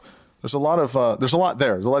lot of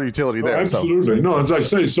utility there. Absolutely. So, no, as I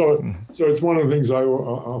say, so it's one of the things I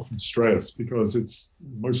often stress because it's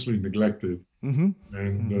mostly neglected.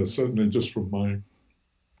 And certainly just from my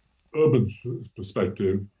urban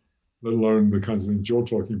perspective, let alone the kinds of things you're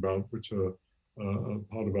talking about, which are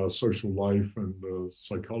part of our social life and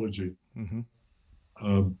psychology.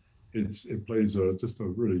 It plays just a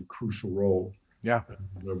really crucial role. Yeah.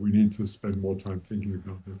 And, we need to spend more time thinking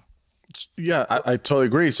about it. Yeah, I totally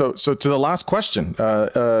agree. So to the last question,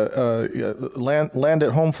 land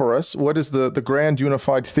it home for us. What is the grand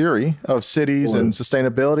unified theory of cities and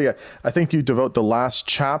sustainability? I think you devote the last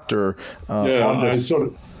chapter on this.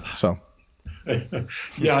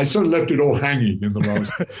 I sort of left it all hanging in the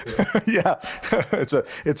last.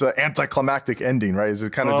 It's an anticlimactic ending, right? Is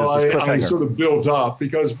it kind of just this cliffhanger? I sort of built up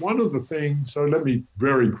because one of the things. So let me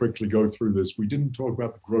very quickly go through this. We didn't talk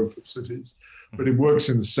about the growth of cities, but it works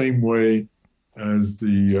in the same way as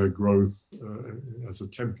the growth as a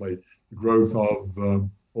template. The growth of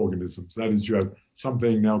organisms. That is, you have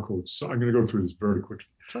something now called. So I'm going to go through this very quickly.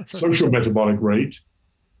 Sure. Social metabolic rate,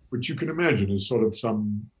 which you can imagine is sort of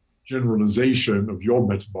some generalization of your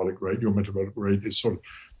metabolic rate. Your metabolic rate is sort of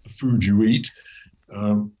the food you eat.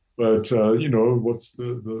 What's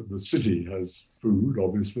the city has food,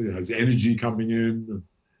 obviously, it has energy coming in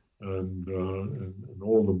and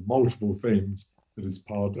all the multiple things that is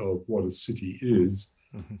part of what a city is.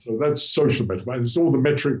 So that's social metabolic. It's all the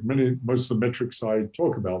most of the metrics I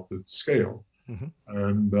talk about that scale.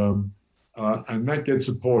 And that gets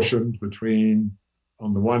apportioned between,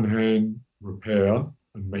 on the one hand, repair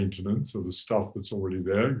and maintenance of the stuff that's already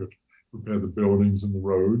there. You have to repair the buildings and the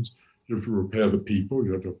roads. You have to repair the people.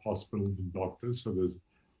 You have to have hospitals and doctors. So there's a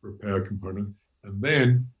repair component. And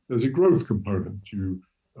then there's a growth component. You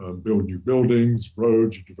build new buildings,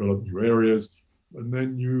 roads, you develop new areas, and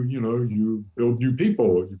then you build new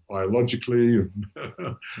people biologically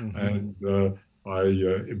and by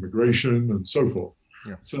immigration and so forth.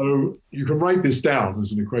 Yeah. So you can write this down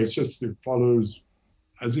as an equation. It follows,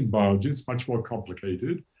 as in biology, it's much more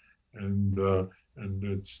complicated, and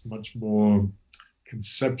it's much more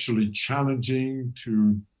conceptually challenging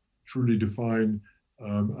to truly define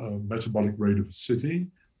a metabolic rate of a city.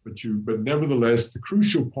 But nevertheless, the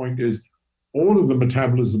crucial point is all of the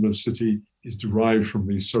metabolism of city is derived from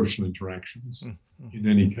these social interactions in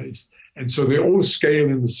any case. And so they all scale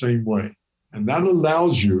in the same way. And that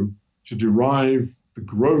allows you to derive the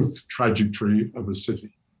growth trajectory of a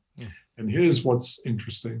city. And here's what's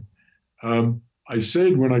interesting. I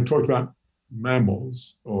said when I talked about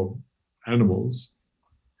mammals or animals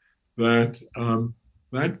that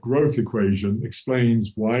that growth equation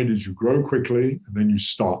explains why did you grow quickly and then you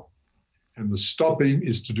stop. And the stopping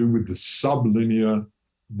is to do with the sublinear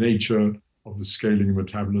nature of the scaling of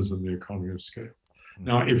metabolism, the economy of scale.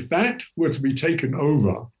 Now, if that were to be taken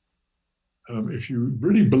over, if you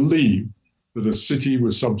really believe that a city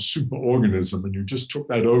was some superorganism and you just took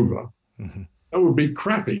that over, that would be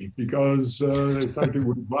crappy because in fact it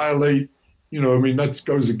would violate, that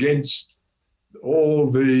goes against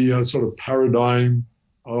all the sort of paradigm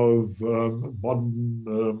of modern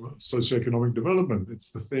socioeconomic development.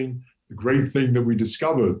 It's the great thing that we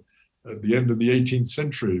discovered at the end of the 18th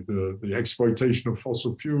century, the exploitation of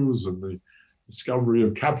fossil fuels and the discovery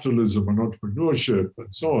of capitalism and entrepreneurship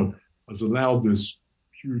and so on has allowed this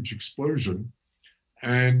huge explosion.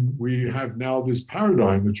 And we have now this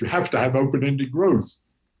paradigm that you have to have open-ended growth.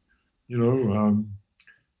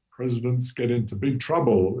 Presidents get into big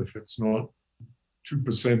trouble if it's not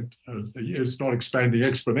 2%, it's not expanding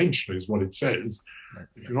exponentially is what it says. Right.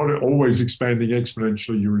 If you're not always expanding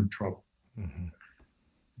exponentially, you're in trouble.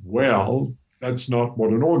 Well, that's not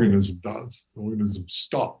what an organism does. The organism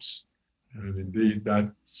stops. And indeed,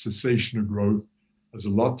 that cessation of growth has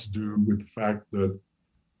a lot to do with the fact that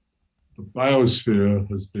the biosphere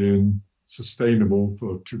has been sustainable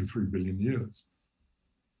for 2 to 3 billion years.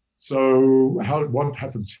 So what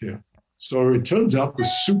happens here? So it turns out the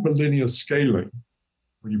superlinear scaling,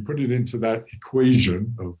 when you put it into that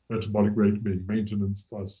equation of metabolic rate being maintenance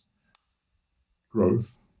plus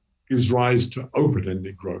growth, gives rise to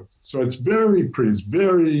open-ended growth. So it's very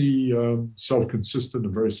self-consistent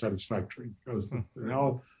and very satisfactory because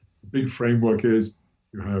now the big framework is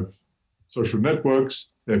you have social networks,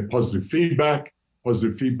 they have positive feedback.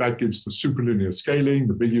 Positive feedback gives to superlinear scaling.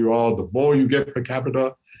 The bigger you are, the more you get per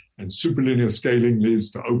capita. And superlinear scaling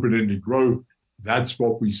leads to open-ended growth. That's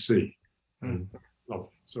what we see.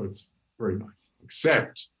 Lovely. So it's very nice.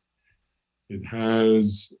 Except it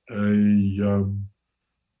has a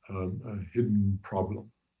hidden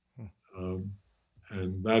problem.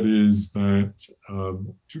 And that is that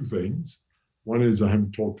two things. One is I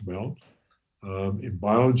haven't talked about. In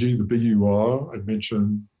biology, the bigger you are, I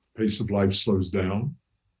mentioned pace of life slows down.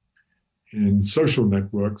 In social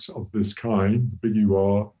networks of this kind, the bigger you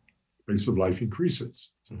are, the pace of life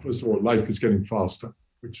increases. So first of all, life is getting faster,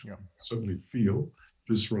 which you certainly feel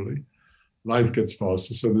viscerally. Life gets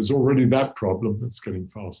faster. So there's already that problem that's getting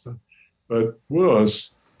faster. But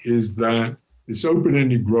worse is that this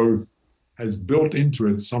open-ended growth has built into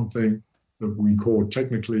it something that we call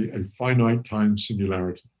technically a finite time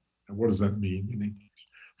singularity. And what does that mean in English?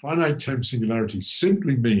 Finite time singularity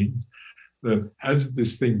simply means that as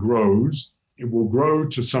this thing grows, it will grow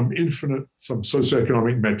to some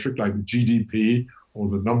socioeconomic metric like the GDP or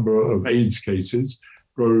the number of AIDS cases,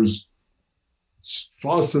 grows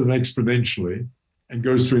faster than exponentially and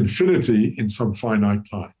goes to infinity in some finite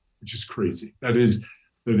time, which is crazy. That is,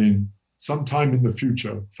 that in some time in the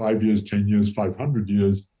future, 5 years, 10 years, 500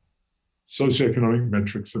 years, socioeconomic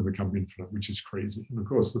metrics have become infinite, which is crazy. And of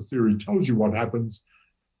course, the theory tells you what happens,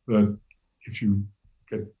 that if you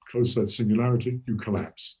get close to that singularity, you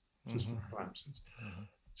collapse. The system collapses.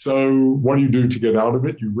 So what do you do to get out of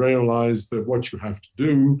it? You realize that what you have to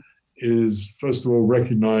do is, first of all,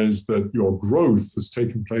 recognize that your growth has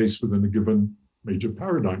taken place within a given major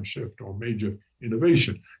paradigm shift or major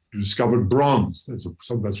innovation. You discovered bronze. That's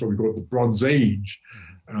what we call it, the Bronze Age,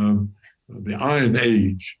 the Iron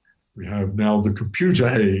Age. We have now the computer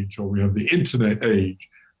age, or we have the internet age.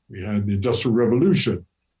 We had the Industrial Revolution.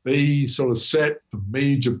 They sort of set the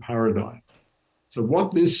major paradigm. So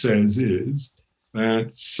what this says is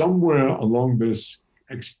that somewhere along this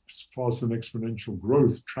fast and exponential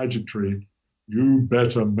growth trajectory, you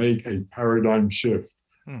better make a paradigm shift.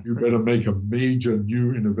 You better make a major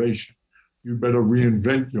new innovation. You better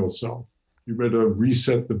reinvent yourself. you better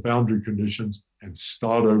reset the boundary conditions and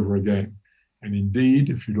start over again. And indeed,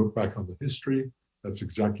 if you look back on the history, that's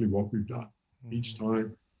exactly what we've done. Each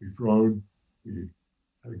time we've grown, we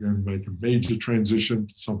again make a major transition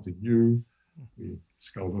to something new. We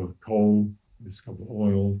discover coal, we discover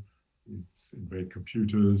oil, we invent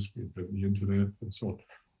computers, we invent the internet, and so on.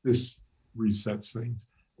 This resets things.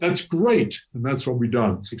 That's great, and that's what we've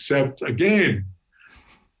done. Except, again,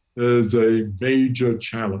 there's a major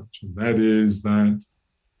challenge, and that is that,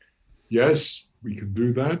 yes, we can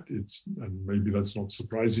do that. And maybe that's not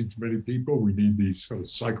surprising to many people. We need these sort of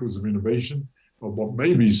cycles of innovation. But what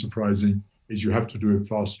may be surprising is you have to do it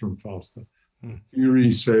faster and faster.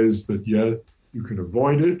 Theory says that, yeah, you can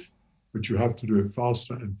avoid it, but you have to do it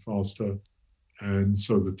faster and faster. And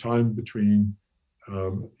so the time between,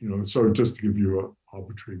 so just to give you an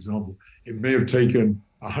arbitrary example, it may have taken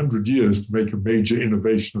 100 years to make a major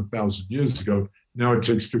innovation 1,000 years ago. Now it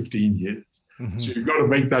takes 15 years. So you've got to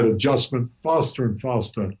make that adjustment faster and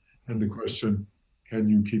faster. And the question, can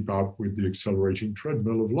you keep up with the accelerating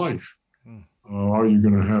treadmill of life? Are you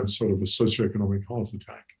going to have sort of a socioeconomic heart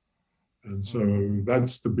attack? And so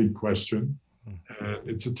that's the big question. And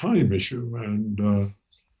it's a time issue. And the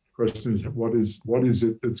question is, what is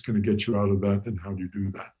it that's going to get you out of that, and how do you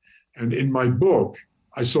do that? And in my book,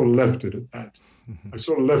 I sort of left it at that. I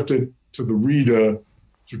sort of left it to the reader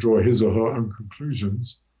to draw his or her own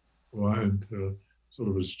conclusions, and sort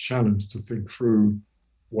of as a challenge to think through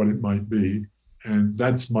what it might be. And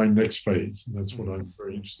that's my next phase. And that's what I'm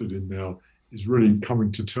very interested in now, is really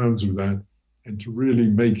coming to terms with that and to really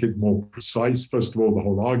make it more precise. First of all, the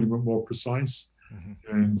whole argument more precise.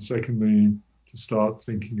 And secondly, to start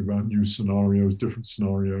thinking about new scenarios, different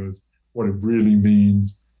scenarios, what it really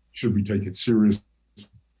means, should we take it serious,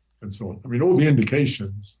 and so on. I mean, all the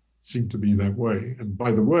indications seem to be that way. And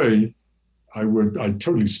by the way, I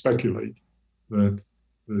totally speculate that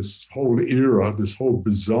this whole era, this whole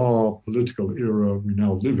bizarre political era we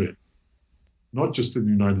now live in, not just in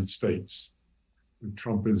the United States, with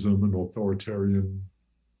Trumpism and authoritarian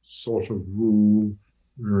sort of rule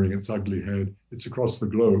rearing its ugly head, it's across the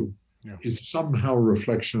globe, is somehow a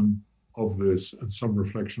reflection of this, and some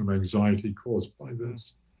reflection of anxiety caused by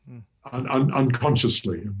this.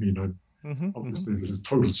 Unconsciously. I mean, obviously this is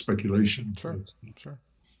total speculation. Sure.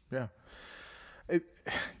 Yeah.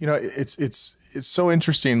 It's so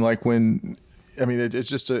interesting. Like it's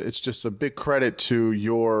just a big credit to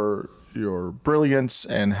your brilliance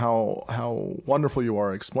and how wonderful you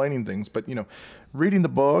are explaining things. But reading the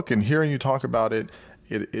book and hearing you talk about it,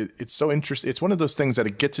 it's so interesting. It's one of those things that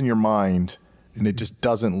it gets in your mind and it just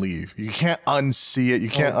doesn't leave. You can't unsee it. You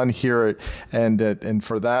can't unhear it. And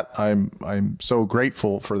for that, I'm so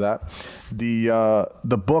grateful for that.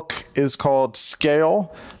 The book is called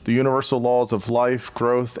Scale: The Universal Laws of Life,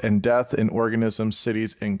 Growth, and Death in Organisms,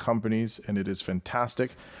 Cities, and Companies. And it is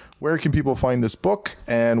fantastic. Where can people find this book,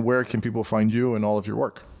 and where can people find you and all of your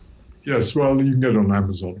work? Yes, well, you can get it on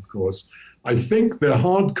Amazon, of course. I think the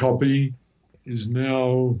hard copy is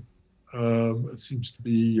now, it seems to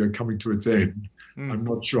be coming to its end. I'm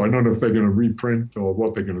not sure. I don't know if they're going to reprint or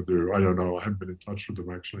what they're going to do. I don't know. I haven't been in touch with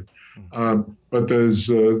them, actually. But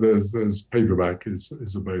there's paperback is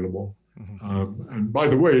available. And by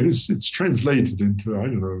the way, it's translated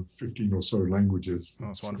into, 15 or so languages. Oh,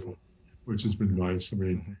 that's wonderful. Which has been nice. I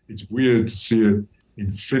mean, it's weird to see it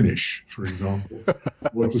in Finnish, for example.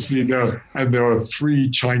 And there are 3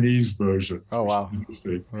 Chinese versions. Oh, wow.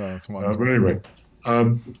 Interesting. Oh, that's wonderful. But anyway,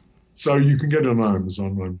 so you can get it on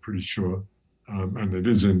Amazon, I'm pretty sure. And it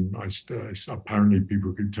is in, apparently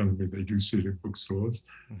people keep telling me they do see it in bookstores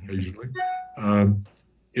occasionally. And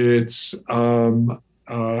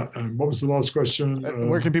what was the last question?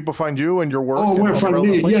 Where can people find you and your work? Oh, where find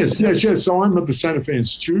me? Yes. So I'm at the Santa Fe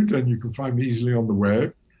Institute, and you can find me easily on the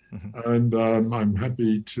web. And I'm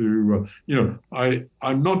happy to,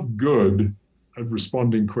 I'm not good at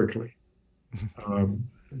responding quickly.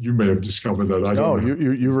 You may have discovered that. I don't know.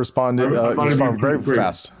 You responded. You responded very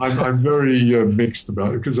fast. I'm very mixed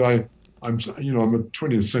about it, because I'm a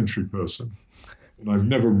 20th century person, and I've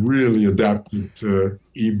never really adapted to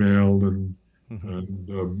email and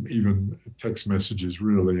even text messages.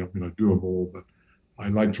 Really, I mean, I do them all, but I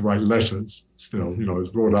like to write letters still. I was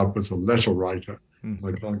brought up as a letter writer. And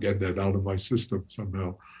I can't get that out of my system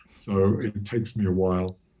somehow, so it takes me a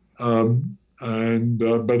while. But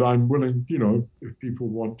I'm willing, if people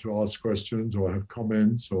want to ask questions or have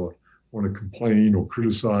comments or want to complain or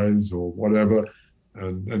criticize or whatever,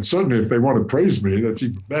 And certainly if they want to praise me, that's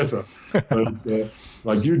even better. But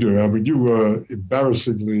like you do, I mean, you were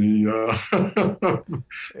embarrassingly.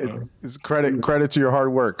 It's credit to your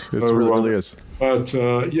hard work. It really is. But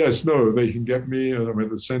yes, no, they can get me. I'm at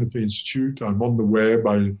the Santa Fe Institute. I'm on the web.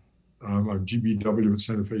 I'm gbw at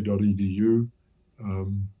santafe.edu.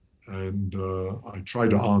 And I try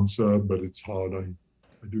to answer, but it's hard. I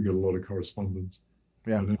do get a lot of correspondence.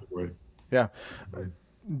 Yeah. But anyway. Yeah.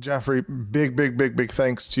 Geoffrey, big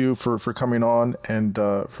thanks to you for coming on and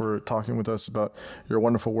for talking with us about your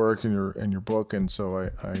wonderful work and your book. And so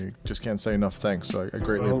I just can't say enough thanks. So I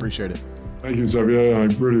greatly appreciate it. Thank you, Xavier. I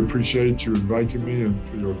really appreciate you inviting me and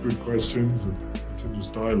for your good questions and continuous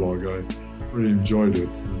dialogue. I really enjoyed it.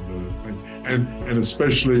 And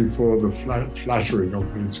especially for the flattering of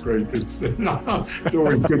me. It's great. It's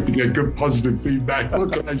always good to get good positive feedback.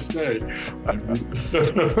 What can I say?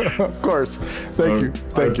 Of course. Thank you.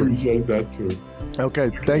 I appreciate that too. Okay.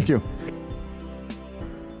 Thank you.